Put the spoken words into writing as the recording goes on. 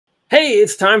Hey,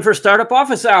 it's time for Startup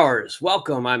Office Hours.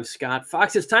 Welcome. I'm Scott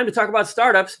Fox. It's time to talk about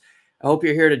startups. I hope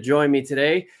you're here to join me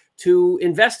today to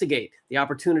investigate the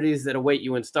opportunities that await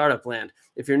you in startup land.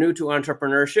 If you're new to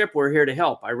entrepreneurship, we're here to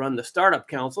help. I run the Startup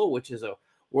Council, which is a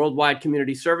worldwide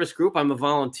community service group. I'm a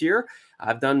volunteer.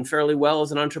 I've done fairly well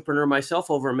as an entrepreneur myself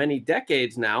over many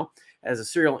decades now as a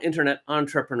serial internet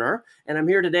entrepreneur, and I'm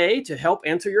here today to help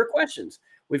answer your questions.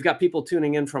 We've got people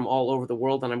tuning in from all over the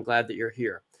world, and I'm glad that you're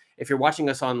here. If you're watching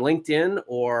us on LinkedIn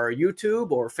or YouTube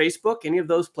or Facebook, any of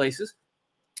those places,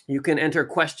 you can enter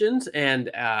questions and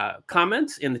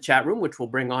comments in the chat room, which we'll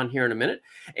bring on here in a minute.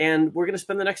 And we're going to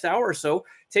spend the next hour or so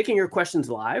taking your questions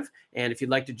live. And if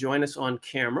you'd like to join us on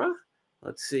camera,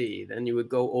 let's see, then you would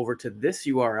go over to this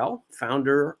URL,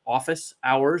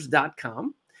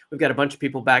 founderofficehours.com. We've got a bunch of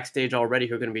people backstage already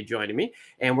who are going to be joining me.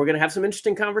 And we're going to have some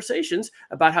interesting conversations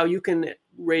about how you can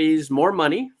raise more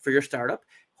money for your startup,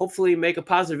 hopefully make a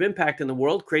positive impact in the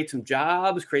world, create some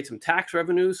jobs, create some tax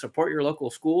revenue, support your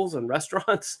local schools and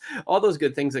restaurants, all those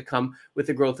good things that come with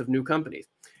the growth of new companies.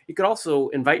 You could also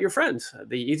invite your friends.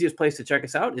 The easiest place to check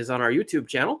us out is on our YouTube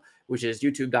channel, which is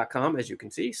youtube.com, as you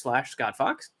can see, /Scott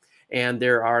Fox. And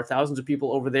there are thousands of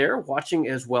people over there watching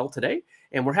as well today.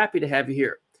 And we're happy to have you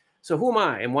here. So who am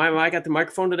I and why have I got the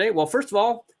microphone today? Well, first of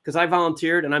all, because I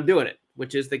volunteered and I'm doing it,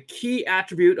 which is the key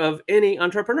attribute of any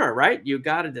entrepreneur, right? You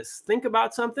got to just think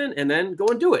about something and then go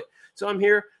and do it. So I'm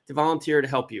here to volunteer to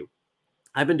help you.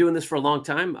 I've been doing this for a long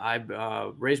time. I've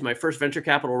raised my first venture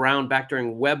capital round back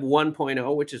during Web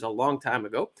 1.0, which is a long time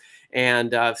ago.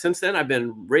 And since then, I've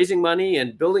been raising money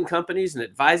and building companies and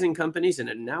advising companies.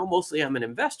 And now mostly I'm an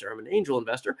investor. I'm an angel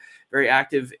investor, very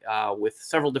active with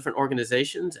several different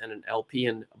organizations and an LP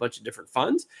and a bunch of different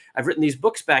funds. I've written these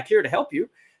books back here to help you.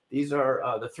 These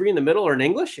are the three in the middle are in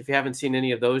English, if you haven't seen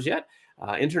any of those yet.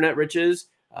 Internet Riches,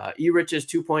 E-Riches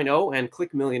 2.0, and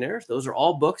Click Millionaires. Those are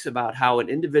all books about how an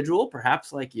individual,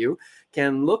 perhaps like you,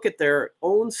 can look at their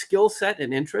own skill set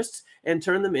and interests and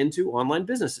turn them into online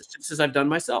businesses, just as I've done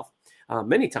myself.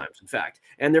 Many times, in fact.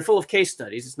 And they're full of case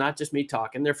studies. It's not just me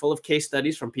talking. They're full of case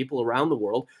studies from people around the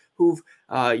world who've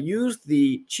used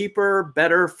the cheaper,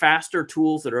 better, faster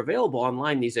tools that are available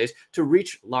online these days to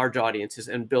reach large audiences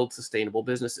and build sustainable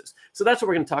businesses. So that's what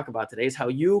we're going to talk about today, is how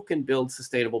you can build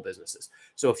sustainable businesses.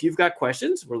 So if you've got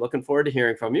questions, we're looking forward to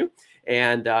hearing from you.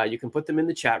 And you can put them in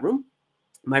the chat room.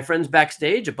 My friends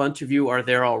backstage, a bunch of you are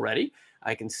there already.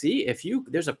 I can see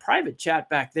there's a private chat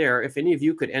back there. If any of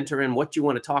you could enter in what you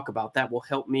want to talk about, that will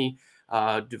help me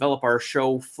develop our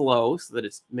show flow so that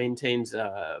it maintains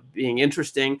being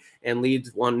interesting and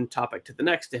leads one topic to the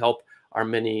next to help our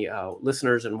many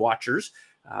listeners and watchers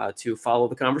to follow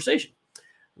the conversation.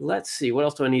 Let's see. What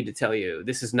else do I need to tell you?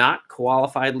 This is not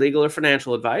qualified legal or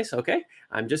financial advice. Okay.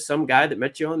 I'm just some guy that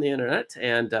met you on the internet,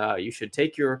 and you should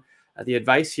take the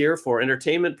advice here for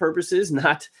entertainment purposes,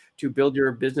 not to build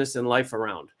your business and life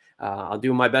around. I'll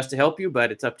do my best to help you,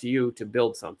 but it's up to you to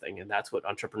build something. And that's what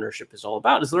entrepreneurship is all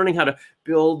about, is learning how to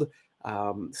build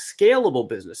scalable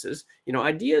businesses. You know,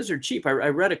 ideas are cheap. I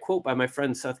read a quote by my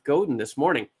friend Seth Godin this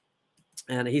morning,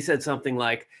 and he said something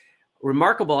like,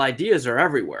 remarkable ideas are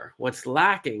everywhere. What's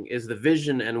lacking is the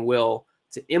vision and will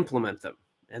to implement them.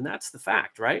 And that's the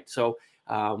fact, right? So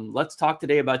let's talk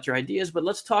today about your ideas, but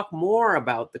let's talk more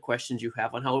about the questions you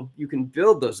have on how you can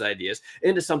build those ideas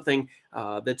into something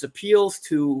that appeals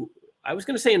to, I was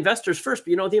going to say investors first,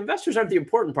 but you know, the investors aren't the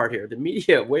important part here. The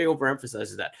media way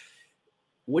overemphasizes that.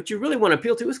 What you really want to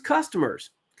appeal to is customers.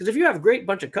 Because if you have a great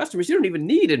bunch of customers, you don't even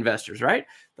need investors, right?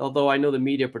 Although I know the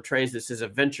media portrays this as a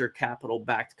venture capital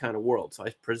backed kind of world. So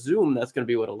I presume that's going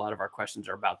to be what a lot of our questions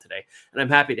are about today. And I'm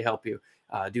happy to help you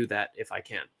do that if I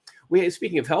can.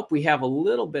 Speaking of help, we have a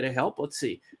little bit of help. Let's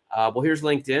see. Well, here's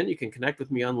LinkedIn. You can connect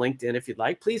with me on LinkedIn if you'd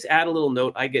like. Please add a little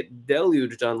note. I get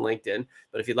deluged on LinkedIn.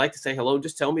 But if you'd like to say hello,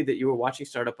 just tell me that you were watching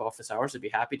Startup Office Hours. I'd be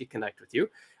happy to connect with you.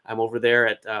 I'm over there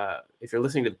at, if you're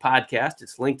listening to the podcast,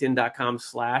 it's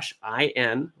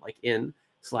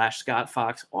linkedin.com/IN/Scott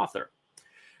Fox author.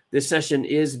 This session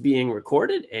is being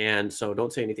recorded, and so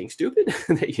don't say anything stupid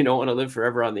that you don't want to live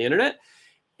forever on the internet.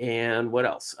 And what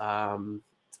else?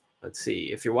 Let's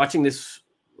see. If you're watching this,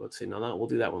 let's see. No, we'll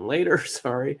do that one later.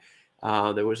 Sorry.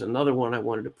 There was another one I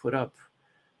wanted to put up.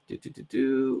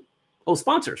 Oh,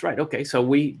 sponsors. Right. Okay. So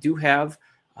we do have,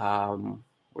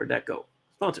 where'd that go?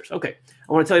 Sponsors. Okay.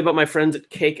 I want to tell you about my friends at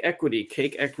Cake Equity.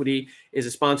 Cake Equity is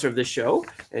a sponsor of this show.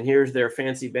 And here's their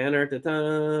fancy banner.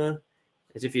 Ta-da,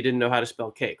 as if you didn't know how to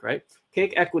spell cake, right?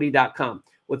 CakeEquity.com.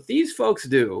 What these folks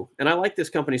do, and I like this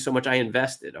company so much I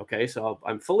invested, okay? So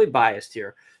I'm fully biased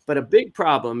here. But a big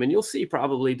problem, and you'll see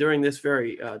probably during this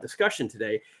very discussion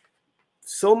today,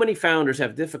 so many founders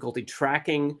have difficulty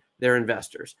tracking their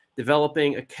investors,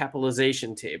 developing a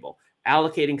capitalization table,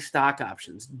 allocating stock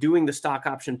options, doing the stock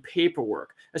option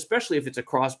paperwork, especially if it's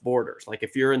across borders. Like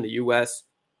if you're in the US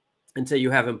and say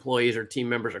you have employees or team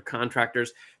members or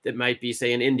contractors that might be,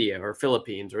 say, in India or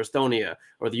Philippines or Estonia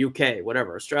or the UK,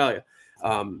 whatever, Australia.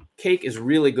 Cake is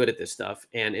really good at this stuff.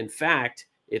 And in fact,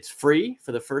 it's free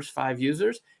for the first 5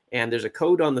 users. And there's a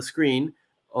code on the screen,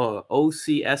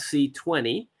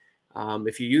 OCSC20.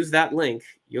 If you use that link,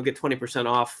 you'll get 20%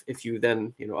 off if you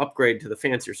then upgrade to the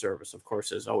fancier service. Of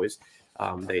course, as always,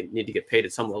 they need to get paid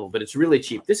at some level, but it's really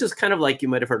cheap. This is kind of like, you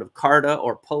might have heard of Carta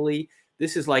or Pulley.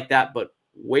 This is like that, but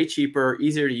way cheaper,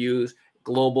 easier to use,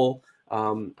 global,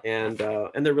 and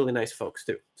they're really nice folks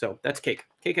too. So that's Cake,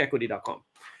 cakeequity.com.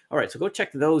 All right, so go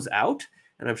check those out,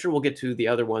 and I'm sure we'll get to the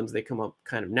other ones. They come up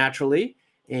kind of naturally.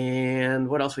 And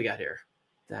what else we got here?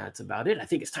 That's about it. I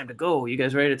think it's time to go. You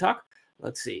guys ready to talk?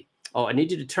 Let's see. Oh, I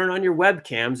need you to turn on your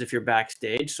webcams if you're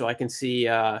backstage so I can see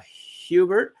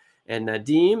Hubert and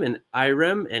Nadim and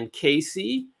Irem and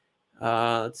Casey.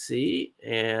 Let's see,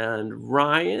 and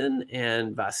Ryan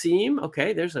and Vasim.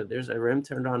 Okay, there's Irem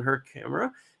turned on her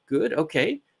camera. Good.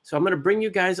 Okay, so I'm going to bring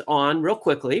you guys on real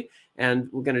quickly, and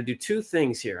we're going to do 2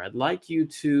 things here. I'd like you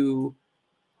to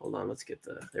hold on. Let's get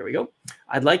there we go.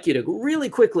 I'd like you to really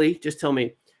quickly just tell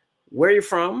me where you're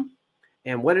from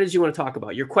and what it is you want to talk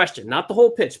about. Your question, not the whole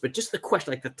pitch, but just the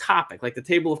question, like the topic, like the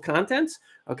table of contents.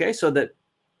 Okay, so that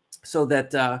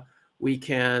we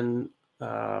can.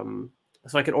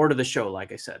 So I can order the show,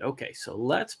 like I said. Okay, so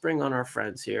let's bring on our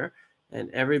friends here, and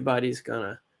everybody's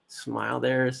gonna smile.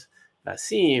 There's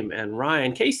Vasim and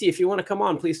Ryan. Casey, if you want to come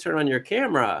on, please turn on your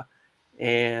camera.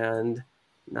 And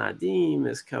Nadim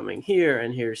is coming here,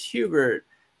 and here's Hubert.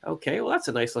 Okay, well, that's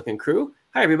a nice looking crew.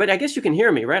 Hi, everybody. I guess you can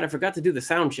hear me, right? I forgot to do the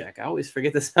sound check. I always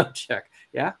forget the sound check.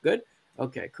 Yeah, good?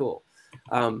 Okay, cool.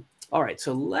 All right,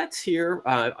 so let's hear,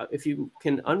 if you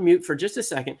can unmute for just a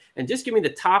second and just give me the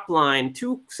top line,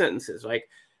 2 sentences, like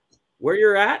where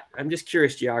you're at. I'm just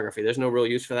curious geography. There's no real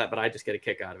use for that, but I just get a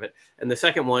kick out of it. And the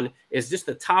second one is just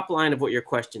the top line of what your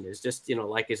question is. Just,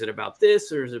 like, is it about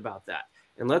this or is it about that?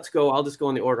 And let's go, I'll just go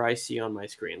in the order I see on my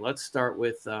screen. Let's start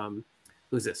with,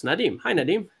 who's this? Nadim. Hi,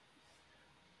 Nadim.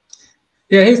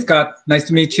 Yeah, hey, Scott. Nice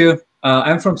to meet you.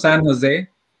 I'm from San Jose.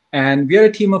 And we are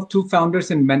a team of 2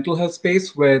 founders in mental health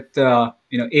space with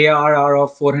ARR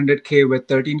of 400K with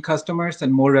 13 customers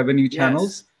and more revenue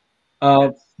channels.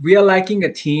 Yes. We are lacking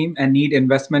a team and need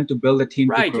investment to build a team.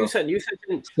 Right, you sent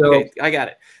in. So, okay, I got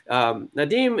it.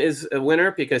 Nadim is a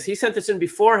winner because he sent this in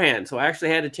beforehand, so I actually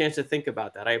had a chance to think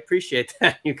about that. I appreciate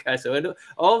that, you guys. So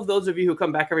all of those of you who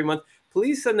come back every month,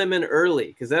 please send them in early,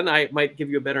 because then I might give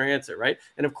you a better answer, right?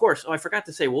 And of course, I forgot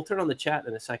to say, we'll turn on the chat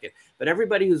in a second. But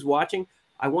everybody who's watching,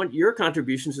 I want your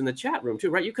contributions in the chat room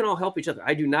too, right? You can all help each other.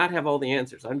 I do not have all the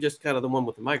answers. I'm just kind of the one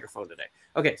with the microphone today.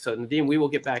 Okay, so Nadim, we will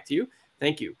get back to you.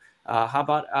 Thank you. How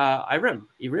about Irem?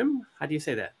 Irem? How do you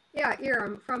say that? Yeah,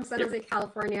 Irem from San Jose,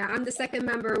 California. I'm the second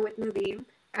member with Nadim.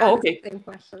 Oh, okay. Same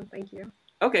question. Thank you.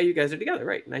 Okay, you guys are together.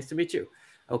 Right. Nice to meet you.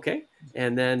 Okay.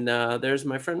 And then there's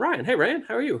my friend Ryan. Hey, Ryan,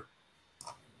 how are you?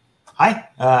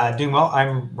 Hi, doing well.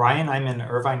 I'm Ryan. I'm in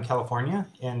Irvine, California.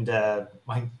 And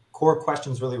my core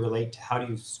questions really relate to how do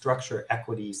you structure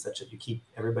equity such that you keep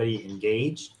everybody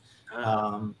engaged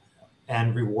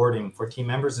and rewarding for team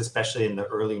members, especially in the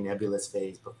early nebulous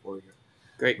phase before you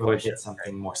really get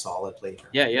something more solid later.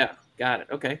 Yeah. Got it.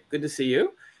 Okay. Good to see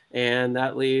you. And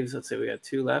that leaves, let's see, we got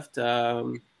 2 left.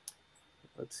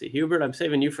 Let's see, Hubert, I'm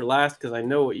saving you for last because I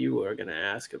know what you are going to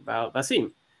ask about.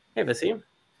 Vasim. Hey, Vasim.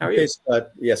 How are you?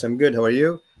 Scott. Yes, I'm good. How are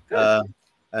you? Good.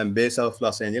 I'm based out of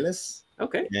Los Angeles.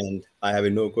 Okay. And I have a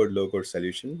no-code, low-code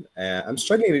solution. I'm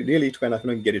struggling really to kind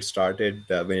of get it started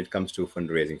when it comes to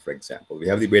fundraising, for example. We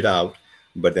have the beta out,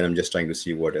 but then I'm just trying to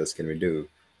see what else can we do.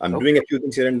 I'm doing a few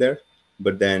things here and there,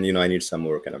 but then, I need some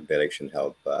more kind of direction,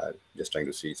 help, just trying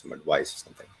to see some advice or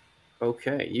something.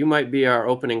 Okay. You might be our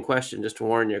opening question, just to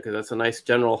warn you, because that's a nice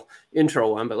general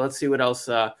intro one, but let's see what else.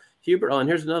 Hubert, and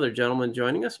here's another gentleman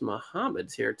joining us.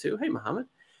 Mohammed's here too. Hey, Mohammed.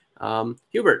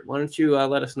 Hubert, why don't you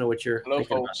let us know what you're thinking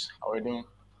folks. About. How are you doing?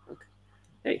 Okay.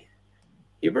 Hey,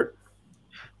 Hubert.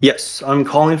 Yes, I'm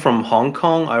calling from Hong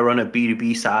Kong. I run a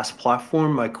B2B SaaS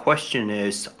platform. My question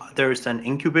is, there's an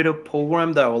incubator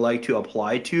program that I would like to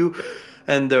apply to.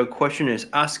 And the question is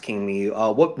asking me,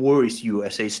 what worries you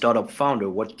as a startup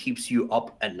founder? What keeps you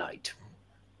up at night?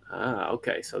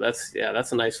 Okay. So that's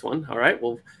a nice one. All right.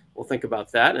 We'll think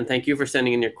about that. And thank you for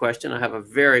sending in your question. I have a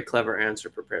very clever answer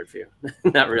prepared for you.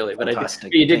 Not really, but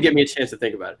you did give me a chance to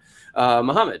think about it.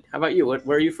 Mohammed, how about you?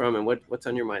 Where are you from and what's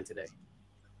on your mind today?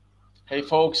 Hey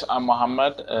folks, I'm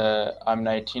Mohammed. I'm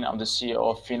 19. I'm the CEO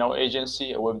of Fino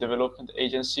Agency, a web development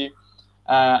agency.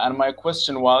 And my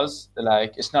question was,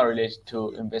 like, it's not related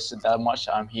to investing that much.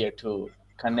 I'm here to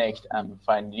connect and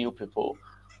find new people.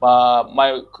 But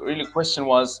my really question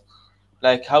was,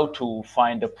 like, how to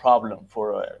find a problem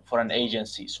for an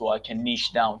agency so I can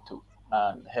niche down to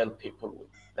and help people with.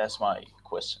 That's my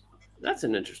question. That's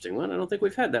an interesting one. I don't think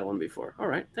we've had that one before. All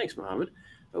right, thanks, Mohammed.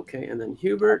 Okay, and then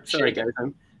Hubert. Sorry, guys,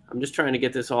 I'm just trying to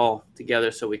get this all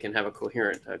together so we can have a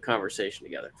coherent conversation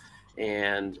together.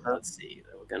 And let's see,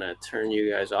 we're gonna turn you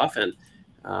guys off. And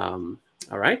all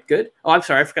right, good. Oh, I'm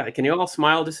sorry, I forgot. Can you all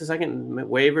smile just a second,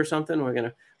 wave or something? We're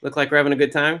gonna look like we're having a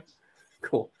good time.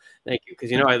 Cool, thank you.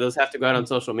 Because you know those have to go out on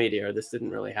social media, or this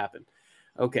didn't really happen.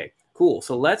 Okay, cool.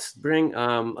 So let's bring.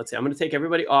 Let's see. I'm gonna take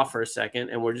everybody off for a second,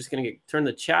 and we're just gonna turn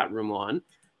the chat room on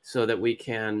so that we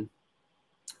can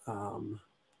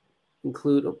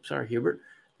include. Oh, sorry, Hubert.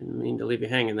 Didn't mean to leave you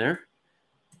hanging there.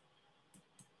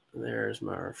 There's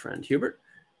my friend Hubert.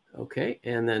 Okay,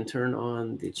 and then turn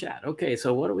on the chat. Okay,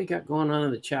 so what do we got going on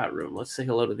in the chat room? Let's say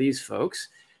hello to these folks.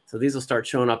 So these will start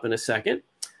showing up in a second.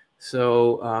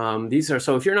 So these are,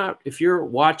 so if you're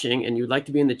watching and you'd like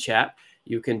to be in the chat,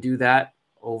 you can do that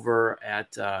over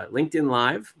at LinkedIn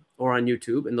Live or on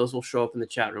YouTube, and those will show up in the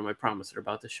chat room. I promise. They're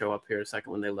about to show up here in a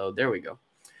second when they load. There we go.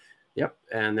 Yep,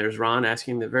 and there's Ron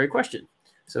asking the very question.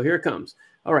 So here it comes.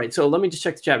 All right, so let me just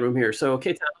check the chat room here. So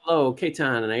Ketan, hello,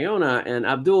 Ketan and Iona and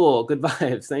Abdul, good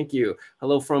vibes, thank you.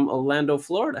 Hello from Orlando,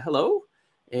 Florida, hello.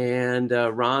 And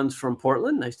Ron's from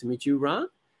Portland, nice to meet you, Ron.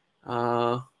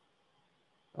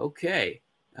 Okay,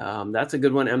 that's a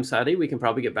good one, M. Sadi, we can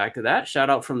probably get back to that. Shout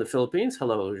out from the Philippines,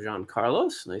 hello, Jean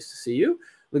Carlos, nice to see you.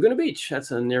 Laguna Beach,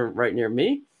 that's right near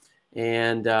me.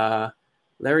 And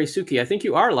Larry Suki, I think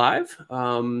you are live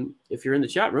if you're in the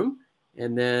chat room.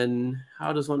 And then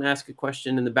how does one ask a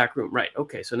question in the back room? Right.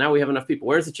 Okay. So now we have enough people.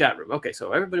 Where's the chat room? Okay.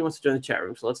 So everybody wants to join the chat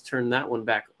room. So let's turn that one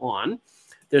back on.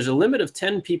 There's a limit of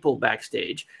 10 people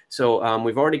backstage. So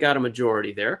we've already got a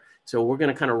majority there. So we're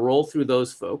going to kind of roll through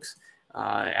those folks,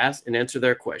 ask and answer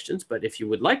their questions. But if you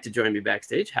would like to join me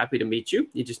backstage, happy to meet you.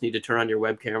 You just need to turn on your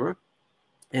web camera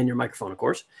and your microphone, of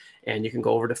course. And you can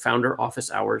go over to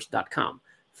founderofficehours.com.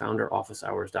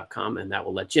 founderofficehours.com, and that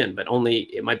will let you in, but only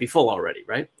it might be full already,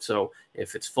 right? So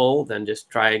if it's full, then just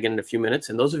try again in a few minutes.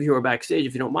 And those of you who are backstage,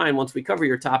 if you don't mind, once we cover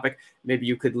your topic, maybe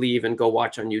you could leave and go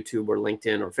watch on YouTube or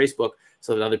LinkedIn or Facebook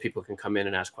so that other people can come in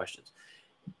and ask questions.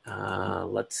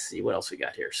 Let's see what else we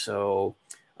got here. So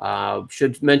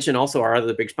should mention also our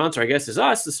other big sponsor, I guess, is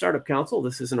us, the Startup Council.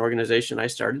 This is an organization I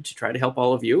started to try to help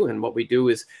all of you. And what we do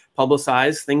is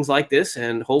publicize things like this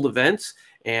and hold events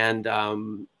and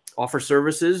offer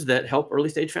services that help early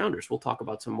stage founders. We'll talk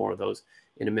about some more of those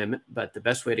in a minute, but the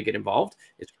best way to get involved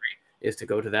is free, is to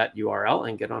go to that URL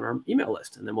and get on our email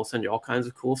list. And then we'll send you all kinds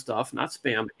of cool stuff, not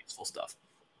spam, but useful stuff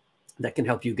that can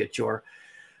help you get your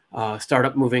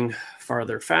startup moving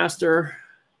farther, faster.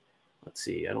 Let's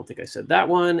see, I don't think I said that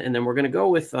one. And then we're going to go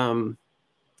with,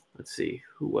 let's see,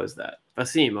 who was that?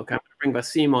 Vasim. Okay, I'm going to bring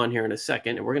Vasim on here in a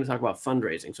second, and we're going to talk about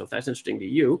fundraising. So if that's interesting to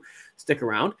you, stick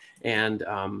around, and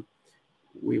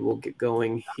we will get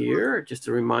going here. Just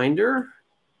a reminder,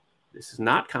 this is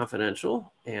not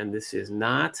confidential, and this is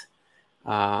not,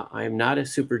 I am not a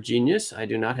super genius. I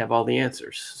do not have all the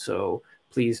answers. So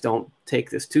please don't take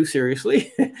this too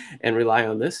seriously and rely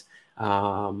on this.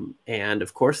 And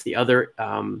of course, the other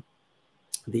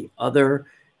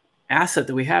asset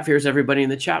that we have here is everybody in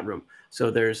the chat room.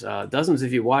 So there's dozens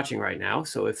of you watching right now.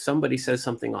 So if somebody says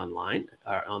something online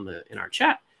in our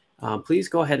chat, please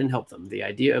go ahead and help them. The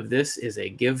idea of this is a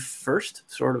give first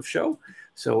sort of show.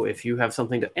 So if you have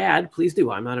something to add, please do.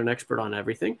 I'm not an expert on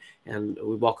everything, and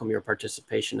we welcome your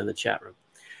participation in the chat room.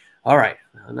 All right,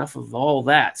 enough of all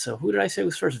that. So who did I say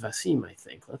was first? Vasim, I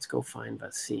think. Let's go find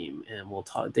Vasim, and we'll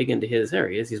dig into his. There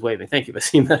he is. He's waving. Thank you,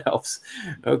 Vasim. That helps.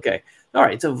 Okay. All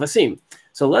right. So Vasim,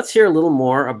 so let's hear a little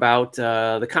more about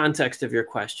the context of your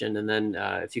question, and then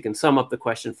if you can sum up the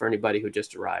question for anybody who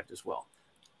just arrived as well.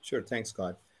 Sure. Thanks,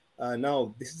 Scott.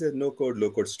 Now, this is a no-code,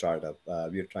 low-code startup.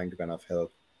 We are trying to kind of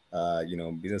help,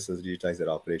 businesses digitize their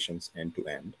operations end to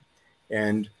end.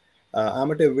 And I'm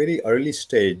at a very early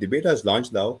stage. The beta is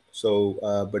launched now. So,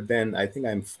 but then I think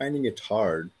I'm finding it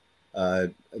hard,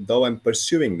 though I'm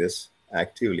pursuing this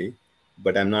actively,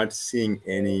 but I'm not seeing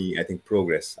any, I think,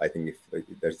 progress. I think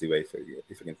if that's the way,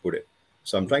 if I can put it.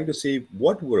 So I'm trying to see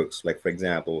what works. Like, for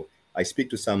example, I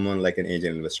speak to someone like an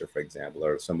angel investor, for example,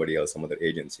 or somebody else, some other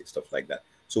agency, stuff like that.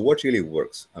 So what really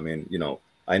works? I mean,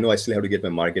 I know I still have to get my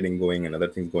marketing going and other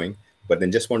things going, but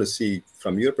then just want to see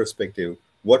from your perspective,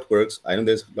 what works. I know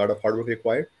there's a lot of hard work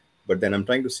required, But then I'm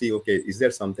trying to see, okay, is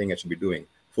there something I should be doing,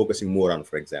 focusing more on,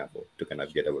 for example, to kind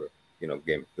of get our,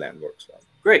 game plan works out?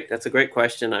 Great. That's a great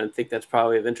question. I think that's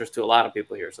probably of interest to a lot of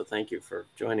people here. So thank you for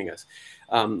joining us.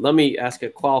 Let me ask a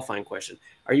qualifying question.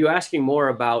 Are you asking more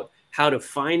about how to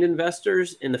find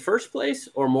investors in the first place,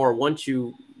 or more once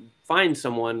you find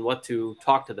someone, what to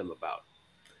talk to them about?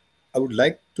 I would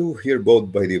like to hear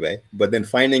both, by the way, but then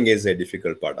finding is a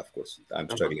difficult part, of course. I'm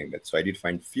struggling with. So I did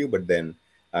find few, but then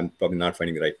I'm probably not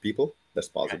finding the right people. That's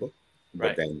possible. Okay. But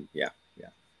right. Then, yeah.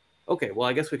 Okay, well,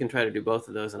 I guess we can try to do both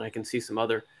of those, and I can see some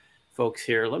other folks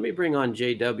here. Let me bring on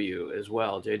JW as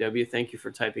well. JW, thank you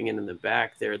for typing in the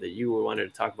back there that you wanted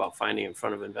to talk about finding in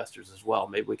front of investors as well.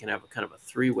 Maybe we can have a kind of a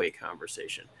three-way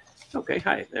conversation. Okay,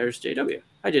 hi, there's JW.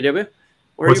 Hi, JW.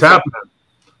 What's happening?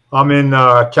 I'm in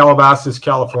Calabasas,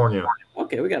 California.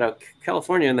 Okay, we got a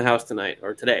California in the house tonight,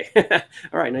 or today.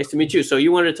 All right, nice to meet you. So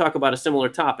you wanted to talk about a similar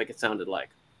topic, it sounded like.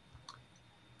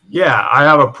 Yeah, I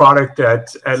have a product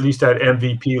that's at least at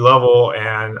MVP level,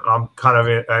 and I'm kind of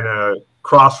at a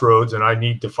crossroads, and I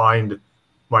need to find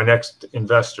my next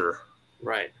investor.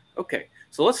 Right. Okay.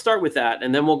 So let's start with that,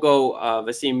 and then we'll go,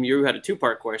 Vasim, you had a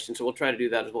two-part question, so we'll try to do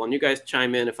that as well. And you guys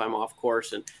chime in if I'm off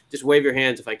course, and just wave your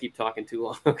hands if I keep talking too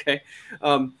long, okay?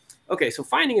 Okay, so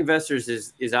finding investors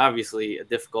is obviously a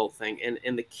difficult thing.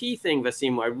 And the key thing,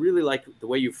 Vasim, I really like the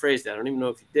way you phrased that. I don't even know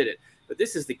if you did it, but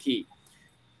this is the key,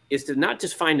 is to not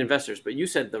just find investors, but you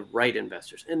said the right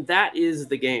investors. And that is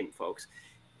the game, folks.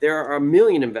 There are a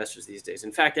million investors these days.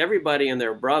 In fact, everybody and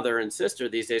their brother and sister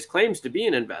these days claims to be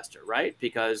an investor, right?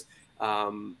 Because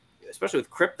especially with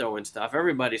crypto and stuff,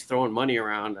 everybody's throwing money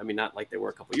around. I mean, not like they were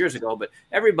a couple of years ago, but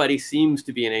everybody seems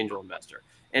to be an angel investor.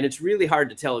 And it's really hard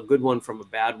to tell a good one from a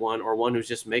bad one, or one who's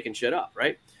just making shit up,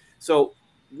 right? So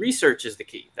research is the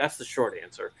key. That's the short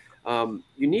answer.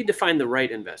 You need to find the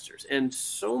right investors. And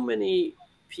so many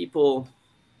people,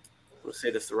 let's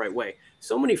say this the right way,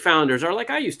 so many founders are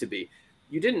like I used to be.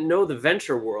 You didn't know the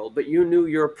venture world, but you knew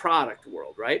your product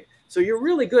world, right? So you're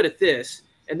really good at this.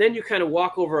 And then you kind of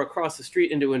walk over across the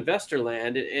street into investor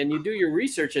land, and you do your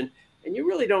research, and you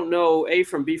really don't know A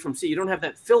from B from C. You don't have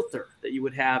that filter that you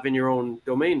would have in your own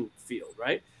domain field,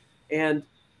 right? And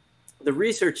the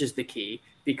research is the key,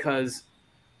 because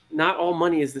not all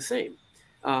money is the same.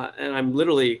 And I'm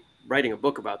literally writing a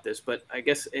book about this, but I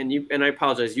guess, and I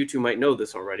apologize, you two might know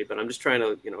this already, but I'm just trying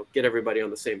to, get everybody on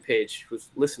the same page who's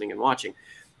listening and watching.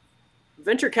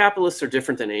 Venture capitalists are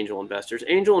different than angel investors.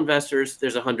 Angel investors,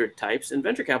 there's 100 types, and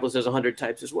venture capitalists, there's 100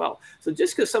 types as well. So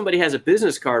just because somebody has a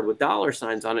business card with dollar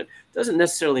signs on it doesn't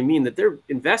necessarily mean that they're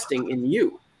investing in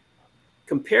you.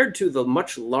 Compared to the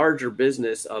much larger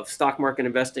business of stock market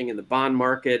investing in the bond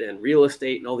market and real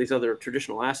estate and all these other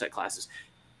traditional asset classes,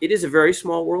 it is a very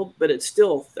small world, but it's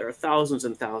still, there are thousands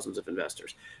and thousands of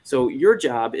investors. So your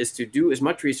job is to do as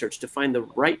much research to find the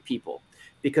right people,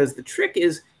 because the trick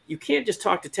is, you can't just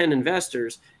talk to 10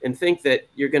 investors and think that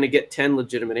you're going to get 10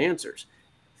 legitimate answers.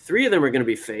 3 of them are going to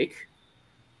be fake.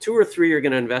 2 or 3 are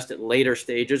going to invest at later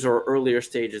stages or earlier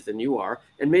stages than you are.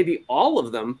 And maybe all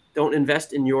of them don't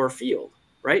invest in your field,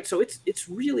 right? So it's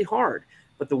really hard.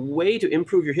 But the way to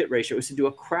improve your hit ratio is to do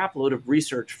a crap load of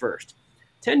research first.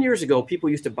 10 years ago, people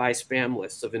used to buy spam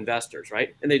lists of investors,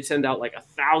 right? And they'd send out like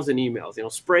 1,000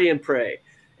 emails, spray and pray,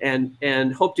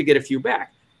 and hope to get a few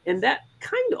back. And that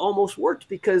kind of almost worked,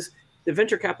 because the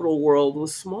venture capital world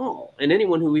was small, and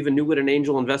anyone who even knew what an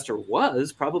angel investor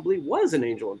was probably was an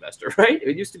angel investor, right?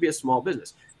 It used to be a small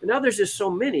business. But now there's just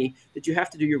so many that you have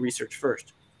to do your research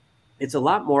first. It's a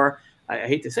lot more, I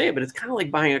hate to say it, but it's kind of like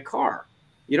buying a car.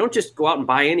 You don't just go out and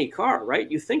buy any car, right?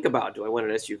 You think about, do I want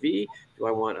an SUV? Do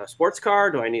I want a sports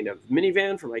car? Do I need a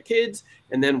minivan for my kids?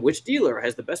 And then which dealer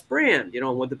has the best brand,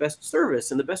 with the best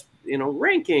service and the best,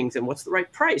 rankings, and what's the right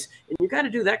price? And you got to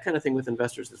do that kind of thing with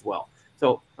investors as well.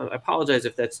 So I apologize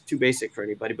if that's too basic for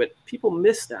anybody, but people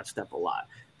miss that step a lot.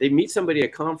 They meet somebody at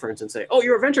a conference and say, oh,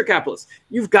 you're a venture capitalist.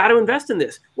 You've got to invest in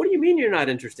this. What do you mean you're not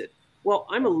interested? Well,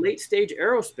 I'm a late stage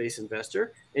aerospace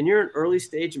investor, and you're an early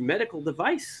stage medical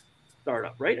device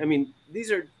startup, right? I mean,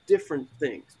 these are different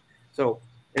things. So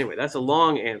anyway, that's a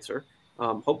long answer.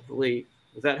 Hopefully,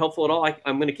 is that helpful at all?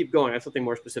 I'm going to keep going. I have something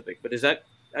more specific, but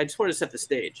I just want to set the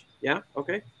stage. Yeah.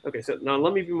 Okay. So now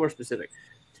let me be more specific.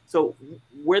 So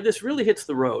where this really hits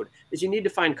the road is you need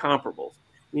to find comparables.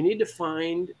 You need to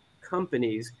find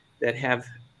companies that have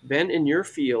been in your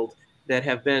field, that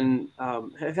have been,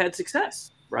 have had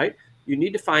success, right? You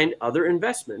need to find other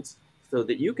investments so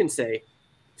that you can say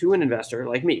to an investor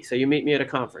like me, so you meet me at a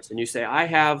conference and you say, I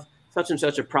have such and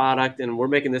such a product and we're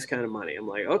making this kind of money. I'm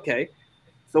like, okay,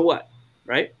 so what,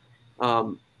 right?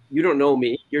 You don't know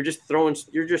me. You're just throwing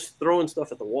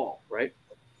stuff at the wall, right?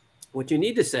 What you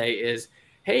need to say is,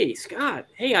 hey, Scott,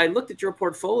 hey, I looked at your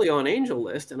portfolio on Angel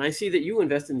List and I see that you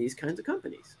invest in these kinds of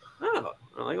companies. Oh,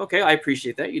 I'm like, okay, I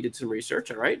appreciate that. You did some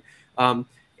research. All right.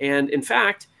 And in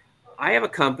fact, I have a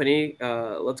company,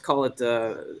 let's call it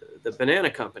the banana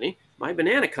company. My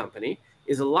banana company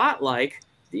is a lot like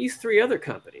these 3 other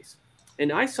companies.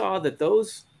 And I saw that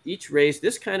those each raised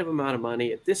this kind of amount of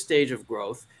money at this stage of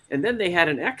growth. And then they had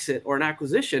an exit or an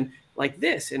acquisition like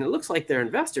this. And it looks like their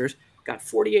investors got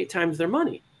 48 times their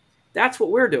money. That's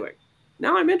what we're doing.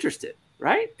 Now I'm interested,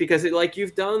 right? Because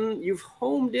you've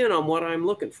homed in on what I'm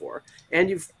looking for, and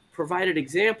you've provided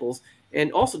examples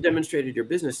and also demonstrated your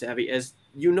business savvy as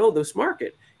you know this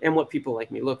market and what people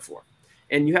like me look for.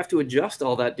 And you have to adjust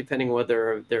all that depending on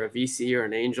whether they're a VC or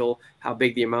an angel, how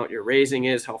big the amount you're raising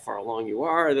is, how far along you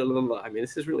are. I mean,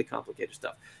 this is really complicated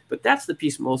stuff. But that's the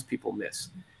piece most people miss.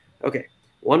 Okay,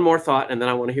 one more thought, and then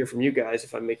I want to hear from you guys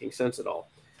if I'm making sense at all.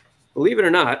 Believe it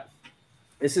or not,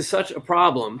 this is such a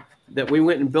problem that we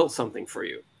went and built something for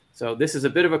you. So this is a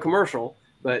bit of a commercial,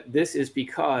 but this is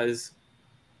because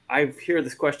I hear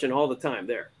this question all the time.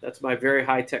 There, that's my very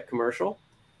high-tech commercial.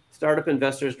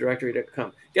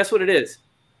 Startupinvestorsdirectory.com. Guess what it is?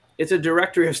 It's a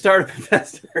directory of startup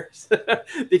investors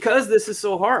because this is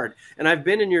so hard. And I've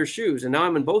been in your shoes, and now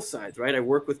I'm on both sides, right? I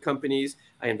work with companies,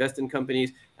 I invest in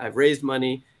companies, I've raised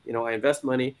money, I invest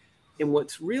money. And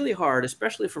what's really hard,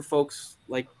 especially for folks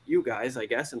like you guys, I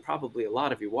guess, and probably a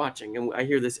lot of you watching, and I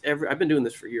hear this I've been doing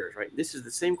this for years, right? This is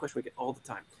the same question we get all the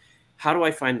time. How do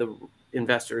I find the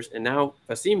investors? And now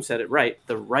Vaseem said it right,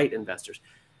 the right investors.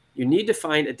 You need to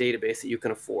find a database that you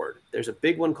can afford. There's a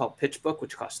big one called PitchBook,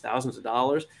 which costs thousands of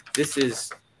dollars. This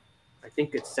is, I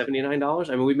think it's $79.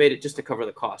 I mean, we made it just to cover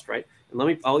the cost, right?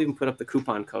 And I'll even put up the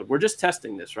coupon code. We're just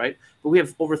testing this, right? But we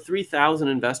have over 3,000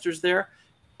 investors there,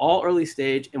 all early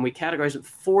stage, and we categorize it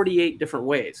 48 different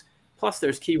ways. Plus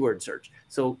there's keyword search.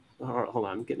 So hold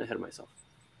on, I'm getting ahead of myself.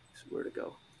 Where to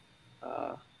go?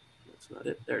 That's not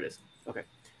it. There it is. Okay.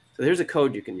 So there's a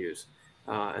code you can use.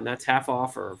 And that's half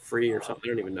off or free or something. I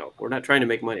don't even know. We're not trying to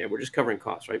make money. We're just covering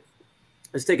costs, right?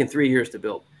 It's taken 3 years to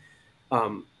build.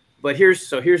 But here's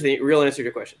the real answer to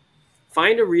your question.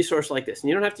 Find a resource like this. And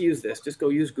you don't have to use this. Just go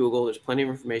use Google. There's plenty of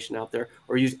information out there.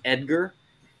 Or use Edgar,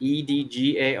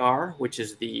 EDGAR, which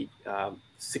is the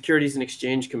Securities and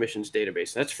Exchange Commission's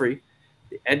database. That's free.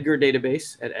 The Edgar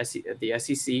database at the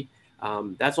SEC.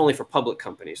 That's only for public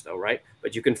companies, though, right?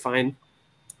 But you can find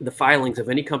the filings of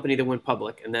any company that went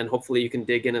public, and then hopefully you can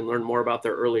dig in and learn more about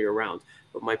their earlier rounds.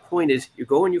 But my point is, you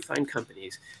go and you find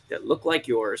companies that look like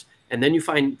yours, and then you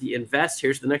find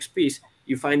here's the next piece,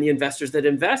 you find the investors that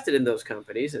invested in those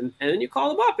companies, and then you call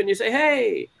them up and you say,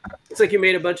 hey, it's like you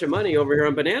made a bunch of money over here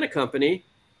on Banana Company.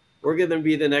 We're going to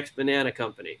be the next banana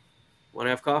company. Want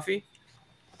to have coffee?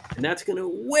 And that's going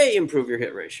to way improve your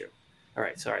hit ratio. All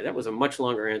right, sorry, that was a much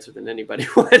longer answer than anybody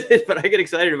wanted, but I get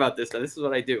excited about this. Now, this is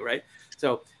what I do, right?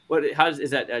 So,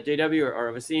 is that JW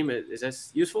or Vaseem? Is this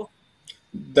useful?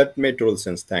 That made total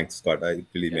sense. Thanks, Scott. I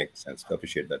really make sense. I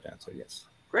appreciate that answer. Yes.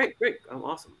 Great.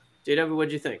 Awesome. JW, what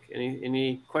did you think?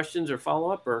 Any questions or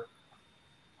follow up or?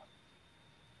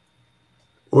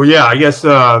 Well, yeah, I guess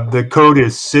the code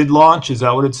is SID launch. Is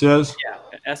that what it says?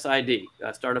 Yeah, SID,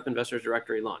 Startup Investors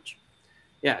Directory launch.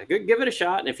 Yeah, give it a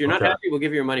shot. And if you're not happy, we'll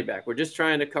give you your money back. We're just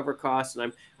trying to cover costs.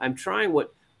 And I'm trying one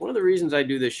of the reasons I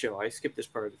do this show, I skipped this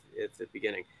part at the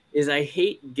beginning, is I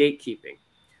hate gatekeeping.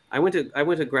 I went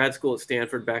to grad school at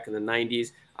Stanford back in the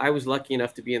 90s. I was lucky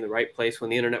enough to be in the right place when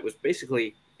the internet was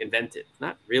basically invented.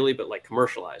 Not really, but like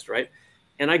commercialized, right?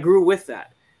 And I grew with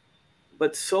that.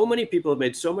 But so many people have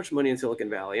made so much money in Silicon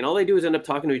Valley, and all they do is end up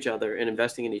talking to each other and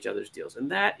investing in each other's deals.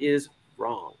 And that is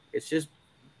wrong. It's just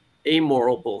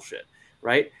amoral bullshit.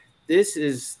 Right? This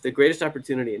is the greatest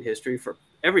opportunity in history for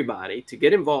everybody to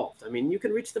get involved. I mean, you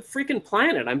can reach the freaking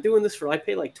planet. I'm doing this I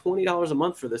pay like $20 a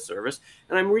month for this service,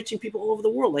 and I'm reaching people all over the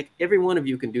world. Like every one of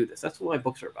you can do this. That's what my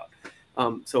books are about.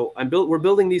 So we're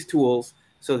building these tools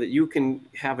so that you can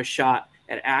have a shot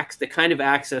at the kind of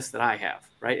access that I have,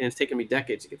 right? And it's taken me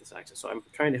decades to get this access. So I'm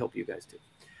trying to help you guys too.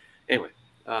 Anyway,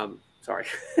 sorry.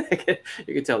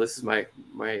 You can tell this is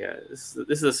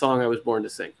this is a song I was born to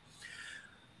sing.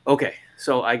 Okay,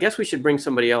 so I guess we should bring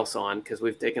somebody else on because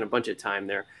we've taken a bunch of time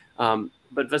there.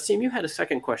 But Vaseem, you had a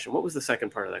second question. What was the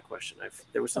second part of that question?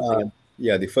 There was something.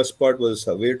 Yeah, the first part was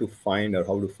where to find or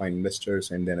how to find investors.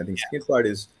 And then I think second part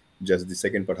is just the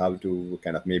second part, how to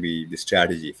kind of maybe the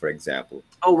strategy, for example.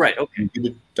 Oh, right. Okay. You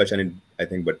did touch on it, I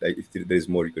think, but if there is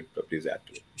more, you could please add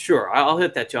to it. Sure. I'll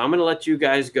hit that too. I'm going to let you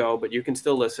guys go, but you can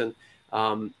still listen.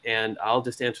 And I'll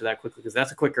just answer that quickly because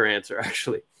that's a quicker answer,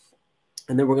 actually.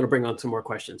 And then we're going to bring on some more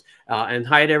questions. And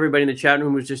hi to everybody in the chat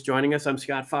room who's just joining us. I'm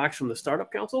Scott Fox from the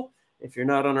Startup Council. If you're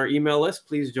not on our email list,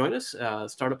 please join us,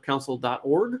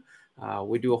 startupcouncil.org.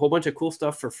 We do a whole bunch of cool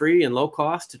stuff for free and low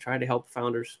cost to try to help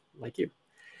founders like you.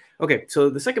 Okay, so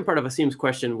the second part of Asim's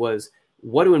question was,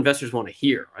 what do investors want to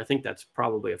hear? I think that's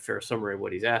probably a fair summary of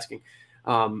what he's asking.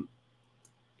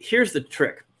 Here's the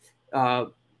trick.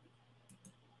 You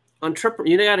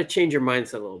got to change your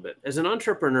mindset a little bit. As an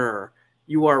entrepreneur,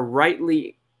 you are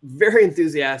rightly very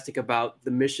enthusiastic about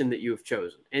the mission that you have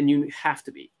chosen, and you have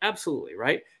to be, absolutely,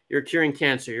 right? You're curing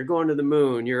cancer, you're going to the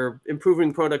moon, you're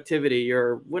improving productivity,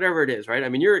 you're whatever it is, right? I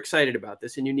mean, you're excited about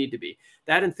this and you need to be.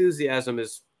 That enthusiasm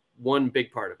is one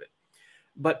big part of it.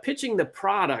 But pitching the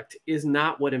product is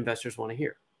not what investors want to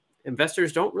hear.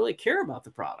 Investors don't really care about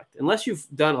the product unless you've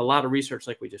done a lot of research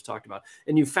like we just talked about,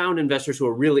 and you found investors who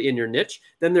are really in your niche.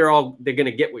 Then they're going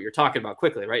to get what you're talking about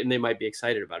quickly, right? And they might be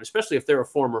excited about it, especially if they're a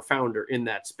former founder in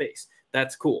that space.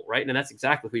 That's cool, right? And that's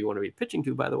exactly who you want to be pitching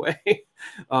to, by the way.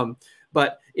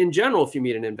 But in general, if you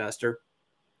meet an investor,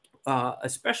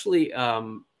 especially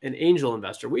an angel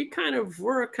investor, we're kind of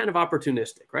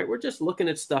opportunistic, right? We're just looking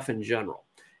at stuff in general,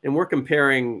 and we're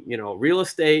comparing, real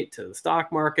estate to the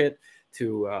stock market,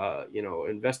 to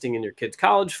investing in your kid's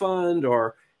college fund,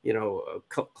 or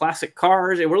classic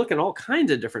cars, and we're looking at all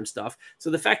kinds of different stuff. So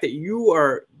the fact that you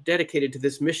are dedicated to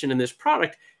this mission and this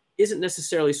product isn't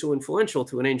necessarily so influential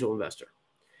to an angel investor.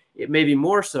 It may be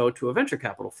more so to a venture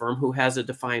capital firm who has a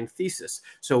defined thesis.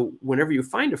 So whenever you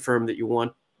find a firm that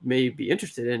you may be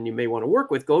interested in, you may want to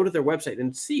work with, go to their website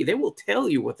and see. They will tell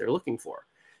you what they're looking for.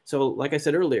 So like I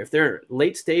said earlier, if they're a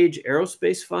late stage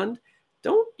aerospace fund,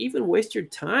 don't even waste your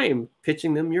time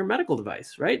pitching them your medical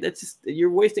device, right? You're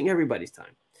wasting everybody's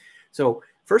time. So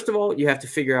first of all, you have to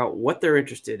figure out what they're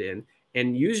interested in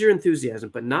and use your enthusiasm,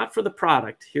 but not for the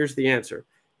product. Here's the answer.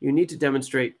 You need to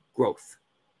demonstrate growth.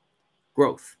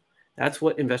 Growth. That's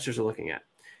what investors are looking at.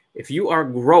 If you are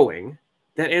growing,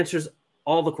 that answers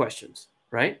all the questions,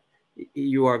 right?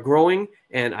 You are growing,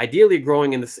 and ideally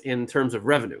growing in terms of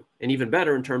revenue, and even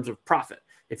better in terms of profit.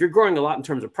 If you're growing a lot in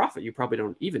terms of profit, you probably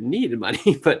don't even need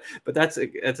money, but that's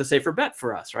a safer bet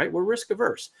for us, right? We're risk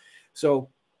averse. So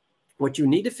what you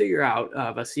need to figure out,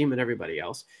 Asim and everybody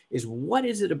else, is what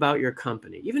is it about your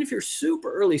company? Even if you're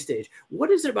super early stage, what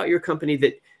is it about your company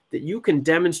that you can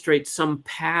demonstrate some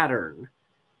pattern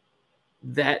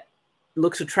that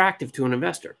looks attractive to an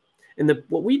investor? And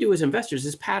what we do as investors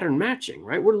is pattern matching,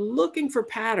 right? We're looking for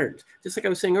patterns. Just like I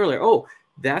was saying earlier, oh,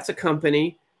 that's a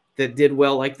company that did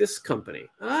well like this company.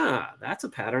 That's a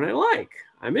pattern I like.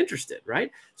 I'm interested, right?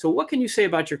 So what can you say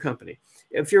about your company?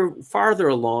 If you're farther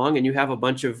along and you have a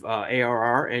bunch of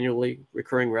ARR, annually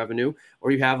recurring revenue,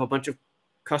 or you have a bunch of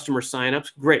customer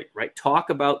signups, great, right? Talk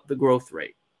about the growth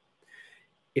rate.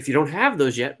 If you don't have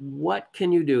those yet, what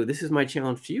can you do? This is my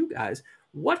challenge to you guys.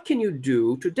 What can you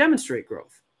do to demonstrate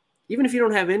growth? Even if you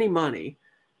don't have any money,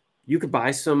 you could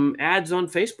buy some ads on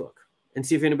Facebook and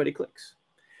see if anybody clicks.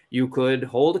 You could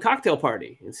hold a cocktail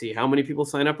party and see how many people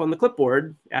sign up on the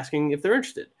clipboard asking if they're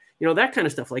interested. That kind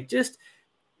of stuff, like just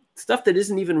stuff that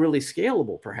isn't even really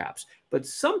scalable perhaps, but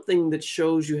something that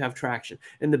shows you have traction.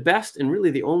 And the best and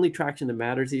really the only traction that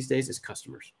matters these days is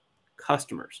customers.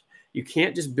 Customers. You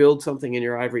can't just build something in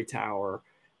your ivory tower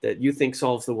that you think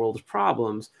solves the world's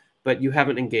problems, but you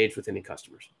haven't engaged with any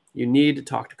customers. You need to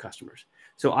talk to customers.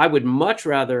 So I would much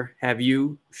rather have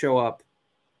you show up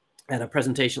at a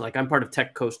presentation, like I'm part of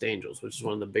Tech Coast Angels, which is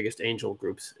one of the biggest angel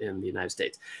groups in the United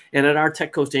States. And at our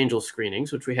Tech Coast Angels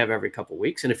screenings, which we have every couple of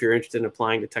weeks, and if you're interested in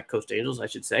applying to Tech Coast Angels, I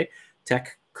should say,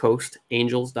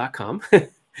 techcoastangels.com.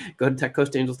 Go to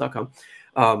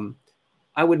techcoastangels.com.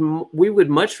 We would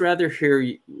much rather hear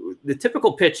you. The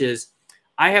typical pitch is,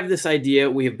 I have this idea,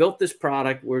 we have built this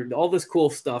product, we're all this cool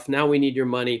stuff, now we need your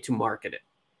money to market it.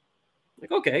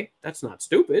 Like, okay, that's not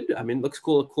stupid. I mean, it looks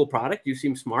cool, a cool product, you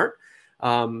seem smart.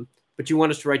 But you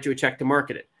want us to write you a check to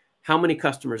market it. How many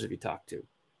customers have you talked to?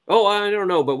 Oh, I don't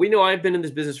know, but we know I've been in this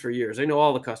business for years. I know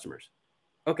all the customers.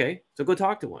 Okay, so go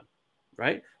talk to one,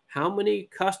 right? How many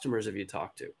customers have you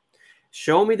talked to?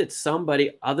 Show me that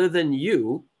somebody other than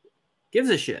you gives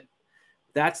a shit.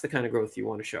 That's the kind of growth you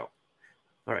want to show.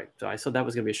 All right, so I said that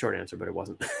was going to be a short answer, but it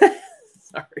wasn't.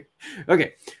 Sorry.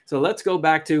 Okay, so let's go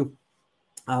back to,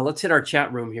 let's hit our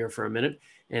chat room here for a minute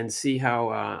and see how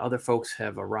other folks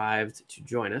have arrived to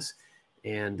join us.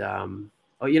 And,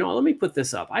 let me put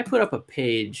this up. I put up a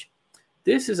page.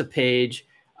 This is a page.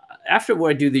 After what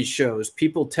I do these shows,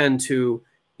 people tend to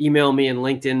email me and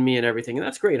LinkedIn me and everything. And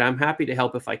that's great. I'm happy to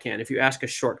help if I can. If you ask a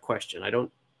short question, I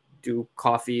don't do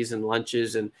coffees and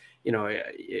lunches. And,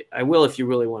 I will if you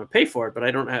really want to pay for it. But I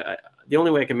don't. The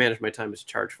only way I can manage my time is to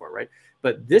charge for it, right?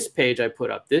 But this page I put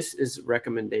up, this is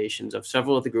recommendations of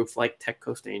several of the groups like Tech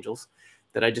Coast Angels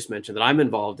that I just mentioned that I'm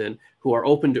involved in who are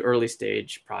open to early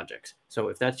stage projects. So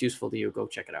if that's useful to you, go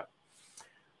check it out.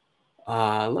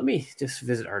 Let me just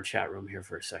visit our chat room here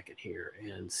for a second here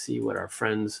and see what our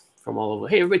friends from all over.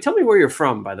 Hey, everybody, tell me where you're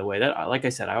from, by the way. That, like I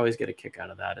said, I always get a kick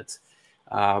out of that. It's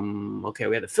okay.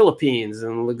 We have the Philippines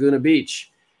and Laguna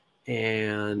Beach,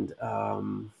 and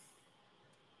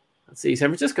let's see, San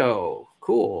Francisco.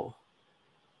 Cool.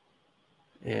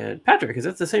 And Patrick, is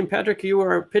that the same Patrick you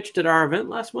were pitched at our event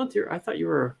last month? I thought you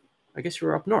were. I guess you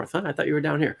were up north, huh? I thought you were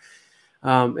down here.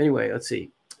 Anyway, let's see.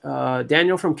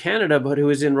 Daniel from Canada, but who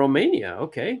is in Romania.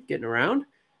 Okay, getting around.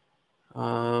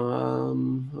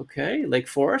 Okay, Lake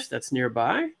Forest, that's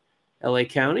nearby. LA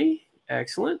County,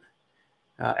 excellent.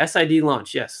 SID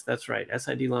launch, yes, that's right.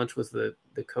 SID launch was the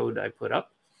code I put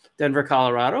up. Denver,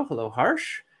 Colorado, hello,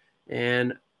 Harsh.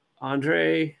 And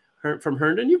Andre from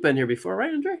Herndon, you've been here before,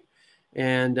 right, Andre?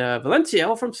 And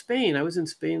Valencia, from Spain. I was in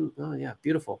Spain. Oh, yeah,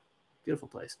 beautiful, beautiful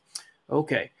place.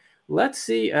 Okay, let's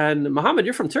see. And Mohammed,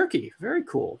 you're from Turkey. Very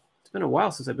cool. It's been a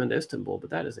while since I've been to Istanbul, but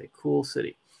that is a cool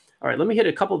city. All right, let me hit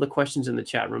a couple of the questions in the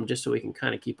chat room just so we can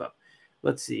kind of keep up.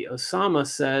 Let's see. Osama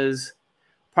says,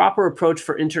 proper approach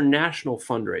for international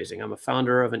fundraising. I'm a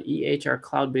founder of an EHR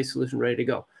cloud-based solution ready to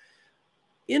go.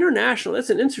 International, that's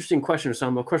an interesting question,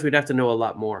 Osama. Of course, we'd have to know a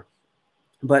lot more.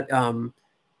 But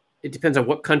it depends on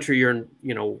what country you're in,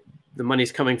 you know, the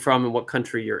money's coming from and what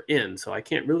country you're in. So I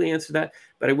can't really answer that.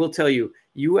 But I will tell you,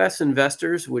 U.S.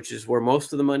 investors, which is where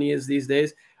most of the money is these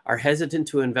days, are hesitant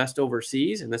to invest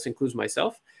overseas, and this includes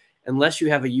myself, unless you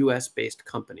have a U.S.-based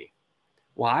company.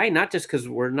 Why? Not just because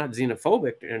we're not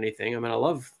xenophobic or anything. I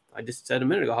mean, I just said a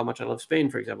minute ago how much I love Spain,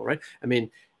 for example, right? I mean,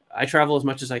 I travel as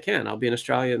much as I can. I'll be in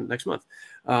Australia next month.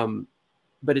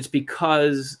 But it's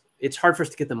because it's hard for us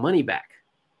to get the money back,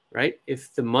 right?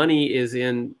 If the money is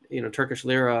in, you know, Turkish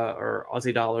lira or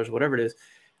Aussie dollars, whatever it is,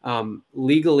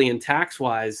 legally and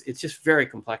tax-wise, it's just very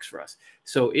complex for us.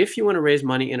 So if you want to raise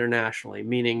money internationally,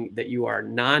 meaning that you are a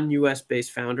non-US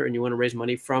based founder and you want to raise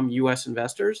money from US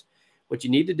investors, what you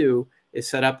need to do is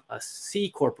set up a C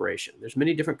corporation. There's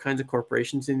many different kinds of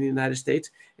corporations in the United States,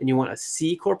 and you want a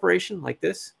C corporation like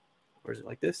this, or is it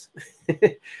like this?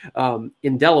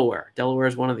 In Delaware. Delaware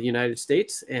is one of the United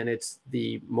States, and it's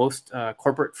the most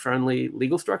corporate-friendly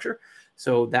legal structure.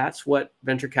 So that's what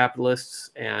venture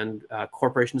capitalists and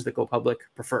corporations that go public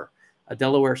prefer, a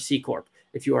Delaware C Corp.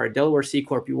 If you are a Delaware C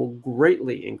Corp, you will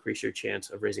greatly increase your chance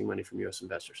of raising money from U.S.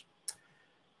 investors.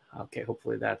 Okay,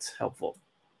 hopefully that's helpful.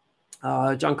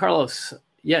 John Carlos,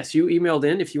 yes, you emailed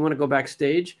in. If you want to go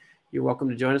backstage, you're welcome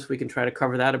to join us. We can try to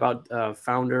cover that about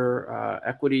founder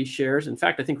equity shares. In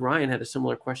fact, I think Ryan had a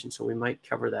similar question, so we might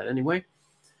cover that anyway.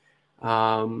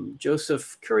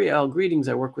 Joseph Curiel, greetings.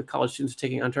 I work with college students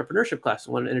taking entrepreneurship class.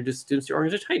 I want to introduce students to your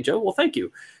organization. Hey, Joe. Well, thank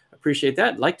you. Appreciate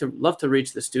that. Love to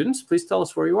reach the students. Please tell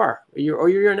us where you are.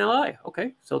 You're in LA.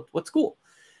 Okay. So what school?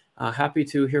 Happy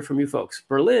to hear from you folks.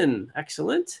 Berlin.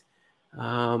 Excellent.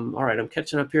 All right. I'm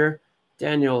catching up here.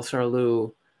 Daniel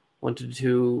Sarlu wanted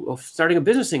to, starting a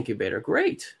business incubator.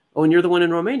 Great. Oh, and you're the one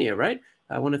in Romania, right?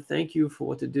 I want to thank you for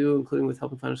what to do, including with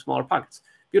helping find smaller pockets.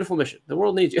 Beautiful mission. The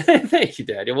world needs you. Thank you,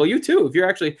 Daniel. Well, you too, if you're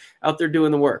actually out there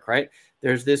doing the work, right?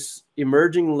 There's this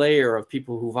emerging layer of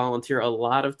people who volunteer a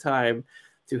lot of time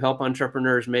to help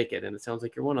entrepreneurs make it. And it sounds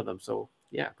like you're one of them. So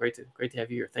yeah, great to have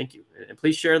you here. Thank you. And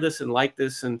please share this and like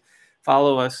this and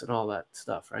follow us and all that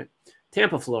stuff, right?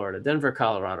 Tampa, Florida, Denver,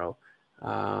 Colorado,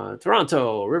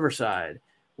 Toronto, Riverside.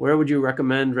 Where would you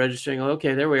recommend registering?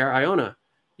 Okay, there we are. Iona.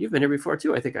 You've been here before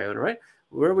too, I think, Iona, right?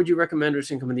 Where would you recommend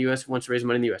registering income in the U.S. who wants to raise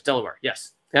money in the U.S.? Delaware.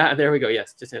 Yes. Yeah, there we go.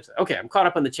 Yes, just answer. Okay, I'm caught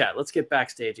up on the chat. Let's get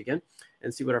backstage again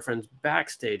and see what our friends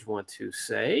backstage want to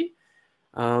say.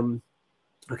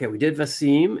 Okay, we did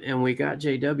Vasim and we got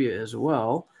JW as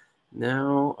well.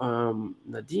 Now,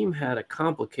 Nadim had a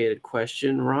complicated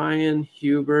question. Ryan,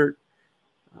 Hubert.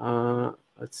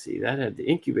 Let's see. That had the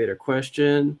incubator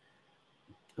question.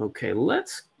 Okay,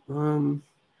 let's.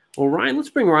 Well, Ryan, let's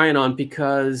bring Ryan on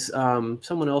because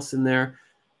someone else in there,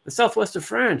 the southwest of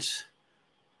France.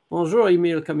 Bonjour,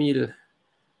 Emile Camille.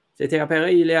 J'étais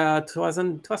opéré il y a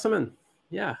 3 semaines.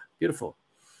 Yeah, beautiful.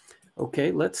 Okay,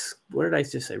 let's, what did I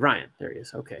just say? Ryan, there he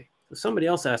is. Okay, so somebody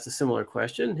else asked a similar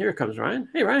question. Here comes Ryan.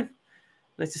 Hey, Ryan,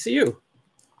 nice to see you.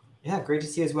 Yeah, great to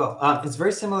see you as well. It's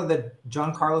very similar to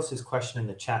John Carlos's question in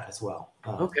the chat as well.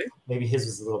 Okay. Maybe his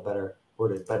was a little better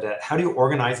worded, but how do you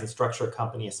organize and structure a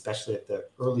company, especially at the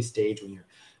early stage when you're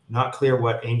not clear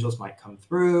what angels might come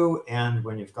through and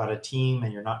when you've got a team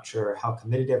and you're not sure how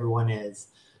committed everyone is,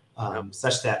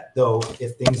 such that though,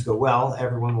 if things go well,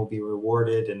 everyone will be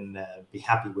rewarded and be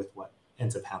happy with what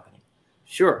ends up happening?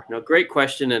 Sure. No, great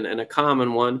question and a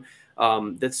common one.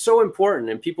 that's so important,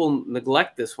 and people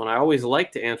neglect this one. I always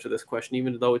like to answer this question,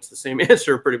 even though it's the same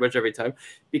answer pretty much every time,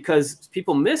 because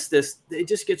people miss this. They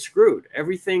just get screwed.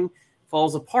 Everything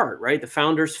falls apart, right? The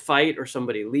founders fight, or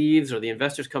somebody leaves, or the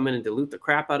investors come in and dilute the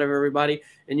crap out of everybody.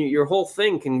 And your whole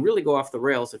thing can really go off the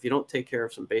rails if you don't take care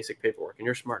of some basic paperwork. And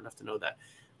you're smart enough to know that.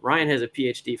 Ryan has a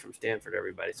PhD from Stanford,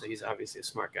 everybody. So he's obviously a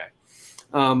smart guy.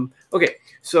 Okay.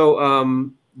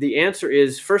 So the answer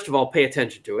is, first of all, pay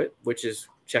attention to it, which is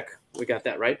check. We got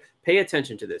that right. Pay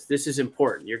attention to this. This is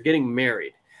important. You're getting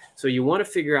married. So you want to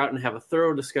figure out and have a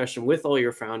thorough discussion with all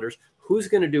your founders, who's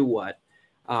going to do what.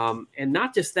 And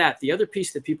not just that, the other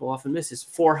piece that people often miss is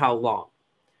for how long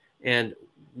and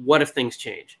what if things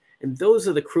change. And those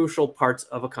are the crucial parts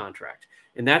of a contract.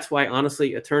 And that's why,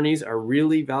 honestly, attorneys are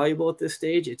really valuable at this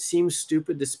stage. It seems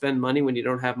stupid to spend money when you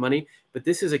don't have money, but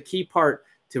this is a key part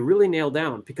to really nail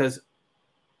down, because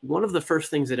one of the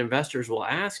first things that investors will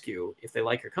ask you if they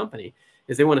like your company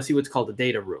is they want to see what's called a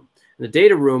data room. And the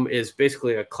data room is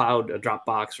basically a cloud, a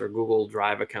Dropbox or a Google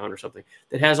Drive account or something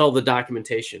that has all the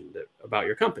documentation about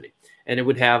your company. And it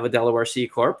would have a Delaware C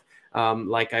Corp,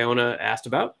 like Iona asked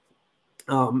about,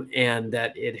 and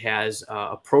that it has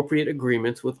appropriate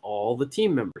agreements with all the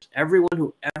team members. Everyone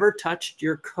who ever touched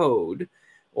your code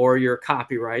or your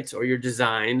copyrights or your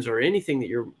designs or anything that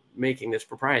you're making that's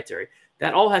proprietary,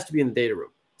 that all has to be in the data room,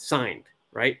 signed,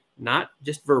 right? Not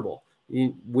just verbal.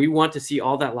 We want to see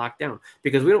all that locked down,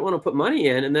 because we don't want to put money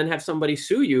in and then have somebody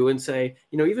sue you and say,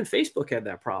 even Facebook had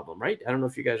that problem, right? I don't know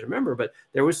if you guys remember, but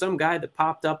there was some guy that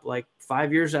popped up like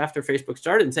 5 years after Facebook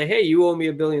started and say, hey, you owe me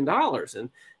 $1 billion.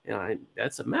 And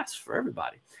that's a mess for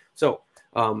everybody. So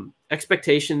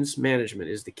expectations management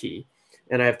is the key.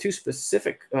 And I have two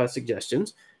specific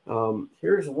suggestions.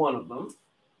 Here's one of them.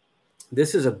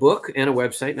 This is a book and a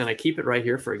website, and I keep it right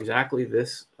here for exactly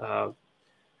this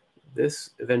this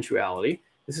eventuality.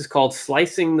 This is called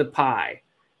Slicing the Pie,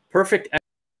 Perfect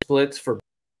Splits for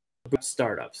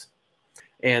Startups.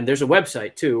 And there's a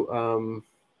website too,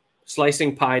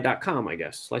 slicingpie.com, I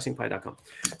guess, slicingpie.com.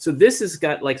 So this has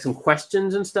got like some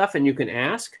questions and stuff, and you can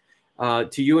ask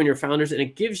to you and your founders, and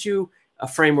it gives you a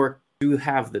framework to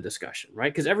have the discussion,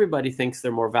 right? Because everybody thinks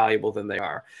they're more valuable than they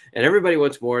are, and everybody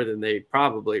wants more than they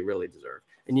probably really deserve.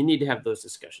 And you need to have those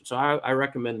discussions. So I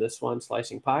recommend this one,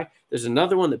 Slicing Pie. There's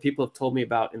another one that people have told me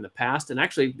about in the past. And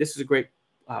actually, this is a great,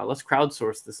 let's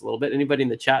crowdsource this a little bit. Anybody in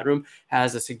the chat room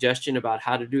has a suggestion about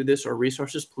how to do this or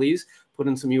resources, please put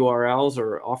in some URLs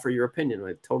or offer your opinion.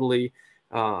 I totally,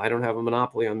 I don't have a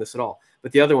monopoly on this at all.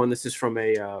 But the other one, this is from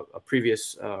a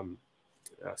previous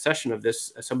session of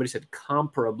this. Somebody said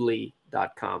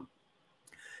comparably.com.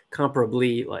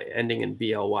 Comparably, like ending in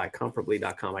BLY,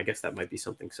 comparably.com. I guess that might be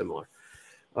something similar.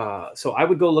 So I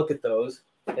would go look at those.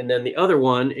 And then the other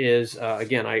one is,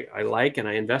 again, I like and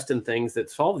I invest in things that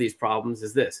solve these problems,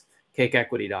 is this,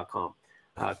 cakeequity.com.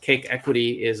 Cake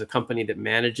Equity is a company that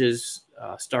manages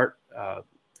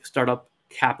startup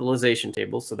capitalization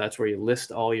tables. So that's where you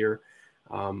list all your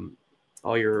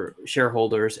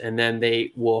shareholders, and then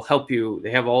they will help you.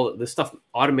 They have all this stuff,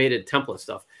 automated template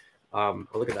stuff. Oh,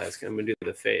 look at that. I'm going to do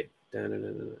the fade.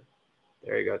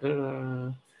 There you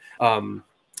go.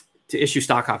 To issue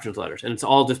stock options letters. And it's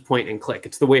all just point and click.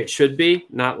 It's the way it should be,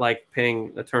 not like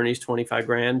paying attorneys 25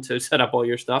 grand to set up all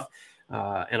your stuff.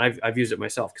 And I've used it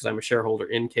myself because I'm a shareholder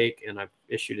in Cake, and I've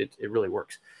issued it. It really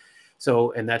works.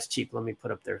 So, and that's cheap. Let me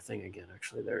put up their thing again.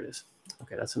 Actually, there it is.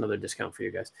 Okay, that's another discount for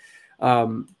you guys.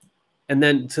 And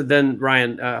then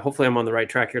Ryan, hopefully I'm on the right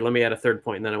track here. Let me add a third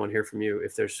point, and then I want to hear from you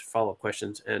if there's follow-up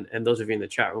questions. And those of you in the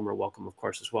chat room are welcome, of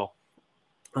course, as well.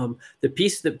 The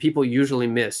piece that people usually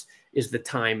miss is the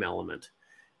time element,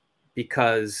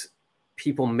 because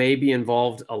people may be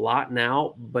involved a lot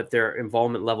now, but their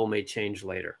involvement level may change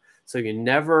later. So you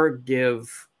never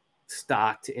give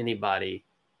stock to anybody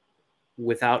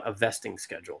without a vesting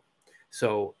schedule.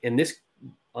 So in this,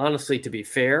 honestly, to be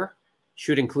fair,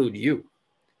 should include you,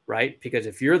 right? Because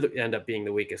if you're end up being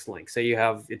the weakest link, say you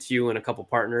have, it's you and a couple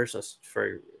partners,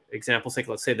 for example's sake,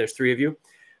 let's say there's 3 of you,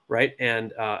 right?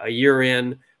 And a year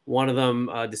in, one of them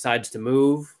decides to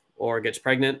move or gets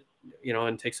pregnant,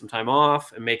 and takes some time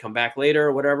off and may come back later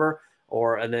or whatever.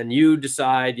 And then you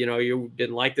decide, you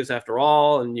didn't like this after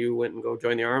all, and you went and go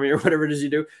join the army or whatever it is you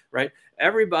do, right?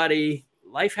 Everybody,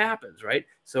 life happens, right?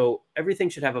 So everything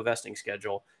should have a vesting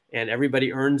schedule, and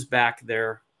everybody earns back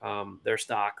their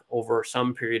stock over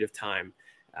some period of time.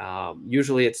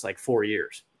 Usually it's like 4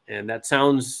 years. And that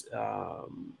sounds,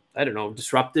 I don't know,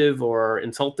 disruptive or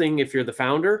insulting if you're the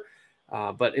founder.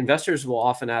 But investors will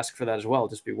often ask for that as well.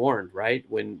 Just be warned, right?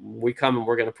 When we come and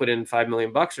we're going to put in $5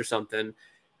 million or something,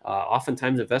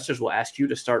 oftentimes investors will ask you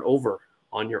to start over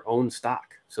on your own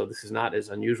stock. So this is not as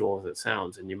unusual as it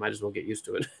sounds, and you might as well get used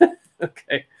to it.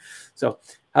 Okay. So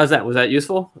how's that? Was that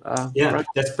useful? Yeah, Ron?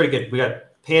 that's pretty good. We got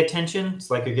pay attention. It's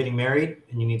like you're getting married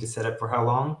and you need to set up for how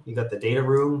long. You got the data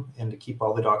room and to keep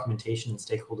all the documentation and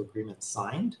stakeholder agreements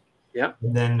signed. Yeah.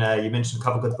 And then you mentioned a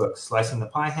couple good books, Slicing the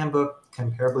Pie Handbook,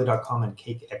 Comparably.com, and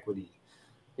Cake Equity.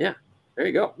 Yeah. There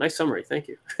you go. Nice summary. Thank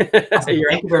you. Awesome.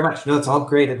 Thank you very much. No, it's all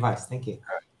great advice. Thank you.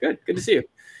 Good. Good to see you.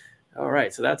 All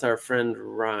right. So that's our friend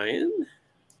Ryan.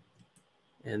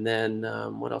 And then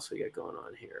what else we got going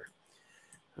on here?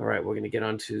 All right. We're going to get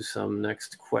on to some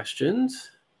next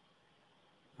questions.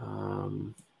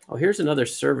 Oh, here's another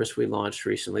service we launched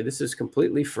recently. This is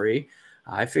completely free.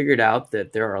 I figured out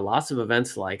that there are lots of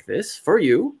events like this for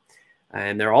you,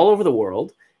 and they're all over the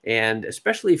world. And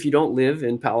especially if you don't live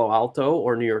in Palo Alto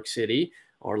or New York City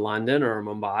or London or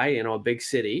Mumbai, you know, a big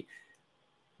city,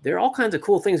 there are all kinds of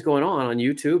cool things going on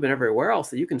YouTube and everywhere else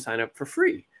that you can sign up for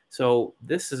free. So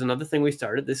this is another thing we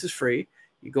started. This is free.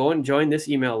 You go and join this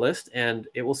email list, and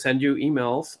it will send you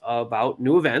emails about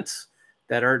new events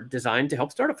that are designed to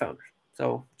help startup founders.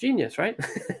 So genius, right?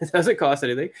 It doesn't cost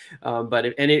anything.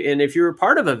 But if you're a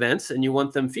part of events and you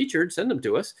want them featured, send them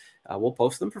to us. We'll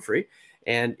post them for free.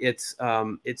 And it's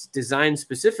designed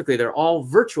specifically. They're all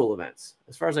virtual events.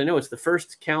 As far as I know, it's the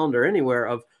first calendar anywhere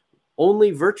of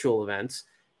only virtual events,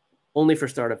 only for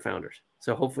startup founders.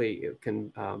 So hopefully it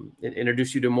can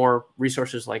introduce you to more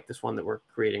resources like this one that we're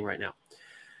creating right now.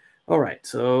 All right,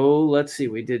 so let's see.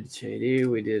 We did JD.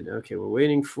 We did, okay, we're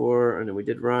waiting for, and then we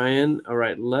did Ryan. All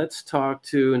right, let's talk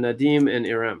to Nadim and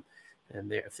Irem,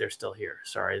 and if they're still here.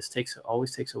 Sorry, this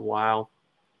always takes a while.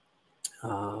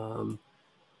 Oh,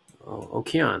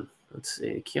 Kian. Let's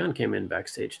see. Kian came in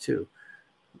backstage too.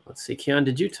 Let's see. Kian,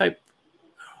 did you type?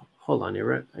 Hold on,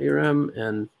 Irem,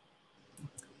 and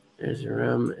there's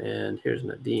Irem, and here's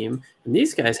Nadim. And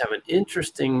these guys have an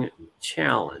interesting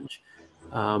challenge.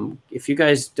 If you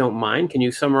guys don't mind, can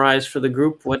you summarize for the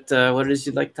group what it is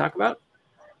you'd like to talk about?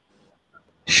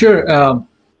 Sure.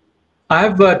 I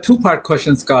have a two-part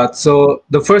question, Scott. So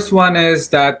the first one is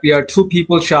that we are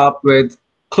two-people shop with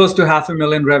close to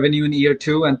 $500,000 revenue in year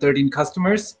 2 and 13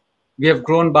 customers. We have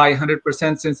grown by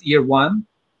 100% since year 1.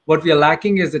 What we are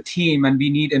lacking is a team, and we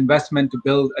need investment to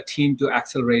build a team to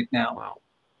accelerate now. Wow.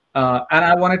 And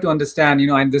I wanted to understand,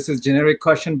 and this is a generic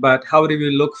question, but how do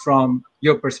we look from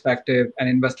your perspective and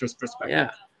investors' perspective? Yeah.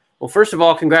 Well, first of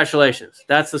all, congratulations.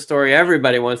 That's the story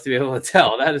everybody wants to be able to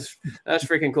tell. That's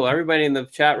freaking cool. Everybody in the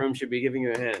chat room should be giving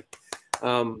you a hand.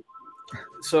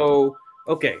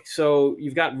 Okay, so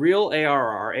you've got real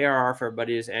ARR. ARR for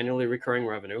everybody is annually recurring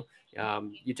revenue.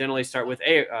 You generally start with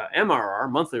MRR,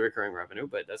 monthly recurring revenue,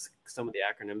 but that's some of the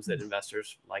acronyms that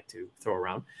investors like to throw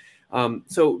around.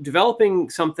 So developing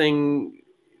something,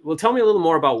 well, tell me a little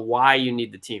more about why you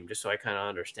need the team, just so I kind of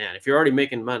understand. If you're already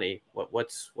making money, what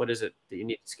is it that you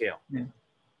need to scale?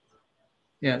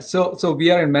 Yeah. So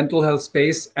we are in mental health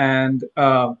space, and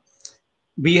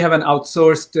we have an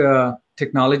outsourced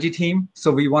technology team.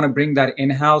 So we want to bring that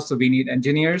in-house. So we need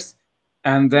engineers.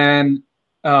 And then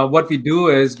what we do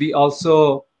is we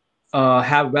also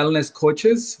have wellness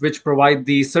coaches, which provide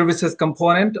the services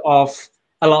component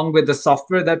along with the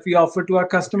software that we offer to our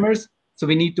customers. So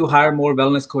we need to hire more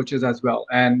wellness coaches as well,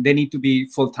 and they need to be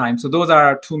full-time. So those are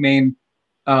our two main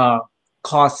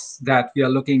costs that we are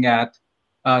looking at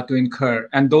to incur,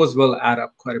 and those will add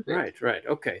up quite a bit. Right.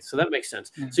 Okay, so that makes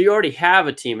sense. Yeah. So you already have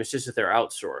a team. It's just that they're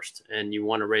outsourced, and you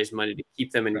want to raise money to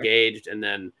keep them engaged and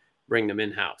then bring them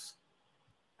in-house.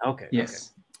 Okay.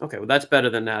 Yes. Okay. Well, that's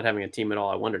better than not having a team at all.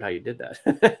 I wondered how you did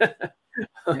that.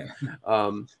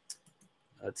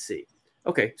 Let's see.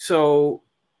 Okay, so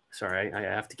sorry, I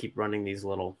have to keep running these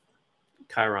little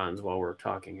chyrons while we're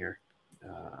talking here.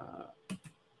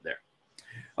 There.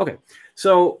 Okay,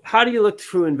 so how do you look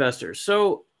to investors?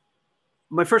 So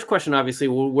my first question, obviously,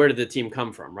 well, where did the team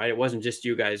come from, right? It wasn't just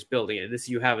you guys building it.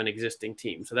 You have an existing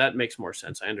team, so that makes more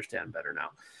sense. I understand better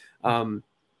now.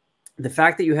 The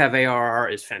fact that you have ARR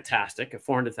is fantastic. At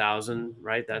 400,000,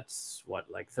 right? That's what,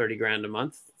 like 30 grand a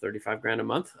month, 35 grand a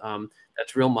month.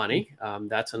 That's real money.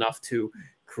 That's enough to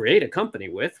create a company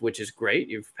with, which is great.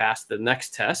 You've passed the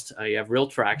next test. You have real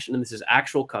traction, and this is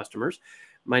actual customers.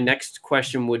 My next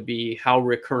question would be, how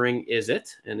recurring is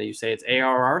it? And you say it's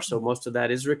ARR, so most of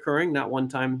that is recurring, not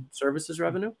one-time services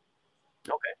revenue.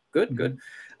 Okay, good.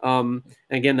 And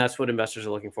again, that's what investors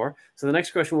are looking for. So the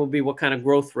next question will be, what kind of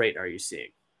growth rate are you seeing?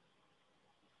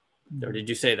 Or did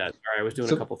you say that? Sorry, I was doing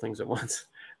a couple things at once.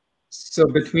 So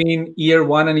between year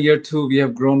 1 and year 2, we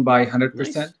have grown by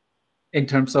 100%. Nice. in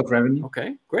terms of revenue.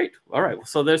 Okay, great. All right.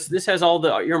 So this has all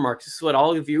the earmarks. This is what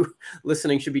all of you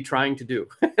listening should be trying to do,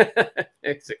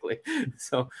 basically.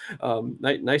 So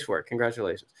nice work.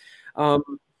 Congratulations.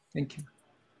 Thank you.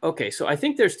 Okay, so I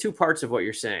think there's two parts of what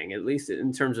you're saying, at least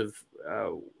in terms of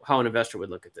how an investor would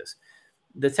look at this.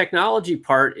 The technology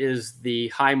part is the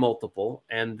high multiple,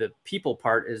 and the people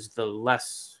part is the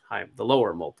less high, the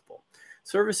lower multiple.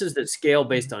 Services that scale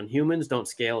based on humans don't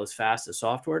scale as fast as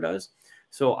software does.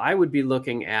 So I would be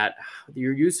looking at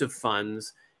your use of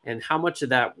funds and how much of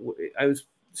that. I was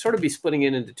sort of be splitting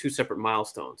it into two separate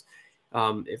milestones.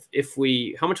 How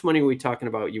much money are we talking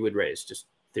about you would raise, just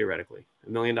theoretically?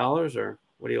 $1 million, or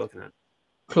what are you looking at?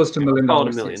 Close to $1 million. Call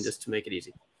it $1 million, just to make it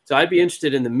easy. So I'd be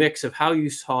interested in the mix of how you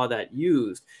saw that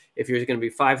used. If you're going to be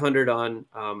 500 on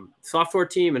software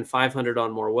team and 500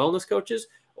 on more wellness coaches,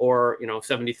 or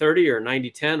 70-30 or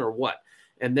 90-10 or what.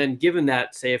 And then given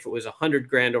that, say if it was 100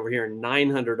 grand over here and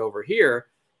 900 over here,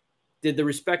 did the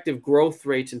respective growth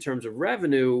rates in terms of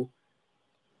revenue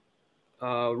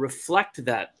reflect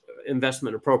that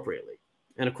investment appropriately?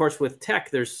 And of course, with tech,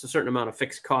 there's a certain amount of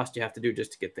fixed cost you have to do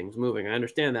just to get things moving. I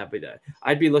understand that, but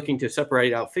I'd be looking to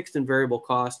separate out fixed and variable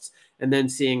costs and then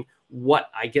seeing what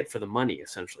I get for the money,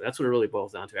 essentially. That's what it really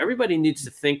boils down to. Everybody needs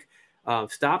to think,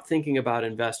 stop thinking about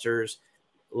investors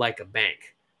like a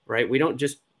bank, right? We don't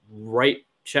just write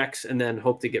checks and then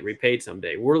hope to get repaid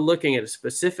someday. We're looking at a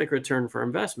specific return for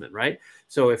investment, right?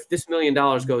 So if this $1 million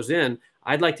goes in,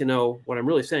 I'd like to know, what I'm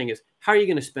really saying is, how are you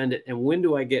going to spend it, and when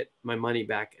do I get my money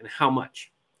back, and how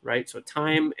much, right? So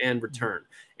time and return.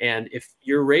 And if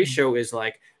your ratio is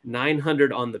like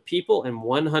 900 on the people and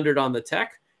 100 on the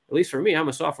tech, at least for me, I'm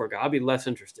a software guy, I'll be less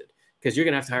interested, because you're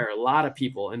going to have to hire a lot of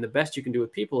people, and the best you can do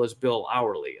with people is bill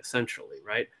hourly, essentially,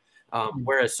 right?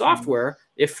 Whereas software,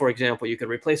 if, for example, you could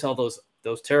replace all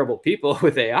those terrible people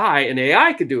with AI, and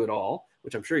AI could do it all,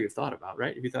 which I'm sure you've thought about,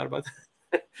 right? Have you thought about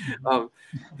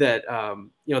that?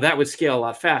 That would scale a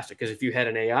lot faster, because if you had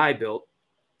an AI built,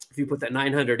 if you put that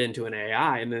 900 into an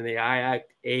AI, and then the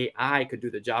AI could do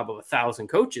the job of 1,000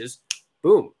 coaches,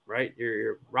 boom, right?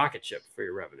 You're rocket ship for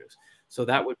your revenues. So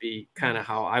that would be kind of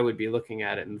how I would be looking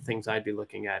at it, and the things I'd be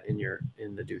looking at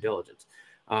in the due diligence.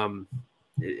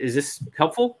 Is this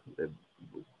helpful?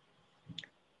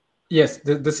 Yes,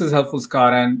 this is helpful,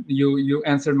 Scott, and you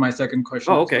answered my second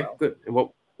question. Oh, okay, good. And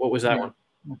what was that one?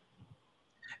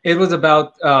 It was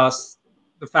about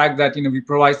the fact that we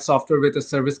provide software with a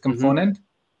service component,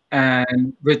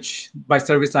 and which by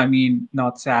service I mean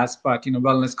not SaaS, but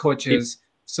wellness coaches.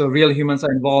 So real humans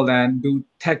are involved. And do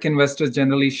tech investors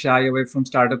generally shy away from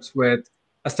startups with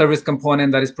a service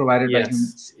component that is provided by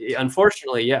humans?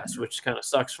 Unfortunately, yes, which kind of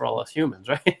sucks for all us humans,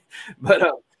 right?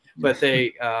 But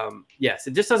they, yes,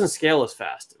 it just doesn't scale as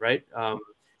fast, right?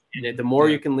 And the more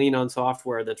you can lean on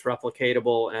software that's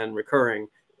replicatable and recurring,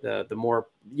 the more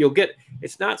you'll get.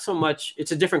 It's not so much,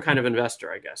 it's a different kind of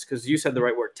investor, I guess, because you said the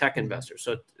right word, tech investors.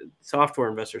 So software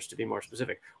investors, to be more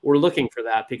specific, we're looking for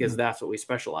that because that's what we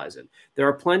specialize in. There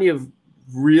are plenty of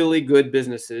really good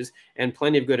businesses and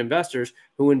plenty of good investors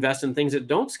who invest in things that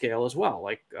don't scale as well,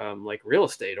 like real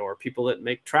estate, or people that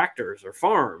make tractors or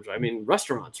farms. I mean,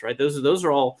 restaurants, right? Those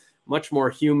are all much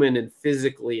more human and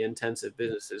physically intensive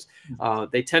businesses.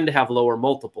 They tend to have lower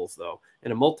multiples, though.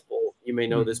 And a multiple, you may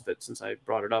know this, but since I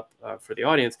brought it up for the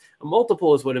audience, a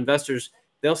multiple is what investors,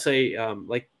 they'll say,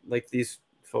 like these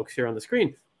folks here on the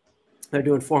screen, they're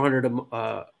doing 400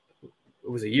 it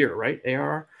was a year, right?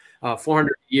 ARR 400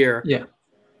 a year. Yeah.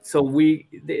 So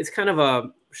it's kind of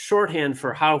a shorthand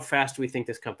for how fast we think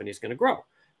this company is going to grow.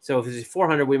 So if it's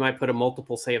 400, we might put a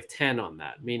multiple, say, of 10 on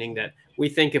that, meaning that we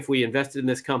think if we invested in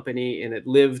this company and it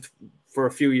lived for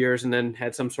a few years and then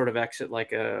had some sort of exit,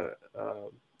 like an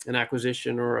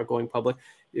acquisition or a going public,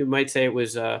 you might say it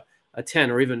was a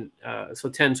 10, or even so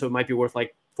 10. So it might be worth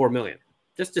like 4 million,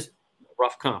 just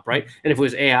rough comp, right? And if it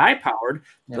was AI powered,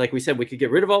 like we said, we could get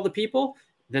rid of all the people,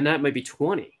 then that might be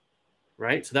 20.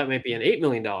 Right? So that might be an $8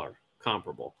 million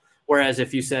comparable. Whereas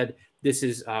if you said, this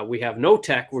is, we have no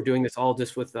tech, we're doing this all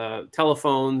just with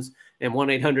telephones and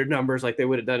 1-800 numbers like they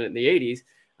would have done it in the 80s,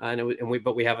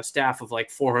 but we have a staff of like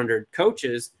 400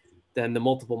 coaches, then the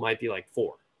multiple might be like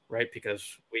 4, right?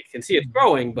 Because we can see it's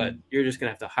growing, but you're just going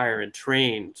to have to hire and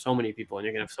train so many people, and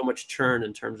you're going to have so much churn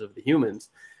in terms of the humans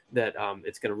that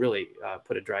it's going to really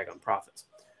put a drag on profits.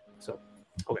 So,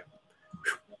 okay.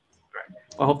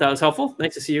 Well, I hope that was helpful.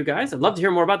 Nice to see you guys. I'd love to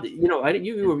hear more about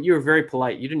you were very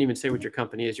polite. You didn't even say what your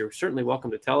company is. You're certainly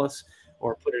welcome to tell us,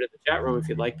 or put it in the chat room if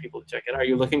you'd like people to check it out. Are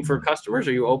you looking for customers?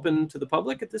 Are you open to the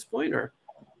public at this point, or?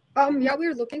 Yeah,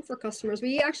 we're looking for customers.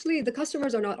 We actually, the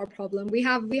customers are not our problem. We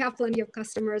have plenty of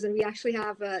customers, and we actually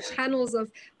have channels of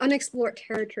unexplored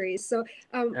territories. So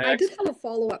I did have a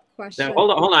follow-up question. Now,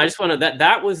 hold on. I just want to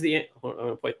that was the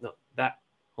wait, no, that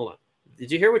hold on.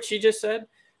 Did you hear what she just said?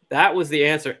 That was the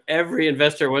answer every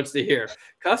investor wants to hear.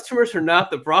 Customers are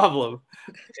not the problem.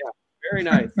 Yeah, very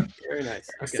nice. Very nice.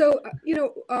 Okay. So,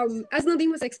 as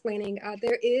Nadine was explaining,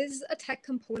 there is a tech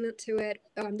component to it.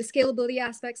 The scalability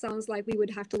aspect sounds like we would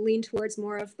have to lean towards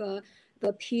more of the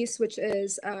piece, which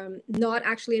is not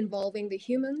actually involving the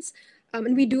humans.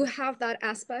 And we do have that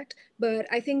aspect, but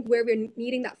I think where we're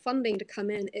needing that funding to come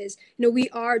in is, we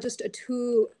are just a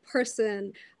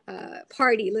two-person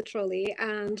party, literally,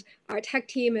 and our tech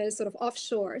team is sort of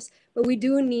offshores, but we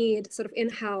do need sort of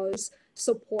in-house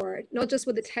support, not just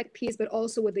with the tech piece, but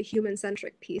also with the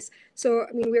human-centric piece. So,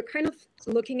 I mean, we're kind of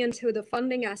looking into the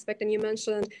funding aspect, and you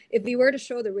mentioned if we were to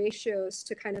show the ratios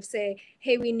to kind of say,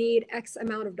 hey, we need X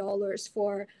amount of dollars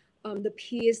for the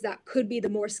piece that could be the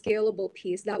more scalable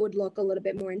piece, that would look a little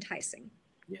bit more enticing.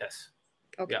 Yes.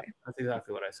 Okay. Yeah, that's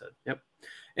exactly what I said. Yep.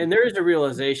 And there is a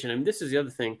realization, and this is the other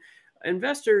thing.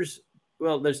 Investors,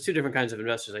 well, there's two different kinds of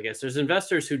investors, I guess. There's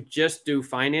investors who just do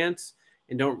finance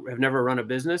and have never run a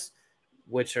business,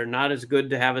 which are not as good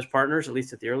to have as partners, at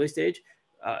least at the early stage.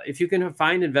 If you can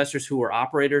find investors who are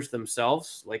operators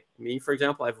themselves, like me, for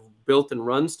example, I've built and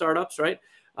run startups, right?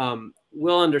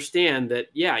 We'll understand that,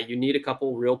 yeah, you need a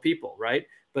couple real people, right?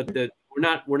 But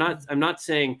I'm not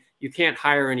saying you can't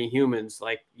hire any humans.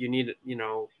 Like you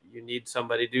need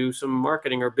somebody to do some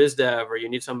marketing or biz dev, or you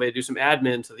need somebody to do some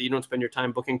admin so that you don't spend your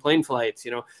time booking plane flights,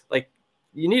 like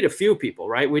you need a few people,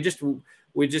 right? We just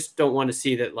don't want to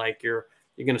see that like you're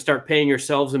going to start paying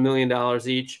yourselves $1 million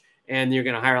each and you're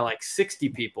going to hire like 60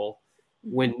 people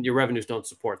when your revenues don't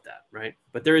support that, right?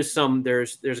 But it's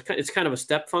kind of a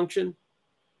step function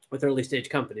with early stage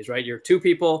companies, right? You're 2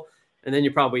 people, and then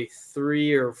you're probably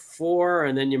 3 or 4,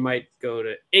 and then you might go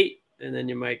to 8, and then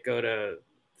you might go to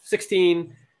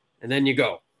 16, and then you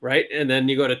go, right? And then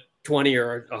you go to 20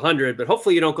 or 100, but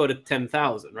hopefully you don't go to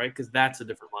 10,000, right? Because that's a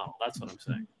different model. That's what I'm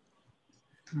saying.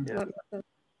 Yeah.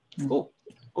 Cool.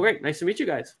 Well, great. Nice to meet you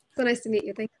guys. So nice to meet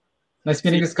you. Thanks. Nice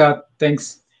meeting you, Scott.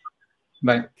 Thanks.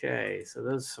 Bye. Okay. So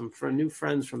those are some new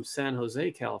friends from San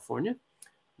Jose, California.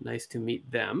 Nice to meet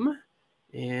them.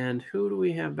 And who do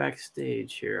we have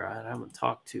backstage here? I haven't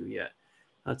talked to yet.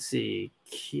 Let's see.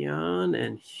 Kian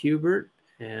and Hubert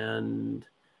and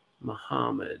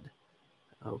Mohammed.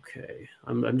 Okay.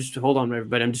 I'm just, hold on,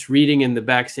 everybody. I'm just reading in the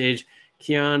backstage.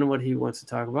 Kian, what he wants to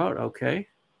talk about. Okay.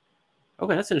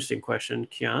 Okay, that's an interesting question,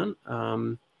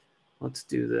 Kian. Let's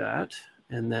do that.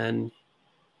 And then,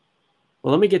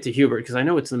 well, let me get to Hubert because I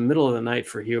know it's the middle of the night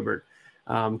for Hubert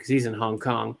because he's in Hong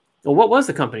Kong. Well, what was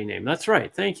the company name? That's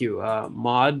right. Thank you,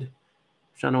 Maud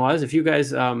Shanawaz. If you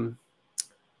guys, Iram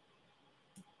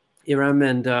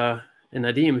and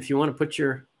Nadim, if you want to put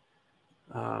your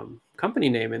company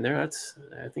name in there,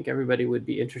 I think everybody would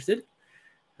be interested.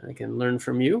 I can learn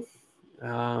from you.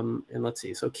 And let's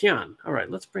see. So Kian. All right,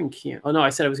 let's bring Kian. Oh, no, I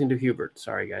said I was going to do Hubert.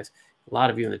 Sorry, guys. A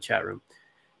lot of you in the chat room.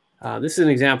 This is an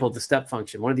example of the step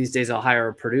function. One of these days I'll hire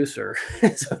a producer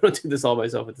so I don't do this all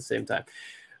myself at the same time.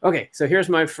 Okay, so here's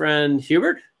my friend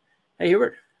Hubert. Hey,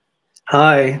 Hubert.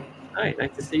 Hi. Hi,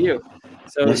 nice to see you.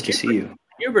 So nice to see you.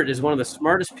 Hubert is one of the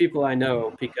smartest people I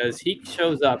know because he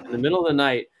shows up in the middle of the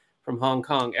night from Hong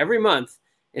Kong every month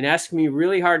and asks me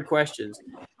really hard questions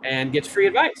and gets free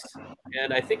advice.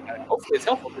 And I think hopefully it's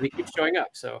helpful because he keeps showing up.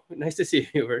 So nice to see you,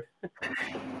 Hubert.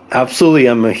 Absolutely.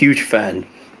 I'm a huge fan.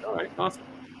 All right, awesome.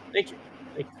 Thank you.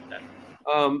 Thank you for that.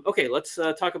 Okay, let's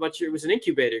talk about it was an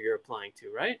incubator you're applying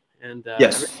to, right? And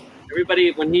yes.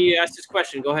 Everybody, when he asked his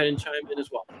question, go ahead and chime in as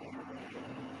well.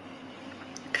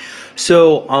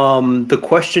 So the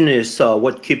question is,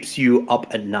 what keeps you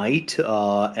up at night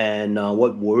and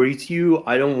what worries you?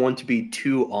 I don't want to be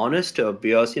too honest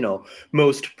because,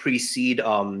 most pre-seed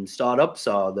startups,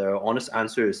 their honest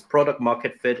answer is product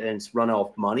market fit and it's run out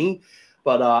of money.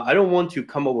 But I don't want to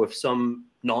come up with some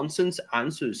nonsense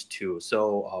answers too.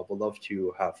 So I would love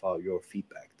to have your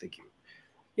feedback. Thank you.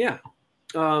 Yeah.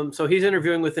 So he's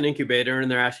interviewing with an incubator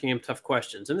and they're asking him tough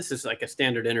questions. And this is like a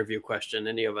standard interview question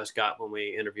any of us got when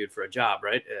we interviewed for a job,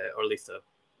 right? Or at least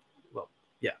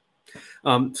yeah.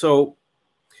 So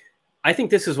I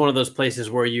think this is one of those places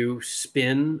where you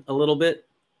spin a little bit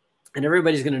and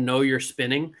everybody's going to know you're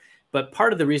spinning. But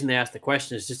part of the reason they ask the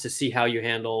question is just to see how you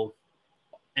handle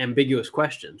ambiguous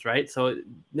questions, right? So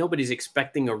nobody's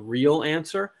expecting a real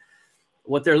answer.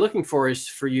 What they're looking for is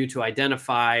for you to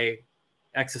identify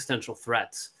existential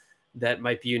threats that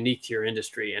might be unique to your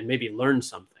industry and maybe learn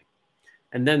something.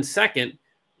 And then second,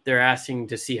 they're asking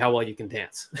to see how well you can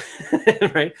dance,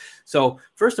 right? So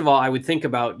first of all, I would think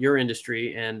about your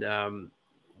industry and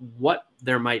what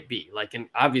there might be. Like, and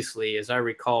obviously, as I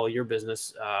recall, your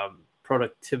business,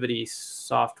 productivity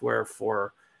software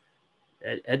for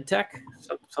ed tech,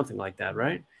 something like that,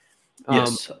 right?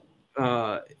 Yes.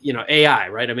 You know, AI,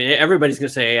 right? I mean, everybody's going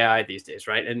to say AI these days,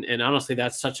 right? And honestly,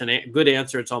 that's such a good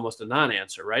answer. It's almost a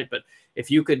non-answer, right? But if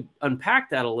you could unpack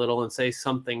that a little and say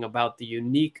something about the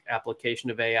unique application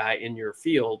of AI in your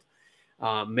field,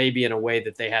 maybe in a way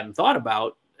that they hadn't thought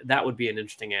about, that would be an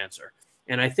interesting answer.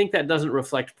 And I think that doesn't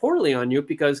reflect poorly on you,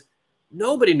 because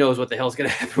nobody knows what the hell is going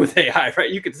to happen with AI, right?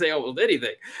 You could say almost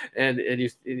anything, and you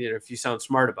know, if you sound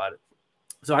smart about it.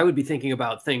 So I would be thinking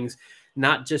about things,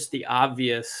 not just the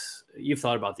obvious. You've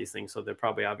thought about these things, so they're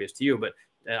probably obvious to you, but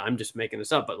I'm just making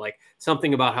this up. But like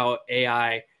something about how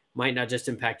AI might not just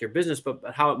impact your business, but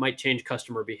how it might change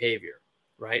customer behavior,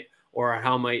 right? Or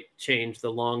how it might change the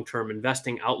long-term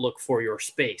investing outlook for your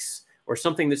space, or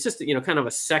something that's just, you know, kind of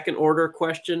a second order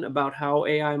question about how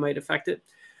AI might affect it.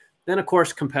 Then, of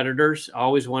course, competitors. I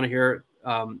always want to hear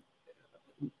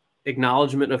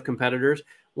acknowledgement of competitors.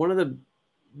 One of the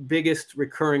biggest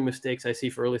recurring mistakes I see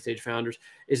for early stage founders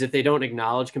is that they don't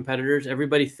acknowledge competitors.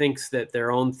 Everybody thinks that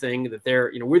their own thing, that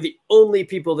they're, you know, we're the only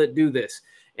people that do this.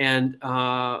 And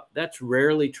that's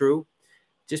rarely true.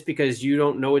 Just because you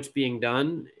don't know it's being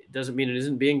done, it doesn't mean it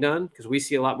isn't being done, because we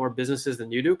see a lot more businesses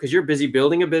than you do, because you're busy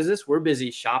building a business. We're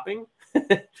busy shopping.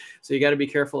 So you got to be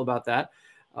careful about that.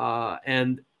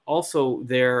 And also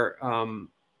the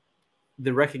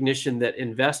recognition that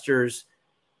investors,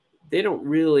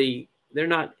 they're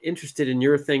not interested in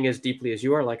your thing as deeply as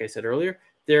you are. Like I said earlier,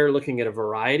 they're looking at a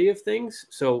variety of things.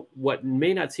 So what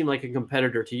may not seem like a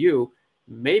competitor to you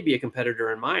may be a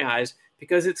competitor in my eyes,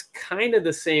 because it's kind of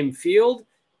the same field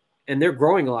and they're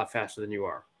growing a lot faster than you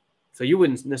are. So you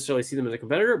wouldn't necessarily see them as a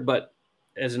competitor, but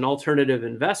as an alternative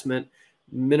investment,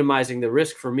 minimizing the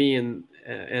risk for me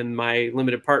and my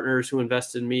limited partners who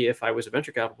invest in me if I was a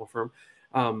venture capital firm,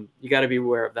 you got to be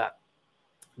aware of that.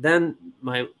 Then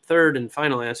my third and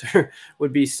final answer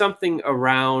would be something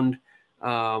around,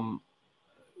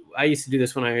 I used to do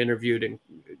this when I interviewed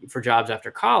for jobs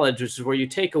after college, which is where you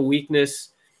take a weakness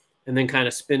and then kind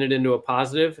of spin it into a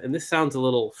positive. And this sounds a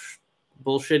little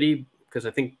bullshitty, because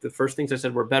I think the first things I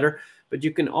said were better, but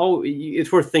you can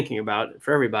it's worth thinking about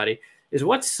for everybody, is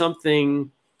what's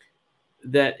something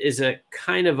that is a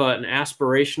kind of an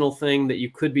aspirational thing that you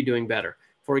could be doing better.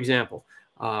 For example,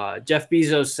 Jeff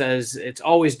Bezos says it's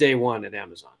always day one at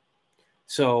Amazon.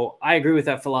 So I agree with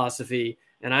that philosophy.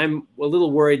 And I'm a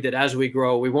little worried that as we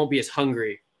grow, we won't be as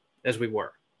hungry as we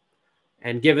were.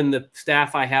 And given the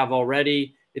staff I have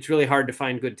already, it's really hard to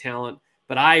find good talent.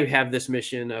 But I have this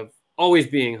mission of always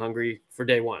being hungry for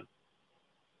day one.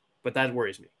 But that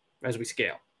worries me as we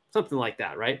scale. Something like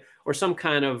that, right? Or some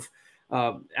kind of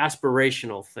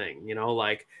aspirational thing, you know,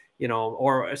 like, you know,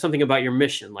 or something about your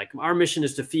mission. Like, our mission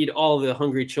is to feed all the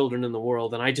hungry children in the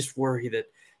world. And I just worry that,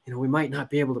 you know, we might not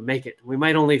be able to make it. We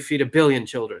might only feed 1 billion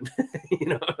children, you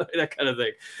know, that kind of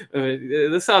thing.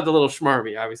 This sounds a little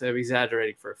schmarmy. Obviously, I'm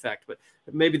exaggerating for effect, but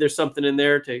maybe there's something in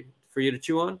there for you to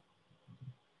chew on.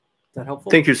 Is that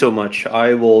helpful? Thank you so much.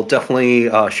 I will definitely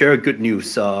share good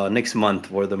news next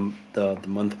month or the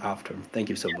month after. Thank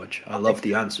you so much. I love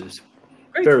the answers.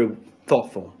 Great. Very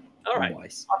thoughtful. All right.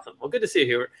 Wise. Awesome. Well, good to see you,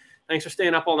 Hubert. Thanks for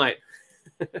staying up all night.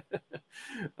 This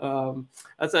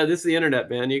is the internet,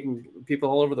 man. You can people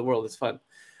all over the world. It's fun.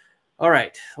 All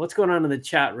right. What's going on in the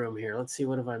chat room here? Let's see.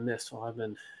 What have I missed while I've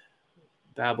been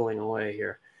babbling away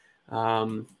here?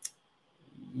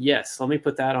 Yes, let me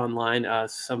put that online.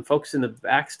 Some folks in the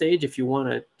backstage, if you want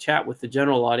to chat with the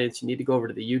general audience, you need to go over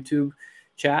to the YouTube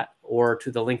chat or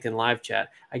to the LinkedIn Live chat.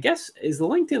 I guess, is the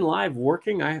LinkedIn Live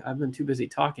working? I've been too busy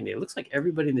talking to you. It looks like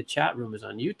everybody in the chat room is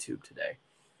on YouTube today.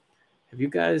 Have you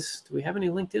guys, do we have any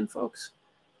LinkedIn folks?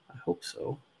 I hope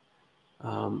so.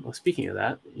 Well, speaking of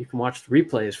that, you can watch the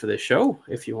replays for this show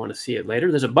if you want to see it later.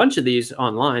 There's a bunch of these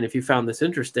online. If you found this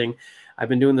interesting, I've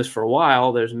been doing this for a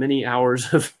while. There's many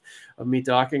hours of me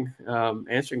talking,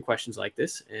 answering questions like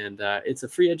this. And it's a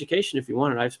free education if you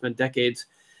want it. I've spent decades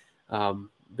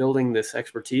building this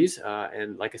expertise.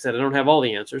 And like I said, I don't have all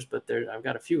the answers, but I've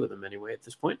got a few of them anyway at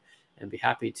this point, and be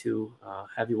happy to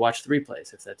have you watch the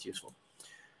replays if that's useful.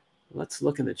 Let's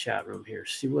look in the chat room here.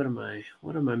 See what am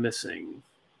I missing?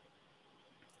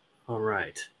 All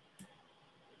right.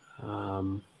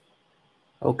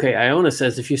 Okay, Iona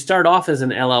says, if you start off as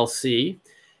an LLC,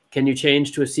 can you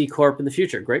change to a C Corp in the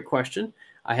future? Great question.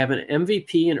 I have an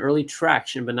MVP and early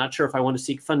traction, but not sure if I want to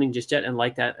seek funding just yet. And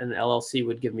like that, an LLC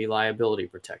would give me liability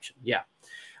protection. Yeah.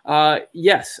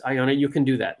 Yes, Iona, you can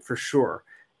do that for sure.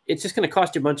 it's just going to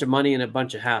cost you a bunch of money and a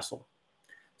bunch of hassle.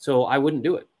 So I wouldn't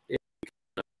do it.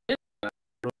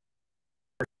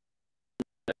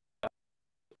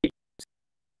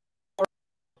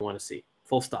 Want to see,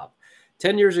 full stop.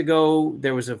 10 years ago,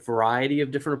 there was a variety of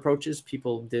different approaches.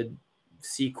 People did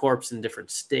C Corps in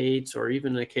different states, or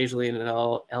even occasionally in an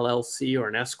LLC or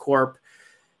an S Corp.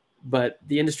 But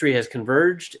the industry has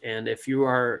converged. And if you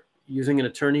are using an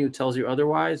attorney who tells you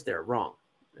otherwise, they're wrong.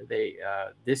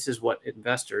 This is what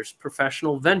investors,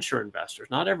 professional venture investors,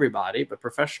 not everybody, but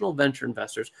professional venture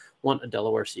investors want a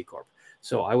Delaware C Corp.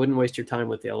 So I wouldn't waste your time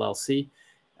with the LLC.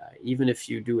 Even if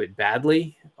you do it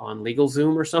badly on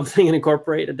LegalZoom or something and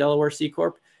incorporate a Delaware C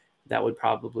Corp, that would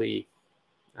probably,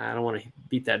 I don't want to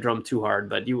beat that drum too hard,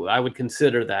 but I would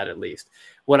consider that at least.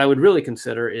 What I would really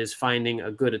consider is finding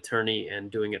a good attorney and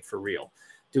doing it for real.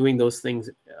 Doing those things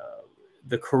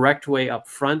the correct way up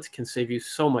front can save you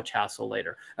so much hassle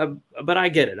later. But I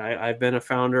get it. I've been a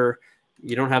founder.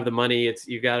 You don't have the money.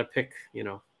 You got to pick, you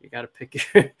got to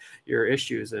pick your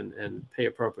issues and pay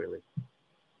appropriately.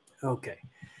 Okay.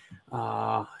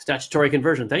 Statutory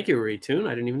conversion. Thank you, Retune. I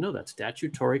didn't even know that.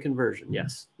 Statutory conversion.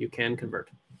 Yes, you can convert.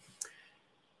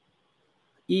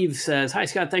 Eve says, hi,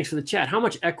 Scott. Thanks for the chat. How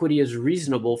much equity is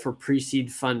reasonable for pre-seed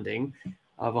funding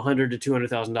of $100,000 to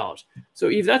 $200,000? So,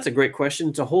 Eve, that's a great question.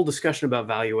 It's a whole discussion about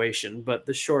valuation. But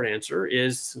the short answer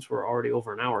is, since we're already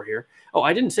over an hour here. Oh,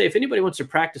 I didn't say if anybody wants to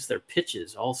practice their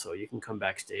pitches also, you can come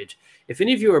backstage. If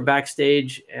any of you are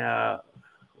backstage,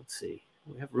 let's see.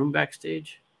 We have room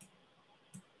backstage.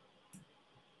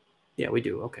 Yeah, we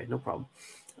do. Okay, no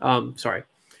problem. Sorry.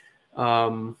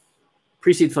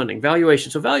 Pre-seed funding,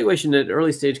 valuation. So valuation at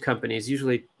early stage companies,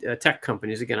 usually tech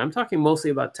companies. Again, I'm talking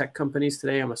mostly about tech companies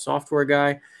today. I'm a software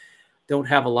guy. Don't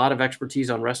have a lot of expertise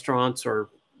on restaurants or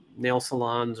nail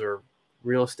salons or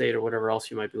real estate or whatever else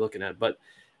you might be looking at. But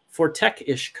for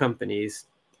tech-ish companies,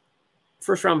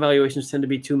 first round valuations tend to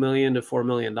be $2 million to $4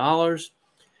 million.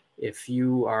 If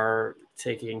you are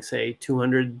taking, say,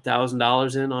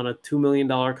 $200,000 in on a $2 million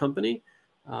company,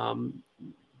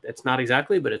 it's not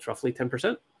exactly, but it's roughly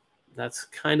 10%. That's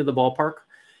kind of the ballpark.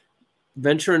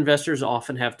 Venture investors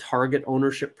often have target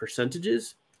ownership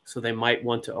percentages. So they might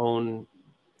want to own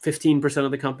 15%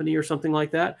 of the company or something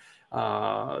like that,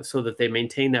 so that they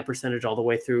maintain that percentage all the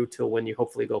way through till when you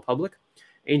hopefully go public.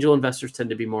 Angel investors tend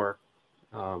to be more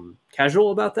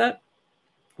casual about that.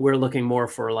 We're looking more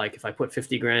for, like, if I put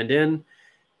 50 grand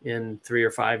in 3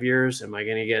 or 5 years, am I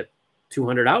going to get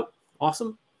 200 out?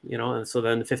 Awesome. And so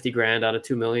then 50 grand out of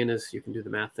 2 million is, you can do the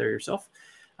math there yourself.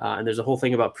 And there's a whole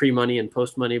thing about pre-money and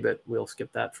post-money, but we'll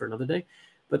skip that for another day.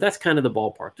 But that's kind of the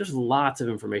ballpark. There's lots of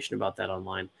information about that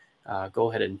online.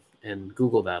 Go ahead and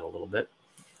Google that a little bit.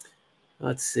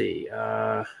 Let's see.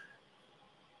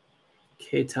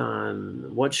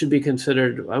 Ketan, what should be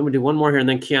considered? I'm going to do one more here, and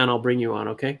then Kian, I'll bring you on,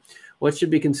 okay? What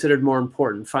should be considered more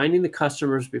important? Finding the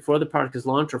customers before the product is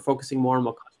launched, or focusing more on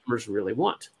what customers really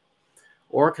want?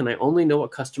 Or can I only know what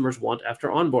customers want after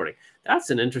onboarding? That's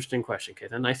an interesting question,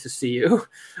 Ketan. Nice to see you.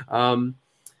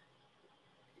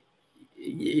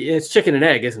 It's chicken and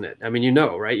egg, isn't it? I mean,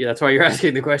 right? That's why you're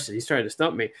asking the question. He's trying to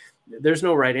stump me. There's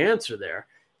no right answer there.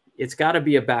 It's got to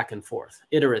be a back and forth,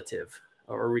 iterative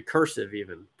or recursive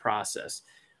even process,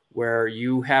 where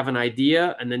you have an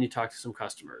idea and then you talk to some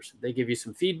customers. They give you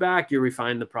some feedback, you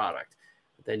refine the product.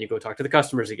 Then you go talk to the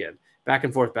customers again. Back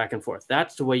and forth, back and forth.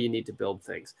 That's the way you need to build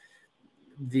things.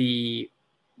 The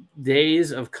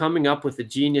days of coming up with a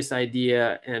genius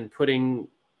idea and putting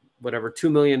whatever $2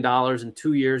 million in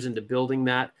 2 years into building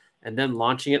that and then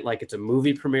launching it like it's a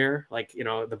movie premiere, like,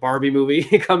 the Barbie movie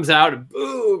comes out and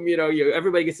boom,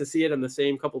 everybody gets to see it in the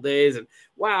same couple days and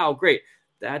wow, great.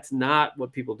 That's not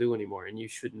what people do anymore. And you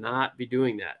should not be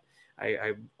doing that.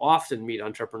 I often meet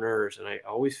entrepreneurs and I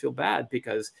always feel bad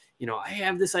because, I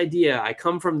have this idea. I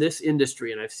come from this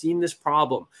industry and I've seen this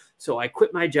problem. So I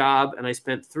quit my job and I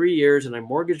spent 3 years and I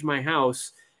mortgaged my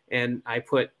house and I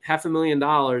put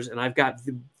 $500,000 and I've got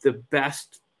the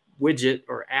best widget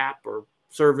or app or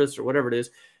service or whatever it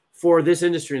is for this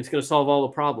industry. And it's going to solve all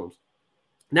the problems.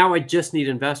 Now I just need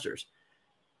investors.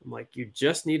 I'm like, you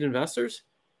just need investors?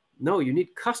 No, you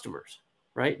need customers,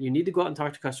 right? You need to go out and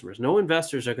talk to customers. No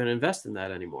investors are going to invest in that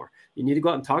anymore. You need to go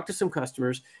out and talk to some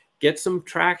customers, get some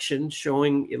traction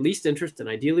showing at least interest and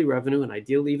ideally revenue and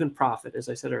ideally even profit, as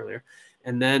I said earlier,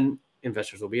 and then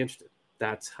investors will be interested.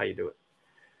 That's how you do it.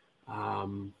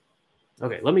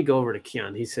 Okay, let me go over to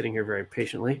Kian. He's sitting here very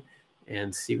patiently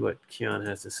and see what Kian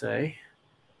has to say.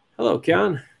 Hello,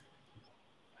 Kian.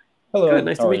 Hello. Good,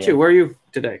 nice to meet you. Where are you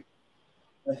today?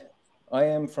 I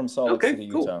am from Salt Lake City,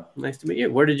 Utah. Nice to meet you.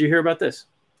 Where did you hear about this?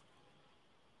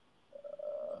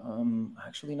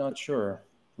 Actually not sure.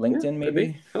 LinkedIn,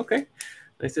 maybe. Okay.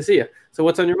 Nice to see you. So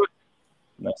what's on your mind?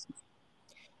 Nice.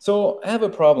 So I have a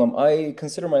problem. I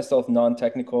consider myself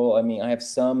non-technical. I mean, I have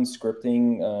some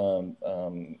scripting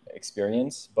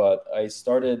experience, but I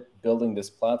started building this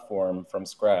platform from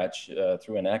scratch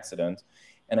through an accident.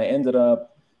 And I ended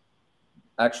up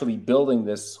actually building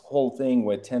this whole thing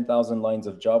with 10,000 lines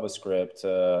of JavaScript.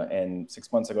 And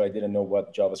 6 months ago, I didn't know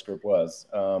what JavaScript was.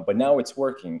 But now it's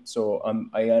working. So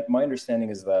my understanding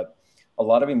is that a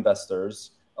lot of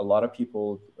investors, a lot of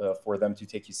people, for them to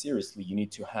take you seriously, you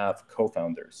need to have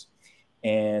co-founders.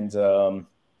 And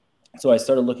so I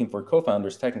started looking for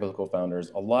co-founders, technical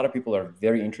co-founders. A lot of people are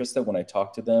very interested when I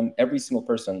talk to them. Every single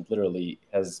person literally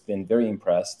has been very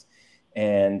impressed.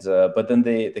 And but then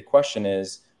the question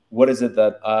is, what is it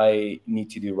that I need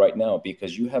to do right now?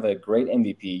 Because you have a great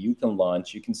MVP, you can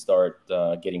launch, you can start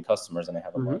getting customers, and I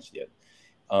haven't launched yet.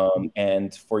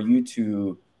 And for you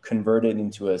to convert it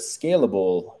into a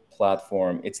scalable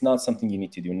platform, it's not something you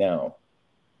need to do now.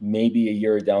 Maybe a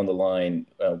year down the line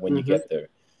when you get there.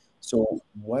 So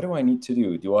what do I need to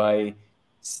do? Do I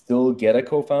still get a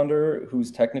co-founder who's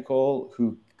technical,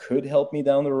 who could help me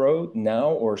down the road now,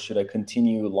 or should I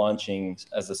continue launching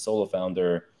as a solo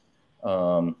founder?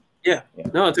 Yeah,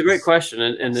 no, it's a great question.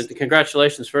 And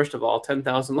congratulations, first of all,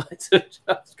 10,000 lines.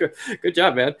 Good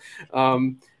job, man.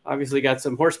 Obviously got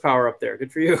some horsepower up there.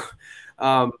 Good for you.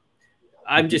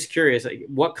 I'm just curious, like,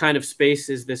 what kind of space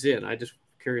is this in? I'm just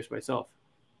curious myself.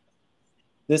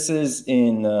 This is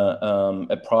in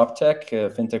a prop tech,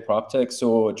 fintech prop tech.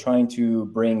 So trying to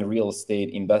bring real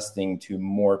estate investing to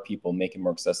more people, make it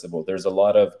more accessible. There's a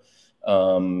lot of,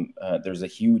 there's a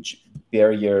huge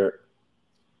barrier.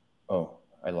 Oh,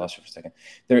 I lost you for a second.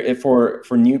 There, for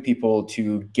new people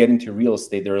to get into real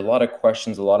estate, there are a lot of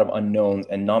questions, a lot of unknowns,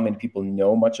 and not many people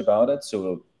know much about it.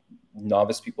 So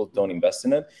novice people don't invest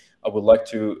in it. I would like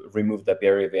to remove that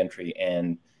barrier of entry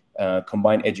and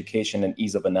combine education and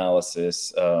ease of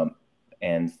analysis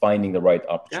and finding the right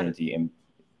opportunity and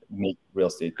make real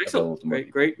estate available to more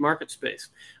people. Great market space.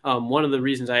 One of the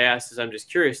reasons I asked is I'm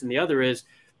just curious, and the other is,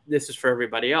 this is for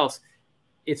everybody else,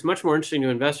 it's much more interesting to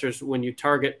investors when you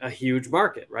target a huge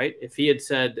market, right? If he had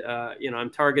said, I'm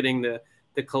targeting the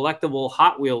collectible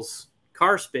Hot Wheels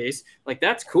car space, like,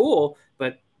 that's cool,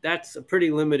 but that's a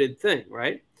pretty limited thing,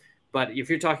 right? But if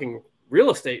you're talking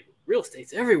real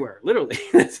estate's everywhere, literally.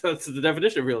 So it's the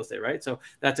definition of real estate, right? So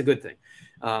that's a good thing.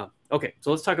 Okay,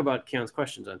 so let's talk about Kian's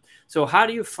questions then. So how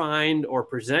do you find or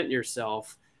present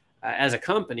yourself as a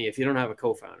company if you don't have a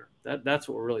co-founder? That's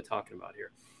what we're really talking about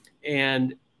here.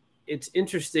 And it's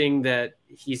interesting that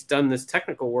he's done this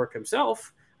technical work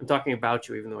himself. I'm talking about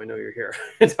you, even though I know you're here.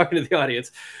 I'm talking to the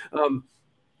audience.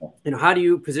 How do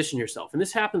you position yourself? And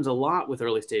this happens a lot with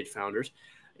early stage founders.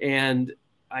 And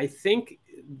I think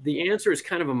the answer is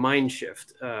kind of a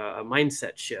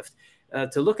mindset shift,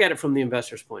 to look at it from the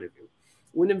investor's point of view.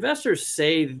 When investors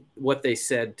say what they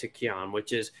said to Kian,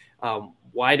 which is,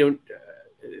 why don't,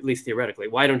 at least theoretically,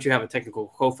 why don't you have a technical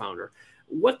co-founder?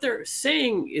 What they're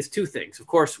saying is two things. Of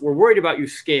course, we're worried about you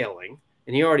scaling,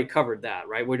 and he already covered that,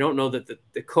 right? We don't know that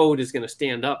the code is going to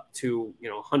stand up to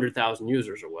 100,000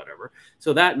 users or whatever.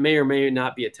 So that may or may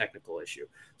not be a technical issue.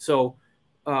 So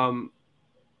I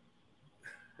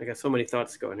got so many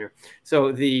thoughts going here.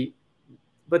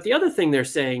 But the other thing they're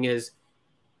saying is,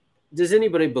 does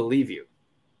anybody believe you?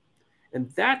 And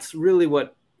that's really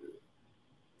what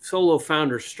solo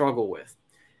founders struggle with,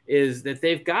 is that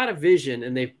they've got a vision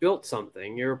and they've built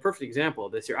something. You're a perfect example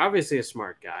of this. You're obviously a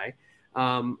smart guy,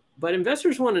 but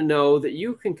investors want to know that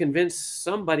you can convince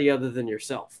somebody other than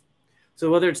yourself.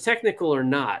 So whether it's technical or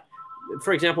not,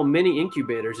 for example, many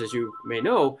incubators, as you may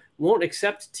know, won't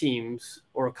accept teams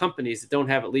or companies that don't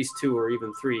have at least 2 or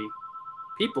even 3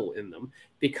 people in them,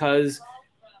 because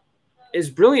as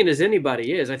brilliant as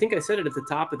anybody is, I think I said it at the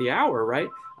top of the hour, right?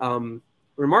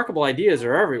 Remarkable ideas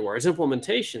are everywhere. It's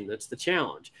implementation that's the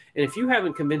challenge. And if you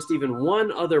haven't convinced even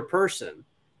one other person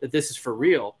that this is for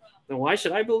real, then why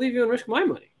should I believe you and risk my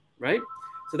money, right?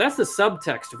 So that's the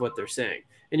subtext of what they're saying.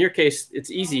 In your case, it's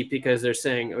easy because they're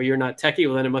saying, oh, you're not techie,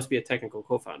 well, then it must be a technical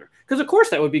co-founder. Because of course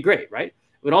that would be great, right?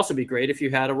 It would also be great if you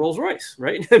had a Rolls Royce,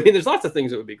 right? I mean, there's lots of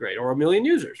things that would be great, or 1 million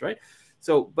users, right?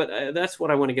 So, but that's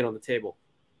what I want to get on the table.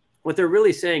 What they're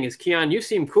really saying is, Kian, you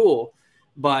seem cool,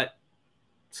 but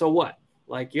so what?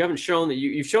 Like, you haven't shown that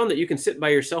you've shown that you can sit by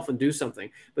yourself and do something,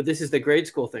 but this is the grade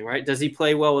school thing, right? Does he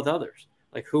play well with others?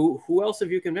 Like, who else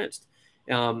have you convinced?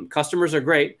 Customers are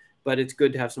great, but it's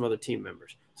good to have some other team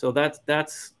members. So that's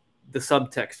the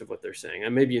subtext of what they're saying.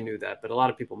 And maybe you knew that, but a lot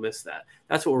of people miss that.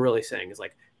 That's what we're really saying is,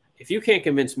 like, if you can't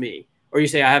convince me, Or you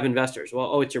say, I have investors. Well,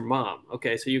 oh, it's your mom.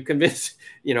 Okay, so you convince,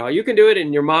 you can do it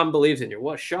and your mom believes in you.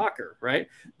 What a shocker, right?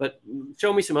 But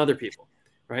show me some other people,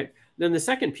 right? Then the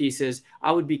second piece is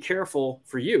I would be careful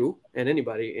for you and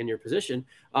anybody in your position.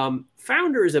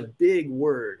 Founder is a big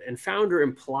word, and founder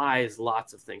implies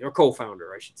lots of things, or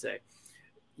co-founder, I should say.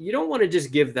 You don't want to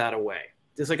just give that away.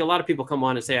 Just like a lot of people come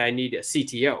on and say, I need a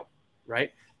CTO,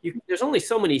 right? There's only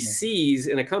so many C's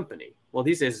in a company. Well,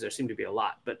 these days there seem to be a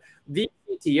lot, but the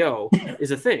CTO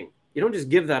is a thing. You don't just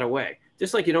give that away,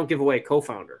 just like you don't give away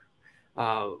co-founder.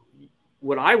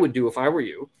 What I would do if I were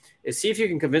you is see if you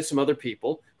can convince some other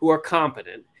people who are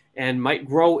competent and might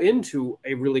grow into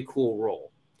a really cool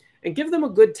role, and give them a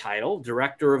good title,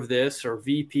 director of this or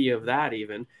VP of that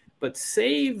even, but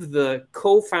save the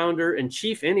co-founder and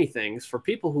chief anythings for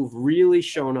people who've really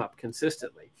shown up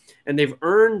consistently. And they've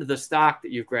earned the stock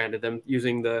that you've granted them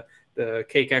using the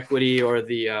cake equity or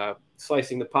the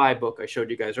slicing the pie book I showed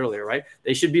you guys earlier, right?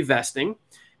 They should be vesting.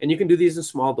 And you can do these in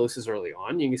small doses early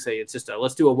on. You can say, it's just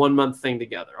let's do a 1 month thing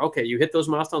together. Okay, you hit those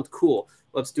milestones, cool.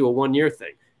 Let's do a 1 year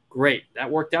thing. Great, that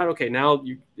worked out. Okay, now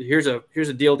here's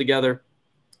a deal together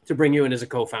to bring you in as a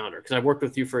co-founder, because I've worked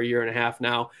with you for 1.5 years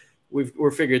now.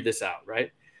 We're figured this out,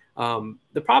 right?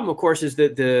 The problem, of course, is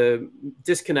that the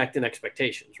disconnect in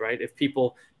expectations, right? If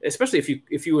people, especially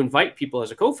if you invite people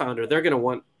as a co-founder,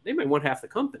 they might want half the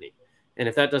company. And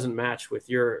if that doesn't match with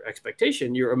your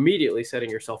expectation, you're immediately setting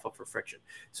yourself up for friction.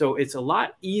 So it's a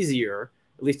lot easier,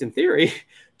 at least in theory,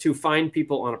 to find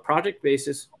people on a project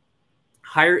basis,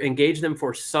 engage them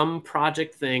for some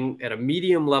project thing at a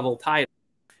medium level title.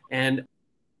 And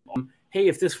hey,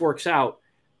 if this works out,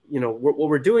 what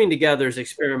we're doing together is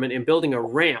experiment in building a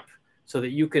ramp so that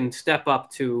you can step up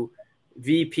to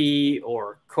VP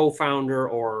or co-founder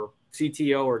or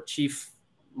CTO or chief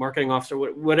marketing officer,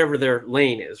 whatever their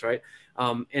lane is, right?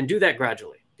 And do that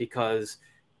gradually, because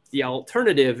the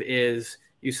alternative is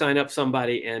you sign up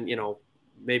somebody and,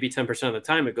 maybe 10% of the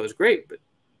time it goes great, but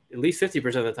at least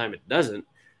 50% of the time it doesn't.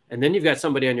 And then you've got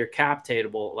somebody on your cap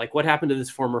table, like, what happened to this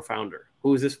former founder?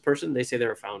 Who is this person? They say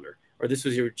they're a founder. Or this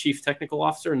was your chief technical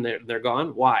officer and they're gone.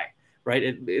 Why?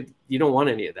 Right? You don't want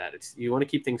any of that. You want to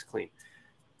keep things clean.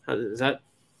 Is that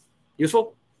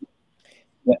useful?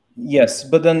 Yeah, yes,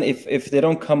 but then if they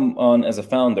don't come on as a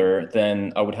founder,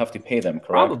 then I would have to pay them, correct?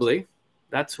 Probably.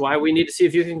 That's why we need to see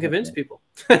if you can convince people.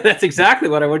 That's exactly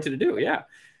what I want you to do. Yeah.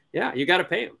 Yeah, you got to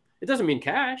pay them. It doesn't mean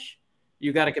cash.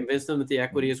 You got to convince them that the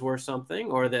equity is worth something,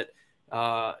 or that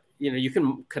you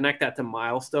can connect that to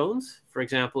milestones. For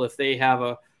example, if they have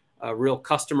a real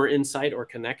customer insight or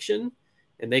connection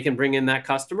and they can bring in that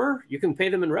customer, you can pay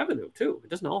them in revenue too.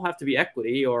 It doesn't all have to be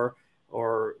equity or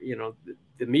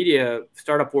the media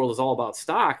startup world is all about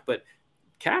stock, but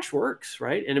cash works,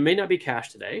 right? And it may not be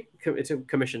cash today. It's a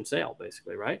commission sale,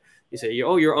 basically, right? You say,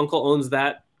 oh, your uncle owns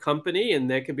that company and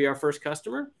they could be our first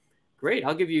customer. Great.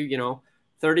 I'll give you,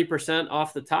 30%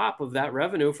 off the top of that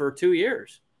revenue for 2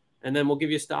 years. And then we'll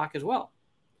give you stock as well.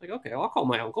 Like, okay, I'll call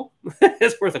my uncle.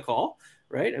 It's worth a call,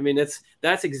 right? I mean,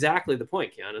 that's exactly the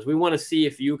point, Kian, is we want to see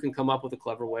if you can come up with a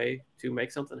clever way to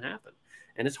make something happen.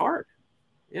 And it's hard.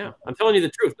 Yeah, I'm telling you the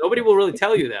truth. Nobody will really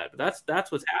tell you that, but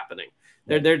that's what's happening.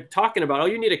 They're talking about, oh,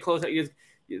 you need a close,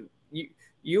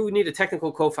 you need a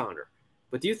technical co-founder.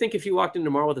 But do you think if you walked in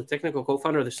tomorrow with a technical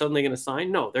co-founder, they're suddenly going to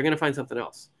sign? No, they're going to find something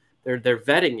else. They're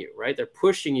vetting you, right? They're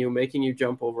pushing you, making you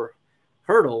jump over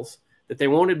hurdles that they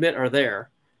won't admit are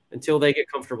there until they get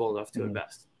comfortable enough to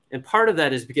invest. And part of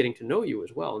that is getting to know you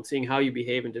as well and seeing how you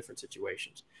behave in different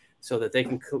situations, so that they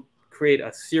can create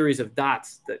a series of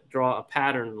dots that draw a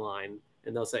pattern line.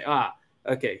 And they'll say,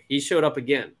 okay, he showed up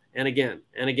again and again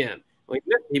and again. Well,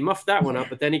 he muffed that one up,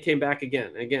 but then he came back again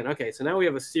and again. Okay, so now we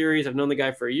have a series. I've known the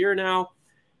guy for a year now.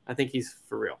 I think he's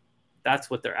for real.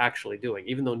 That's what they're actually doing,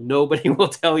 even though nobody will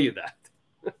tell you that.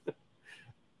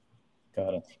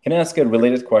 Got it. Can I ask a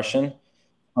related question?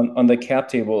 On the cap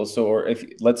table, so if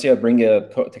let's say I bring a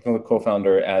technical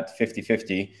co-founder at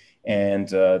 50-50 and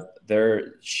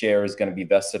their share is going to be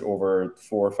vested over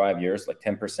 4 or 5 years, like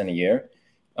 10% a year.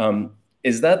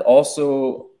 Is that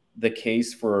also the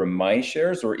case for my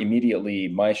shares, or immediately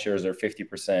my shares are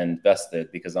 50%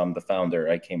 vested because I'm the founder?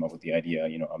 I came up with the idea,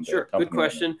 I'm sure. Good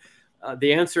question.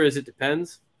 The answer is it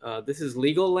depends. This is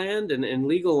legal land, and in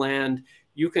legal land,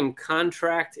 you can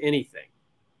contract anything,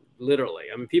 literally.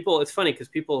 I mean, it's funny because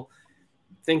people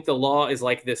think the law is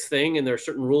like this thing and there are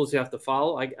certain rules you have to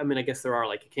follow. I mean, I guess there are,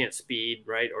 like, you can't speed,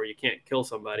 right? Or you can't kill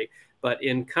somebody. But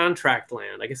in contract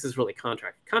land, I guess this is really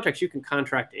contracts, you can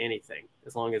contract anything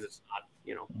as long as it's not,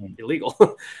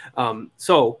 illegal.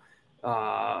 So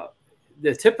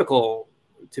the typical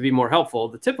to be more helpful,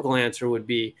 the typical answer would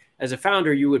be, as a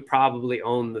founder, you would probably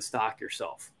own the stock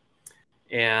yourself.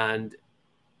 And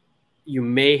you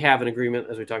may have an agreement,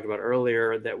 as we talked about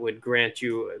earlier, that would grant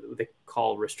you what they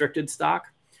call restricted stock.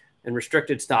 And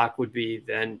restricted stock would be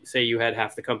then, say you had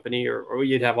half the company, or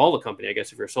you'd have all the company, I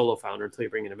guess, if you're a solo founder until you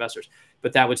bring in investors.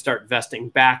 But that would start vesting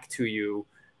back to you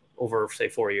over, say,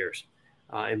 4 years.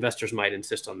 Investors might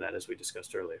insist on that, as we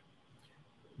discussed earlier.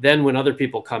 Then when other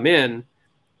people come in,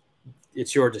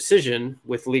 it's your decision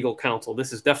with legal counsel.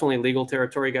 This is definitely legal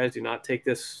territory, guys. Do not take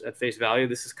this at face value.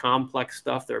 This is complex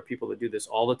stuff. There are people that do this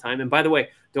all the time. And by the way,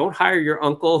 don't hire your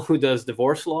uncle who does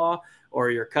divorce law, or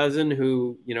your cousin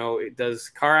who, does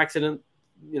car accident,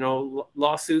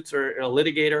 lawsuits, or a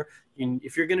litigator.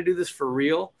 If you're going to do this for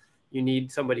real, you need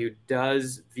somebody who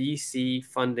does VC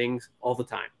fundings all the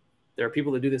time. There are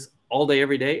people that do this all day,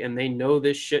 every day, and they know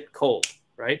this shit cold,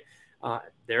 right?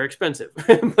 They're expensive,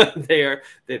 but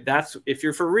that's, if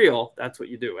you're for real, that's what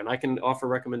you do. And I can offer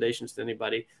recommendations to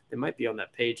anybody. They might be on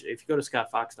that page. If you go to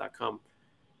scottfox.com,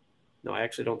 no, I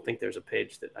actually don't think there's a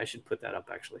page that I should put that up,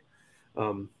 actually.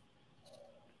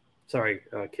 Sorry,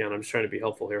 Keon, I'm just trying to be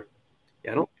helpful here.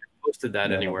 Yeah, I don't think I posted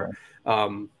that anywhere.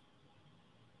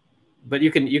 But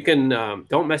you can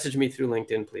don't message me through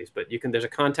LinkedIn, please. But there's a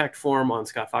contact form on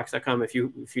scottfox.com. If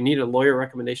you need a lawyer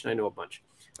recommendation, I know a bunch.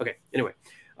 Okay, anyway.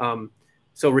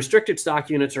 So restricted stock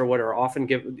units are what are often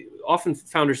given. Often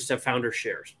founders just have founder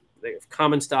shares. They have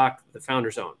common stock the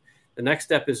founders own. The next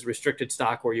step is restricted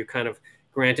stock, where you kind of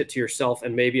grant it to yourself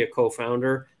and maybe a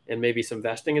co-founder and maybe some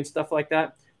vesting and stuff like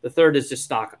that. The third is just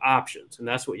stock options. And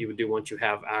that's what you would do once you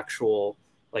have actual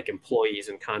like employees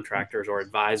and contractors or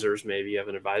advisors. Maybe you have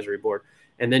an advisory board,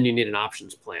 and then you need an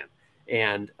options plan.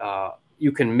 And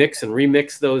you can mix and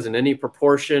remix those in any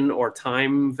proportion or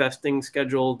time vesting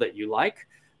schedule that you like,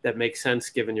 that makes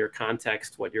sense given your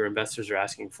context, what your investors are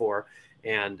asking for,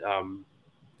 and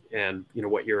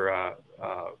what your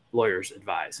lawyers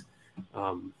advise.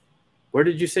 Where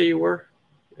did you say you were?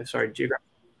 Sorry, geographic.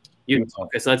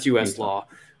 Okay, so that's U.S. law.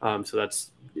 So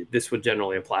this would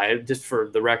generally apply. Just for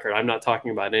the record, I'm not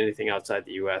talking about anything outside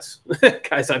the U.S.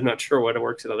 Guys, I'm not sure what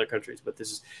works in other countries, but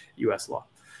this is U.S. law.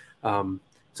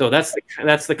 So that's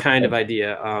the kind of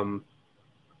idea.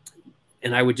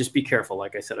 And I would just be careful.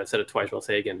 Like I said it twice, but I'll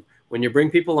say again, when you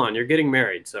bring people on, you're getting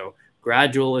married. So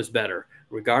gradual is better,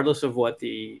 regardless of what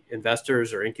the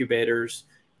investors or incubators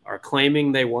are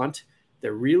claiming they want.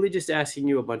 They're really just asking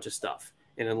you a bunch of stuff.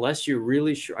 And unless you're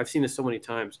really sure, I've seen this so many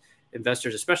times,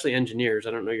 investors, especially engineers,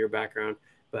 I don't know your background,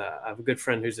 but I have a good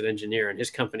friend who's an engineer, and his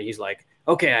company, he's like,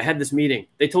 okay, I had this meeting.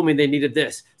 They told me they needed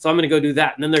this, so I'm going to go do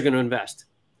that. And then they're going to invest.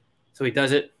 So he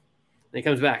does it. And he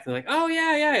comes back. And they're like, oh,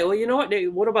 yeah. Well, you know what?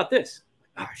 What about this?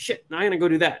 Oh, shit. Now I'm going to go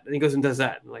do that. And he goes and does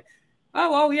that. And I'm like,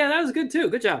 oh, yeah, that was good too.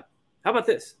 Good job. How about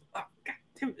this? Oh, God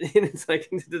damn it. And it's like,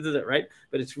 right?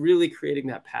 But it's really creating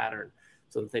that pattern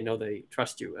so that they know they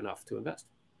trust you enough to invest.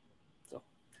 So, all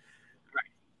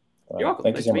right. You're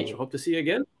welcome. Nice to meet you. Hope to see you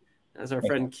again. That's our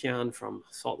friend Keon from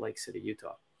Salt Lake City,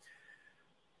 Utah.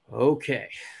 Okay.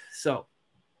 So,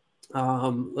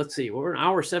 let's see. We're an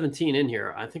hour 17 in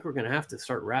here. I think we're going to have to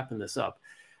start wrapping this up.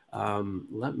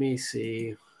 Let me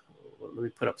see. Let me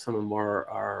put up some of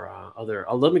our other.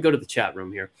 Let me go to the chat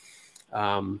room here.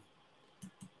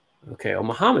 Okay. Oh,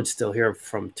 Mohammed's still here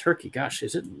from Turkey. Gosh,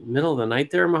 is it middle of the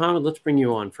night there, Mohammed? Let's bring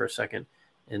you on for a second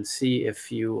and see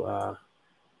if you.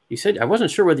 You said, I wasn't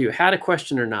sure whether you had a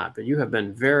question or not, but you have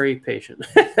been very patient.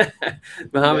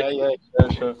 Mohammed, yeah,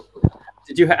 sure.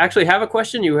 Did you actually have a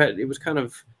question? You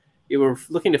were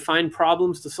looking to find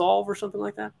problems to solve or something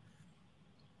like that?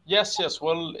 Yes.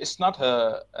 Well, it's not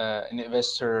an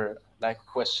investor like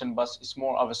question, but it's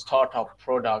more of a startup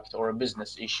product or a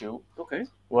business issue. Okay.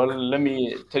 Well, let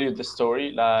me tell you the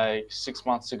story. Like 6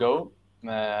 months ago,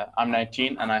 I'm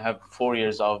 19 and I have 4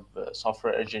 years of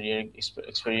software engineering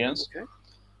experience. Okay.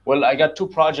 Well, I got 2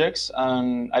 projects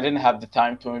and I didn't have the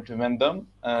time to implement them.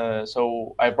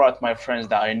 So I brought my friends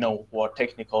that I know who are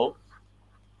technical.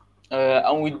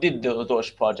 And we did those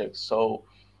projects. So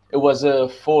it was a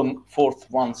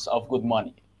fourth month of good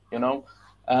money,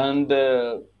 and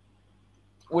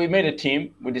we made a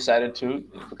team. We decided to,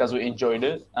 because we enjoyed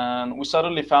it. And we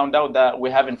suddenly found out that we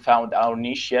haven't found our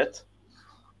niche yet.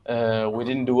 We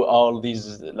didn't do all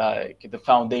these, like the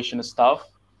foundation stuff.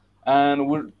 And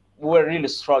we're really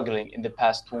struggling in the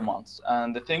past 2 months.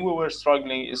 And the thing we were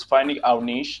struggling is finding our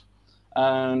niche.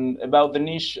 And about the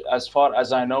niche, as far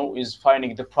as I know, is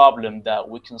finding the problem that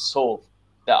we can solve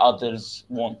that others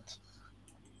won't.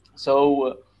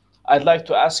 So I'd like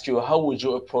to ask you, how would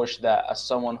you approach that as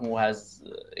someone who has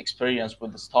experience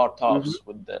with the startups,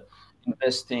 with the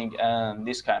investing and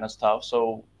this kind of stuff?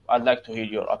 So I'd like to hear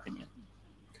your opinion.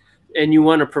 And you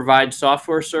want to provide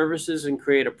software services and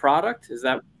create a product? Is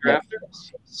that what you're after?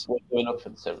 Yes.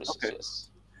 Development services, okay. Yes.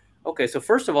 Okay, so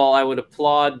first of all, I would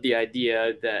applaud the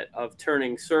idea of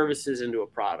turning services into a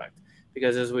product,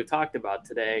 because as we've talked about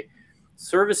today,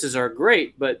 services are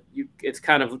great, but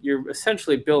you're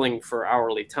essentially billing for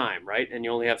hourly time, right? And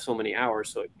you only have so many hours,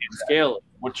 so it can't scale it.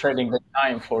 We're trading the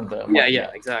time for the money. Yeah,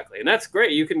 exactly, and that's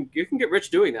great. You can get rich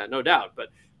doing that, no doubt. But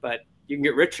you can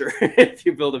get richer if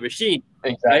you build a machine.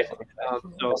 Exactly. Right?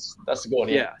 So that's the goal.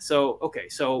 Yeah. So okay.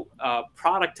 So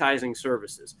productizing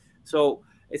services. So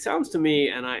it sounds to me,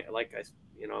 and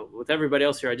with everybody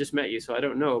else here, I just met you, so I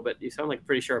don't know, but you sound like a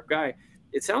pretty sharp guy.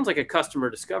 It sounds like a customer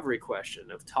discovery question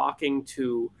of talking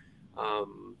to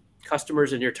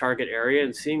customers in your target area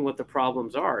and seeing what the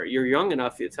problems are. You're young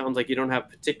enough. It sounds like you don't have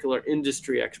particular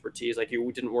industry expertise, like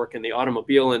you didn't work in the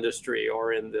automobile industry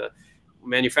or in the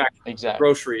manufacturing,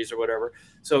 groceries or whatever.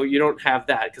 So you don't have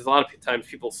that, because a lot of times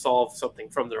people solve something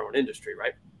from their own industry,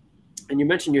 right? And you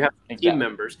mentioned you have team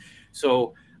members.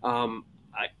 So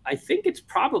I think it's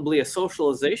probably a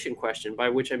socialization question, by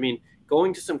which I mean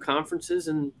going to some conferences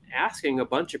and asking a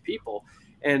bunch of people.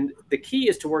 And the key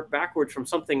is to work backwards from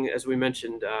something, as we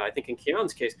mentioned, I think in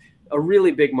Kian's case, a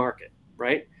really big market,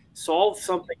 right? Solve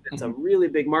something that's a really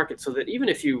big market, so that even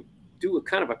if you do a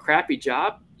kind of a crappy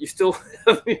job, you still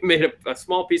have made a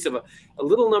small piece of a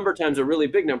little number times a really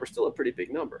big number, still a pretty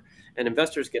big number. And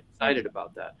investors get excited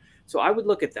about that. So I would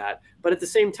look at that. But at the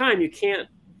same time,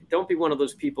 don't be one of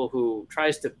those people who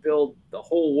tries to build the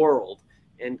whole world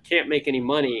and can't make any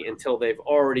money until they've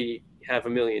already have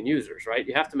 1 million users, right?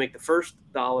 You have to make the first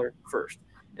dollar first.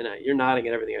 And you're nodding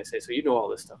at everything I say, so you know all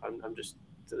this stuff.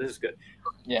 So this is good.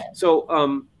 Yeah.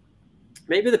 So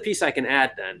maybe the piece I can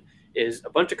add then is a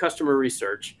bunch of customer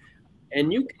research,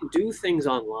 and you can do things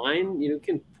online. You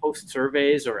can post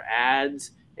surveys or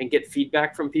ads and get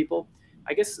feedback from people.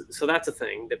 I guess, so that's a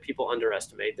thing that people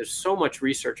underestimate. There's so much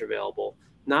research available,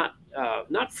 not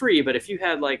free, but if you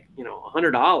had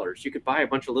 $100, you could buy a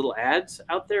bunch of little ads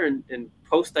out there and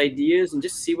post ideas and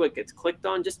just see what gets clicked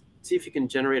on, just see if you can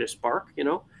generate a spark,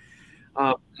 And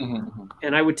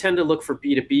I would tend to look for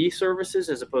B2B services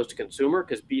as opposed to consumer,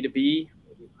 because B2B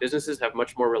businesses have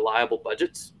much more reliable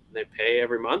budgets. They pay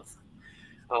every month.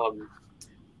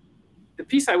 The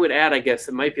piece I would add, I guess,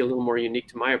 that might be a little more unique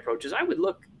to my approach is I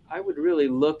would really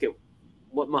look at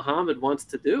what Mohammed wants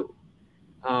to do.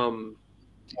 You're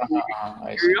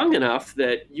young enough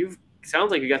that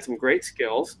sounds like you got some great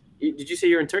skills. Did you say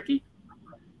you're in Turkey?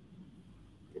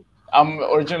 I'm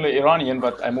originally Iranian,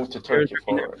 but I moved to Turkey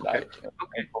for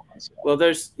Well,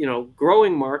 there's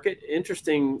growing market,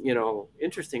 interesting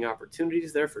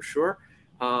opportunities there for sure.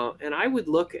 And I would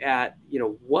look at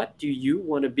what do you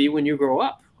want to be when you grow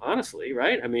up? Honestly,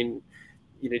 right? I mean,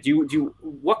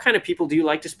 what kind of people do you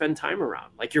like to spend time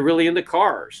around? Like you're really into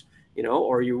cars,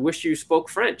 or you wish you spoke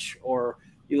French, or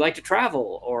you like to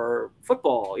travel, or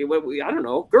football. I don't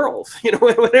know, girls.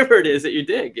 Whatever it is that you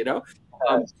dig.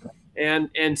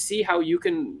 And see how you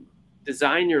can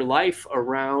design your life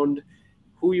around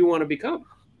who you want to become.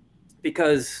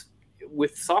 Because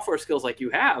with software skills like you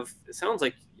have, it sounds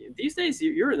like these days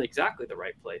you're in exactly the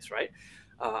right place, right?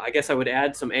 I guess I would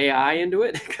add some AI into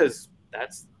it, because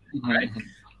that's right.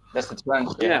 That's the trend.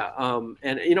 Yeah.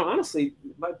 And honestly,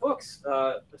 my books,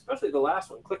 especially the last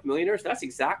one, Click Millionaires, that's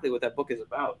exactly what that book is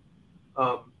about.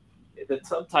 The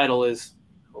subtitle is,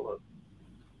 hold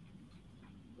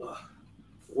on.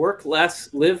 Work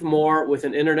less, live more with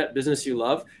an internet business you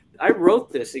love. I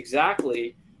wrote this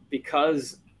exactly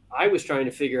because I was trying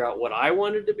to figure out what I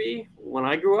wanted to be when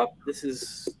I grew up. This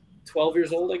is 12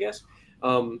 years old, I guess.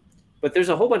 But there's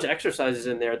a whole bunch of exercises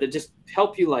in there that just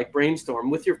help you brainstorm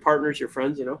with your partners, your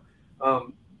friends,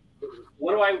 what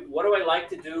do I like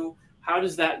to do? How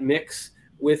does that mix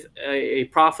with a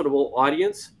profitable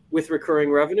audience with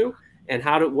recurring revenue? And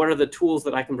what are the tools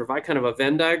that I can provide? Kind of a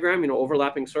Venn diagram,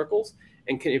 overlapping circles.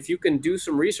 And if you can do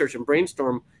some research and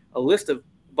brainstorm a list of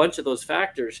a bunch of those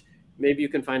factors, maybe you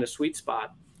can find a sweet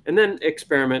spot, and then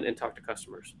experiment and talk to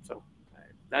customers. So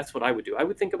that's what I would do. I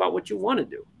would think about what you want to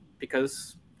do,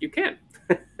 because you can,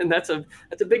 and that's a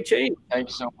big change. Thank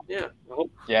you so much. Yeah.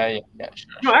 Yeah.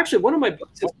 Sure. No, actually, one of my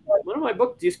books.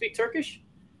 Do you speak Turkish?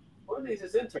 One of these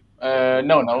is in Turkish.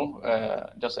 No,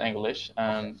 just English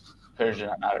and Persian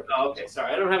and Arabic. Oh, okay.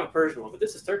 Sorry, I don't have a Persian one, but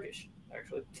this is Turkish,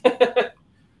 actually.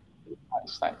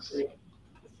 Nice.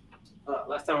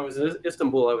 Last time I was in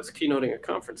Istanbul, I was keynoting a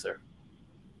conference there.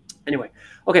 Anyway,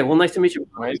 okay. Well, nice to meet you.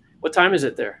 Right. What time is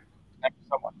it there? Thank you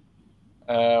so much.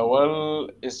 Well,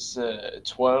 it's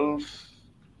 12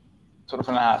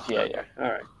 and a half. Yeah. All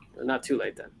right. Not too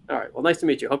late then. All right. Well, nice to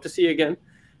meet you. Hope to see you again.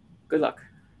 Good luck.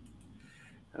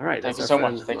 All right. Thank That's you our so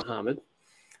friend much. Thank you. Mohammed.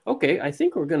 Okay, I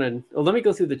think we're going to, let me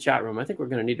go through the chat room. I think we're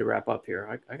going to need to wrap up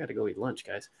here. I got to go eat lunch,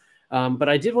 guys. But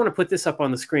I did want to put this up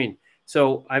on the screen.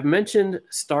 So I've mentioned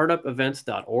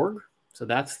startupevents.org. So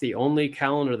that's the only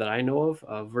calendar that I know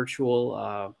of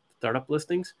virtual startup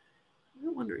listings. I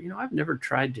wonder, you know, I've never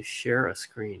tried to share a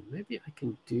screen. Maybe I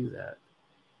can do that.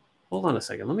 Hold on a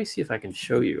second. Let me see if I can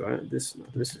show you. This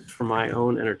is for my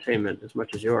own entertainment as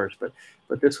much as yours, but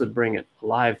this would bring it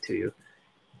live to you.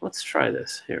 Let's try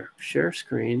this here. Share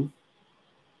screen.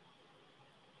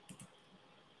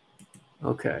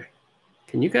 Okay.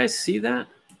 Can you guys see that?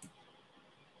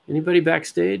 Anybody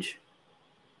backstage?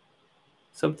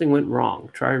 Something went wrong.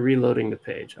 Try reloading the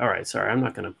page. All right. Sorry. I'm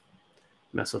not going to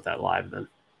mess with that live then.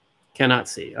 Cannot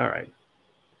see. All right.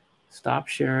 Stop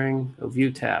sharing. Oh,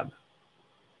 view tab.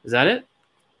 Is that it?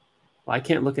 Well, I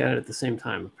can't look at it at the same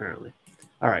time, apparently.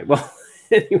 All right. Well,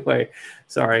 anyway,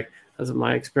 sorry. That was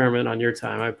my experiment on your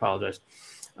time. I apologize.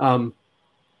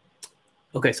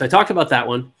 Okay, so I talked about that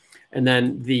one. And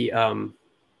then the,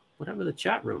 whatever the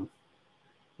chat room.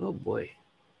 Oh, boy.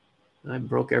 I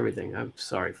broke everything. I'm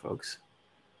sorry, folks.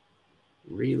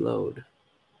 Reload.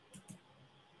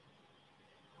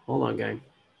 Hold on, gang.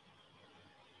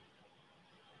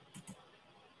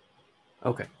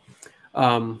 Okay.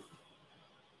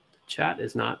 Chat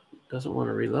is doesn't want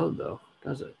to reload though,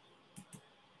 does it?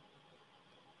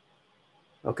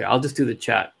 Okay, I'll just do the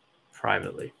chat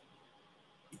privately.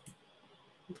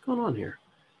 What's going on here?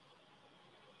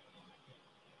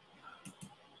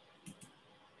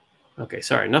 Okay,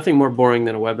 sorry, nothing more boring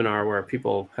than a webinar where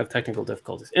people have technical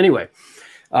difficulties. Anyway,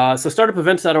 so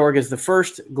startupevents.org is the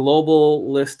first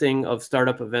global listing of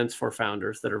startup events for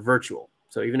founders that are virtual.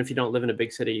 So even if you don't live in a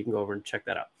big city, you can go over and check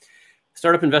that out.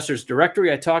 Startup Investors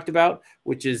Directory I talked about,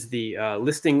 which is the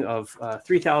listing of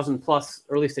 3,000 plus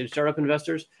early stage startup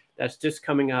investors. That's just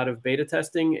coming out of beta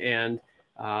testing, and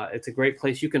it's a great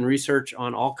place. You can research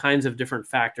on all kinds of different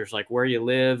factors like where you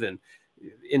live and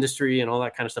industry and all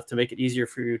that kind of stuff to make it easier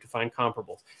for you to find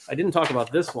comparables. I didn't talk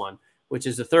about this one, which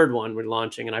is the third one we're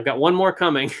launching, and I've got one more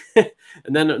coming,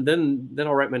 and then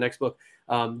I'll write my next book.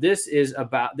 This is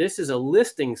a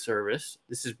listing service.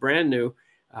 This is brand new.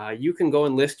 You can go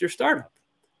and list your startup.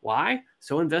 Why?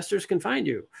 So investors can find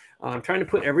you. I'm trying to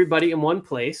put everybody in one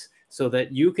place so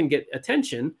that you can get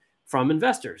attention from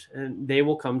investors and they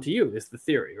will come to you is the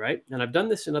theory, right? And I've done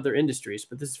this in other industries,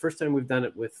 but this is the first time we've done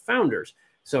it with founders.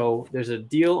 So there's a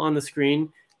deal on the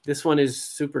screen. This one is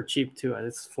super cheap too.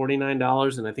 It's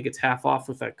 $49 and I think it's half off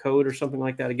with that code or something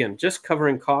like that. Again, just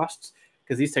covering costs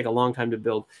because these take a long time to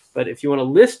build. But if you want to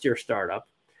list your startup,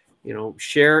 you know,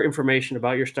 share information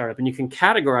about your startup, and you can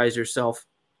categorize yourself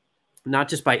not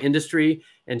just by industry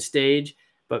and stage,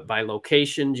 but by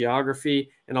location, geography,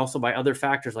 and also by other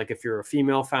factors, like if you're a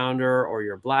female founder or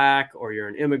you're Black or you're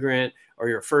an immigrant or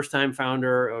you're a first-time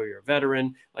founder or you're a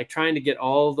veteran, like trying to get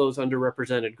all of those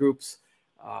underrepresented groups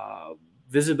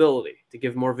visibility, to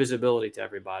give more visibility to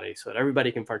everybody so that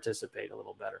everybody can participate a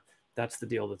little better. That's the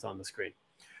deal that's on the screen.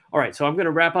 All right, so I'm going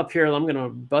to wrap up here. I'm going to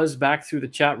buzz back through the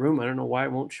chat room. I don't know why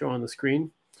it won't show on the screen.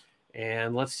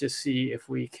 And let's just see if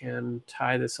we can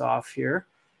tie this off here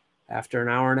after an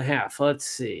hour and a half. Let's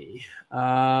see.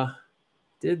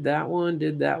 Did that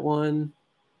one.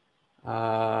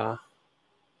 I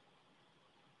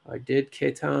did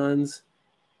Ketan's.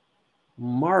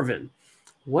 Marvin,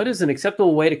 what is an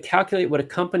acceptable way to calculate what a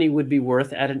company would be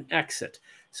worth at an exit?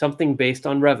 Something based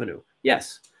on revenue.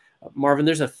 Yes. Marvin,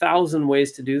 there's 1,000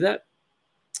 ways to do that.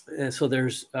 And so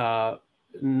there's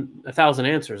 1,000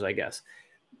 answers, I guess.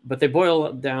 But they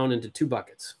boil down into two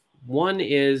buckets. One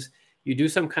is you do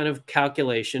some kind of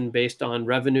calculation based on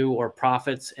revenue or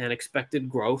profits and expected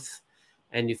growth.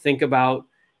 And you think about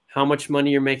how much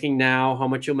money you're making now, how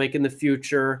much you'll make in the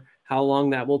future, how long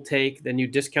that will take. Then you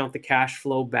discount the cash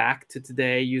flow back to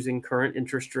today using current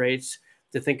interest rates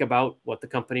to think about what the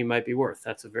company might be worth.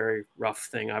 That's a very rough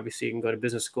thing. Obviously, you can go to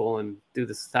business school and do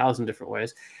this 1,000 different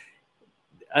ways.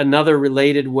 Another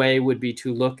related way would be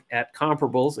to look at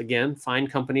comparables. Again, find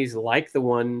companies like the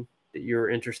one that you're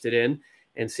interested in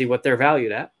and see what they're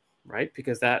valued at, right?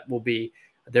 Because that will be,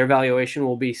 their valuation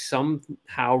will be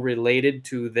somehow related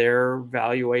to their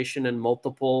valuation and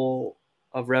multiple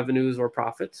of revenues or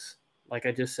profits, like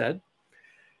I just said.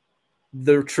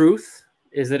 The truth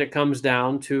is that it comes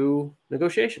down to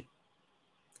negotiation.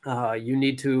 You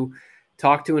need to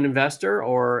talk to an investor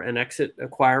or an exit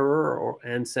acquirer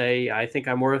and say, I think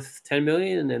I'm worth 10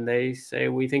 million. And they say,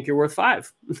 we think you're worth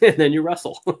 5. And then you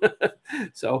wrestle.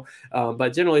 So,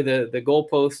 but generally the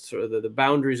goalposts or the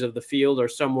boundaries of the field are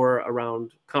somewhere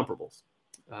around comparables.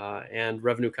 and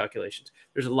revenue calculations.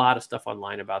 There's a lot of stuff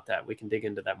online about that. We can dig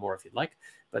into that more if you'd like,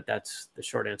 but that's the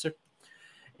short answer.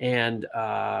 And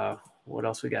what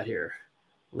else we got here?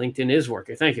 LinkedIn is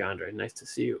working. Thank you, Andre. Nice to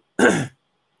see you.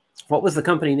 What was the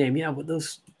company name? Yeah, with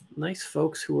those nice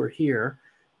folks who were here,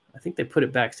 I think they put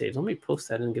it backstage. Let me post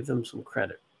that and give them some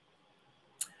credit.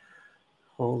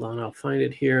 Hold on, I'll find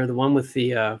it here. The one with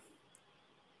the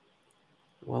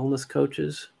wellness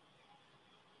coaches.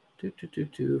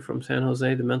 From San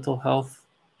Jose, the mental health.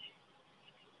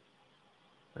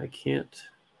 I can't.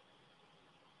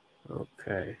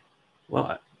 Okay.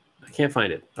 Well, I can't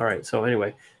find it. All right. So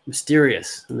anyway,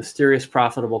 mysterious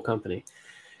profitable company.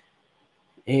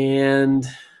 And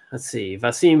let's see.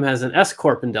 Vasim has an S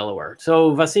Corp in Delaware.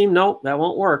 So Vasim, no, that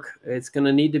won't work. It's going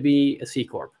to need to be a C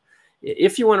Corp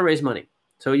if you want to raise money.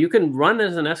 So you can run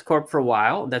as an S Corp for a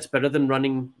while. That's better than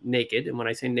running naked. And when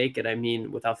I say naked, I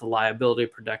mean without the liability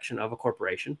protection of a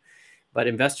corporation. But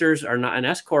investors are not, an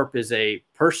S Corp is a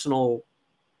personal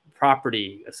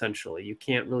property, essentially. You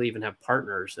can't really even have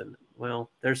partners. And well,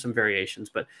 there's some variations,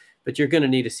 but you're going to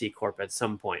need a C Corp at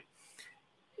some point.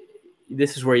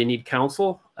 This is where you need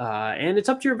counsel, and it's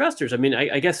up to your investors. I mean,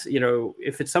 I guess, you know,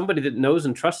 if it's somebody that knows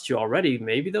and trusts you already,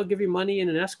 maybe they'll give you money in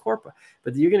an S Corp,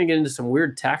 but you're going to get into some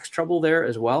weird tax trouble there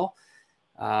as well,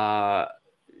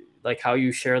 like how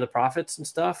you share the profits and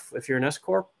stuff if you're an S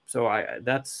Corp. So I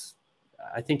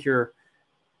think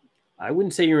I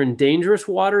wouldn't say you're in dangerous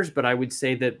waters, but I would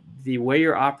say that the way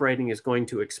you're operating is going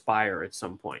to expire at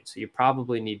some point. So you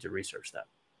probably need to research that.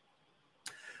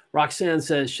 Roxanne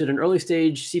says, should an early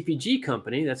stage CPG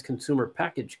company, that's consumer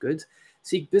packaged goods,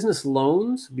 seek business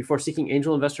loans before seeking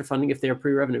angel investor funding if they are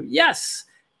pre-revenue? Yes,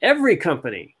 every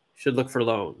company should look for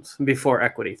loans before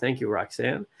equity. Thank you,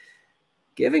 Roxanne.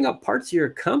 Giving up parts of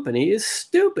your company is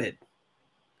stupid.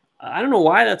 I don't know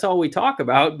why that's all we talk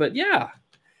about, but yeah,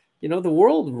 you know, the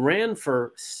world ran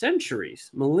for centuries,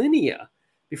 millennia,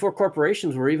 before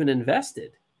corporations were even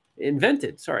invented.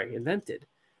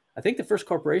 I think the first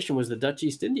corporation was the Dutch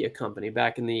East India Company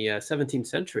back in the 17th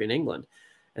century in England.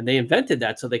 And they invented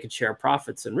that so they could share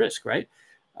profits and risk, right?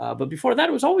 But before that,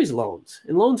 it was always loans.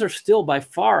 And loans are still by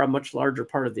far a much larger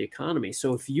part of the economy.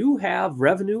 So if you have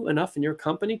revenue enough in your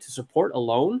company to support a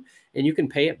loan and you can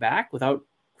pay it back without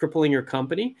crippling your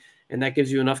company, and that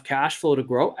gives you enough cash flow to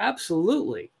grow,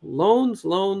 absolutely. Loans,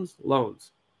 loans,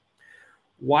 loans.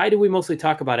 Why do we mostly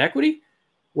talk about equity?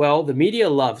 Well, the media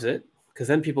loves it because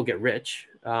then people get rich.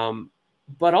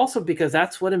 But also because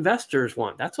that's what investors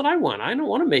want. That's what I want. I don't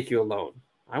want to make you a loan.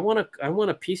 I want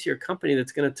a piece of your company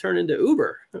that's going to turn into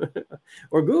Uber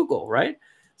or Google, right?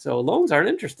 So loans aren't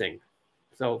interesting.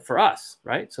 So for us,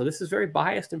 right? So this is very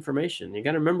biased information. You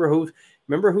got to remember who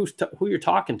you're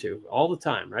talking to all the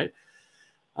time, right?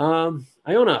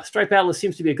 Iona, Stripe Atlas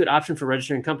seems to be a good option for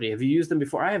registering a company. Have you used them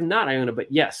before? I have not, Iona,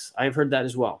 but yes, I've heard that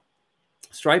as well.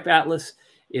 Stripe Atlas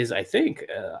is, I think,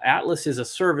 Atlas is a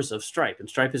service of Stripe, and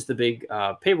Stripe is the big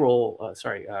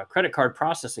credit card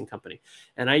processing company.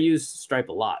 And I use Stripe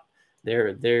a lot. They're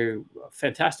a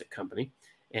fantastic company.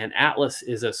 And Atlas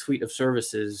is a suite of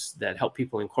services that help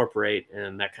people incorporate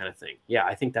and that kind of thing. Yeah,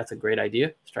 I think that's a great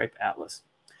idea. Stripe Atlas.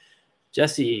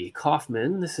 Jesse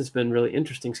Kaufman, this has been really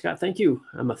interesting. Scott, thank you.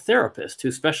 I'm a therapist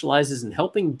who specializes in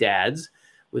helping dads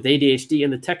with ADHD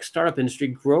in the tech startup industry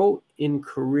grow in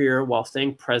career while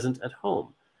staying present at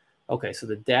home. Okay, so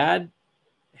the dad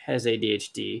has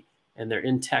ADHD and they're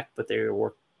in tech, but they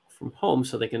work from home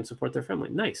so they can support their family.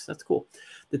 Nice, that's cool.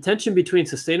 The tension between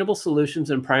sustainable solutions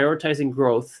and prioritizing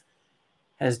growth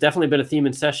has definitely been a theme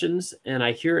in sessions, and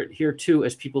I hear it here too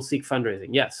as people seek fundraising.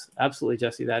 Yes, absolutely,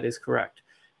 Jesse, that is correct.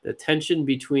 The tension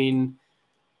between,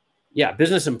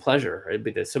 business and pleasure, it'd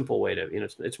be the simple way to,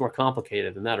 it's more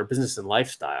complicated than that, or business and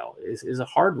lifestyle is a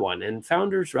hard one. And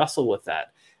founders wrestle with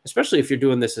that, especially if you're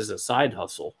doing this as a side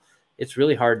hustle. It's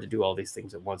really hard to do all these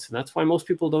things at once. And that's why most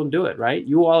people don't do it, right?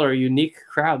 You all are a unique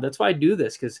crowd. That's why I do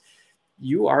this, because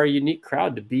you are a unique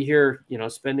crowd to be here,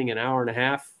 spending an hour and a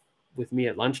half with me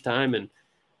at lunchtime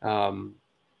and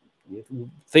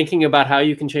thinking about how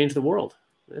you can change the world.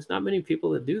 There's not many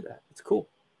people that do that. It's cool.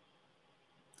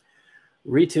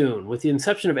 Retune, with the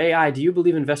inception of AI, do you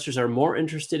believe investors are more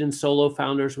interested in solo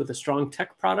founders with a strong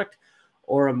tech product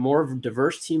or a more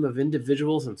diverse team of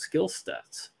individuals and skill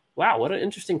sets? Wow, what an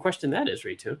interesting question that is,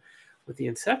 Retune. With the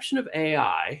inception of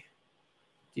AI,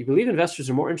 do you believe investors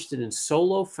are more interested in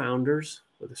solo founders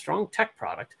with a strong tech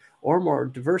product or a more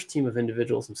diverse team of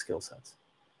individuals and skill sets?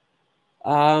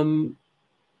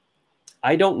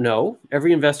 I don't know.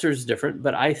 Every investor is different,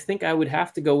 but I think I would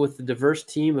have to go with the diverse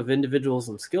team of individuals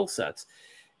and skill sets,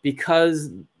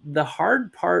 because the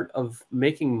hard part of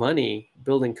making money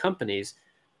building companies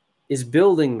is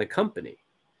building the company.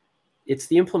 It's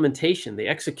the implementation, the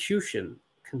execution,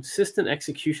 consistent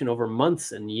execution over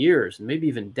months and years, and maybe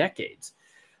even decades.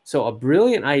 So a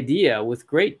brilliant idea with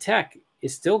great tech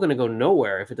is still going to go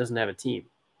nowhere if it doesn't have a team.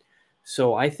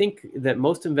 So I think that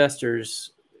most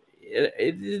investors,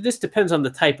 this depends on the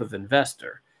type of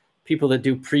investor. People that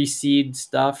do pre-seed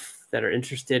stuff, that are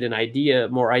interested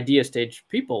in more idea stage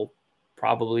people,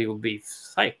 probably will be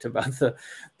psyched about the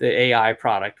AI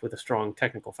product with a strong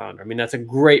technical founder. I mean, that's a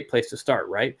great place to start,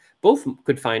 right? Both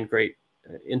could find great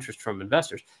interest from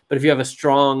investors. But if you have a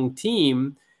strong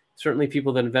team, certainly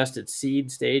people that invest at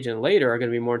seed stage and later are going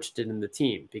to be more interested in the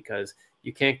team, because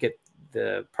you can't get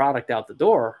the product out the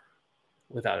door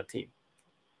without a team.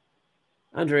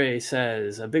 Andre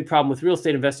says, a big problem with real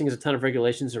estate investing is a ton of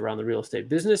regulations around the real estate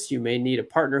business. You may need a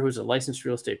partner who's a licensed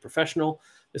real estate professional.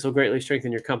 This will greatly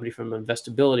strengthen your company from an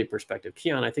investability perspective.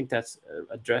 Keon, I think that's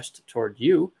addressed toward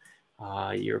you.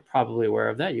 You're probably aware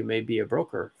of that. You may be a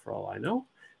broker for all I know.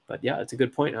 But yeah, it's a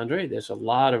good point, Andre. There's a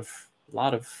lot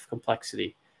of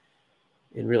complexity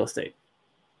in real estate.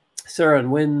 Sarah and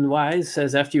Win Wise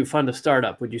says, after you fund a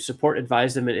startup, would you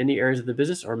advise them in any areas of the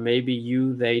business, or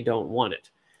maybe they don't want it?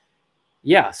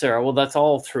 Yeah, Sarah, well, that's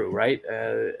all true, right?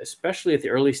 Especially at the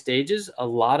early stages, a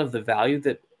lot of the value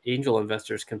that angel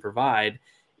investors can provide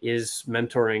is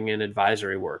mentoring and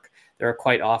advisory work. There are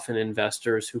quite often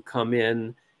investors who come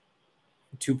in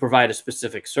to provide a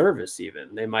specific service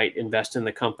even. They might invest in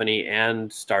the company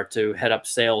and start to head up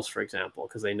sales, for example,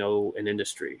 because they know an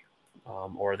industry,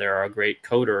 or they're a great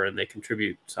coder and they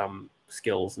contribute some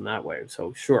skills in that way.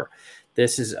 So sure,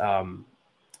 this is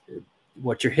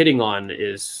what you're hitting on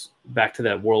is back to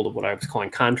that world of what I was calling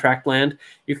contract land.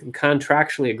 You can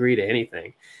contractually agree to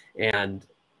anything. And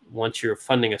once you're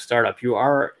funding a startup, you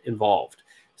are involved.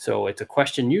 So it's a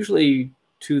question usually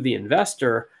to the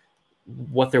investor,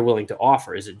 what they're willing to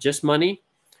offer. Is it just money,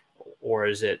 or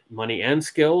is it money and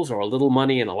skills, or a little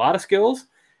money and a lot of skills?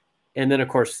 And then, of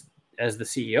course, as the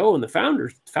CEO and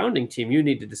the founding team, you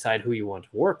need to decide who you want to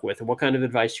work with and what kind of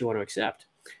advice you want to accept.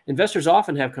 Investors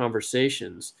often have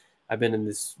conversations. I've been in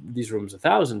these rooms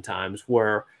 1,000 times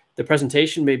where the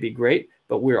presentation may be great,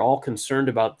 but we're all concerned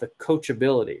about the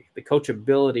coachability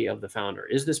of the founder.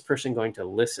 Is this person going to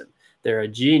listen? They're a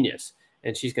genius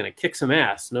and she's going to kick some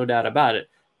ass, no doubt about it.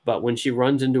 But when she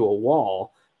runs into a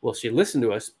wall, will she listen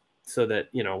to us so that,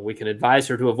 we can advise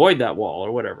her to avoid that wall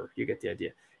or whatever? You get the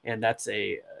idea. And that's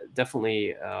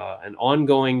definitely an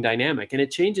ongoing dynamic. And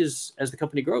it changes as the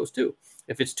company grows too.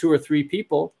 If it's 2 or 3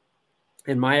 people,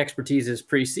 and my expertise is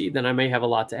pre-seed, then I may have a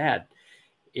lot to add.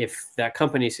 If that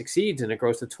company succeeds and it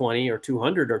grows to 20 or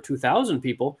 200 or 2,000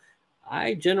 people,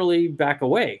 I generally back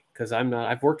away because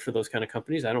I've worked for those kind of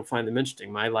companies. I don't find them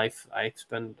interesting. My life, I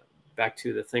spend, back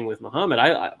to the thing with Muhammad,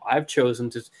 I've chosen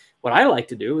to, what I like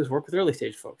to do is work with early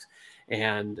stage folks.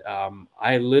 And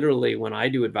I literally, when I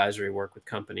do advisory work with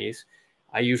companies,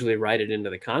 I usually write it into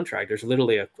the contract. There's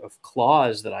literally a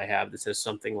clause that I have that says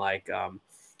something like,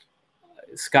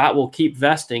 Scott will keep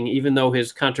vesting even though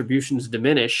his contributions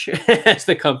diminish as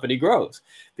the company grows,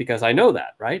 because I know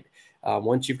that, right?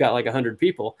 Once you've got like 100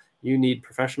 people, you need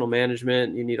professional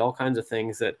management. You need all kinds of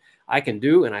things that I can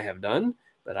do and I have done,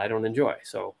 but I don't enjoy.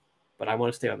 So, but I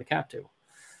want to stay on the cap too.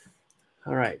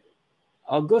 All right.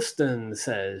 Augustin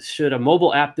says, should a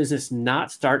mobile app business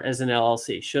not start as an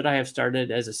LLC? Should I have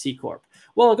started as a C Corp?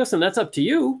 Well, Augustin, that's up to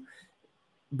you.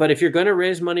 But if you're going to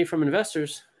raise money from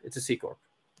investors, it's a C Corp.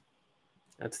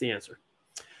 That's the answer.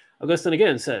 Augustin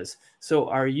again says, so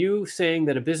are you saying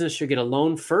that a business should get a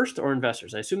loan first or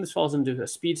investors? I assume this falls into a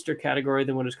speedster category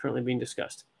than what is currently being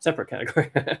discussed. Separate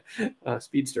category.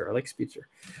 Speedster. I like speedster.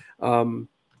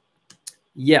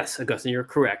 Yes, Augustin, you're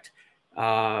correct.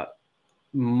 We're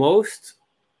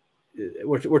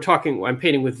talking, I'm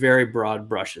painting with very broad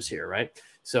brushes here, right?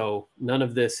 So none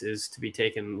of this is to be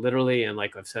taken literally. And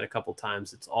like I've said a couple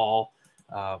times, it's all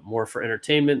more for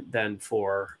entertainment than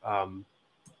for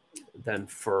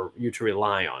you to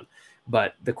rely on.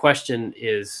 But the question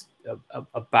is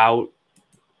about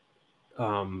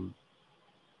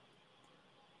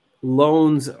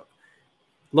loans.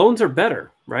 Loans are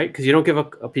better, right? Because you don't give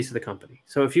a piece of the company.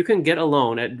 So if you can get a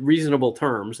loan at reasonable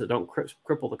terms that don't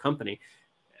cripple the company,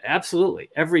 absolutely,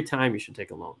 every time you should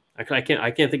take a loan. I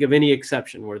can't think of any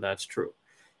exception where that's true.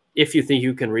 If you think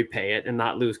you can repay it and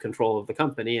not lose control of the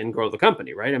company and grow the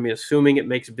company, right? I mean, assuming it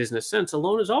makes business sense, a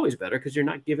loan is always better because you're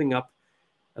not giving up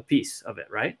a piece of it,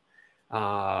 right?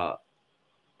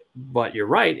 But you're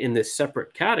right, in this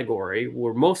separate category,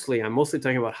 I'm mostly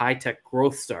talking about high-tech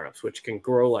growth startups, which can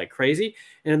grow like crazy.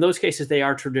 And in those cases, they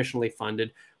are traditionally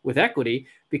funded with equity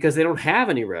because they don't have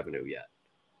any revenue yet.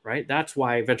 right? That's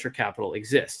why venture capital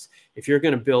exists. If you're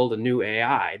going to build a new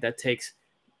AI, that takes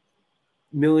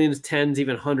millions, tens,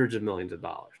 even hundreds of millions of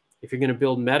dollars. If you're going to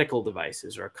build medical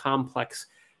devices or complex,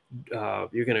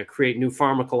 you're going to create new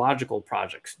pharmacological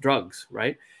projects, drugs,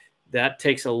 right? That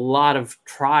takes a lot of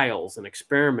trials and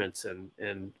experiments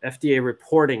and FDA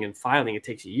reporting and filing. It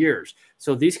takes years.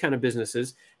 So these kind of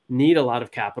businesses need a lot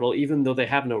of capital, even though they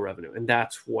have no revenue. And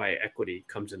that's why equity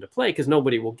comes into play, because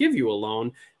nobody will give you a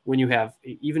loan when you have,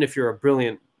 even if you're a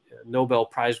brilliant Nobel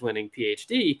Prize winning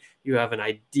PhD, you have an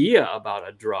idea about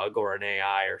a drug or an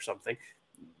AI or something.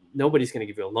 Nobody's going to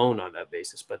give you a loan on that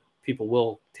basis, but people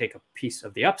will take a piece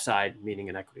of the upside, meaning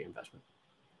an equity investment.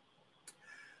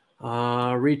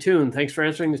 Retune, thanks for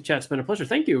answering this chat. It's been a pleasure.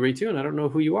 Thank you, Retune. I don't know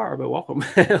who you are, but welcome.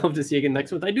 I hope to see you again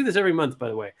next month. I do this every month, by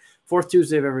the way. 4th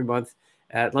Tuesday of every month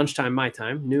at lunchtime, my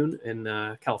time, noon in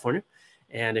California.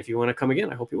 And if you want to come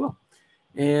again, I hope you will.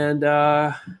 And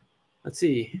let's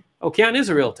see. Oh, Kian is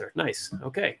a realtor. Nice.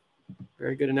 Okay.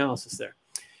 Very good analysis there.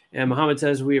 And Mohammed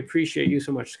says, we appreciate you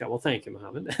so much, Scott. Well, thank you,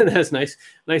 Mohammed. That's nice.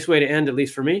 Nice way to end, at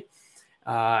least for me.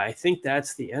 I think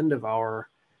that's the end of our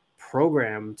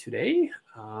program today.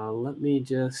 Let me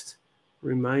just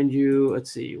remind you.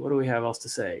 Let's see. What do we have else to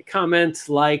say? Comments,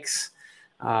 likes.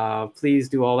 Please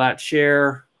do all that.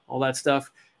 Share, all that stuff.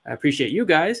 I appreciate you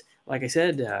guys. Like I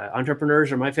said,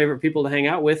 entrepreneurs are my favorite people to hang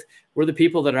out with. We're the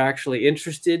people that are actually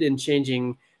interested in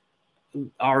changing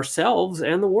ourselves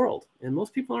and the world. And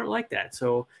most people aren't like that.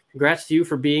 So congrats to you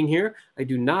for being here. I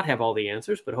do not have all the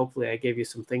answers, but hopefully I gave you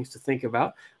some things to think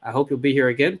about. I hope you'll be here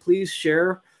again. Please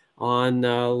share on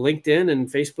LinkedIn and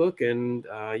Facebook and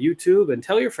YouTube, and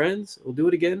tell your friends. We'll do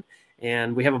it again.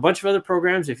 And we have a bunch of other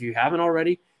programs. If you haven't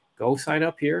already, go sign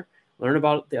up here. Learn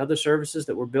about the other services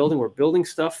that we're building. We're building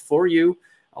stuff for you,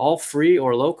 all free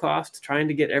or low cost, trying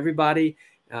to get everybody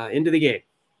into the game.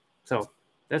 So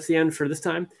that's the end for this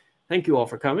time. Thank you all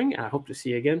for coming. I hope to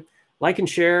see you again. Like and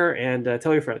share and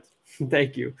tell your friends.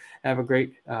 Thank you. Have a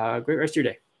great rest of your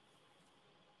day.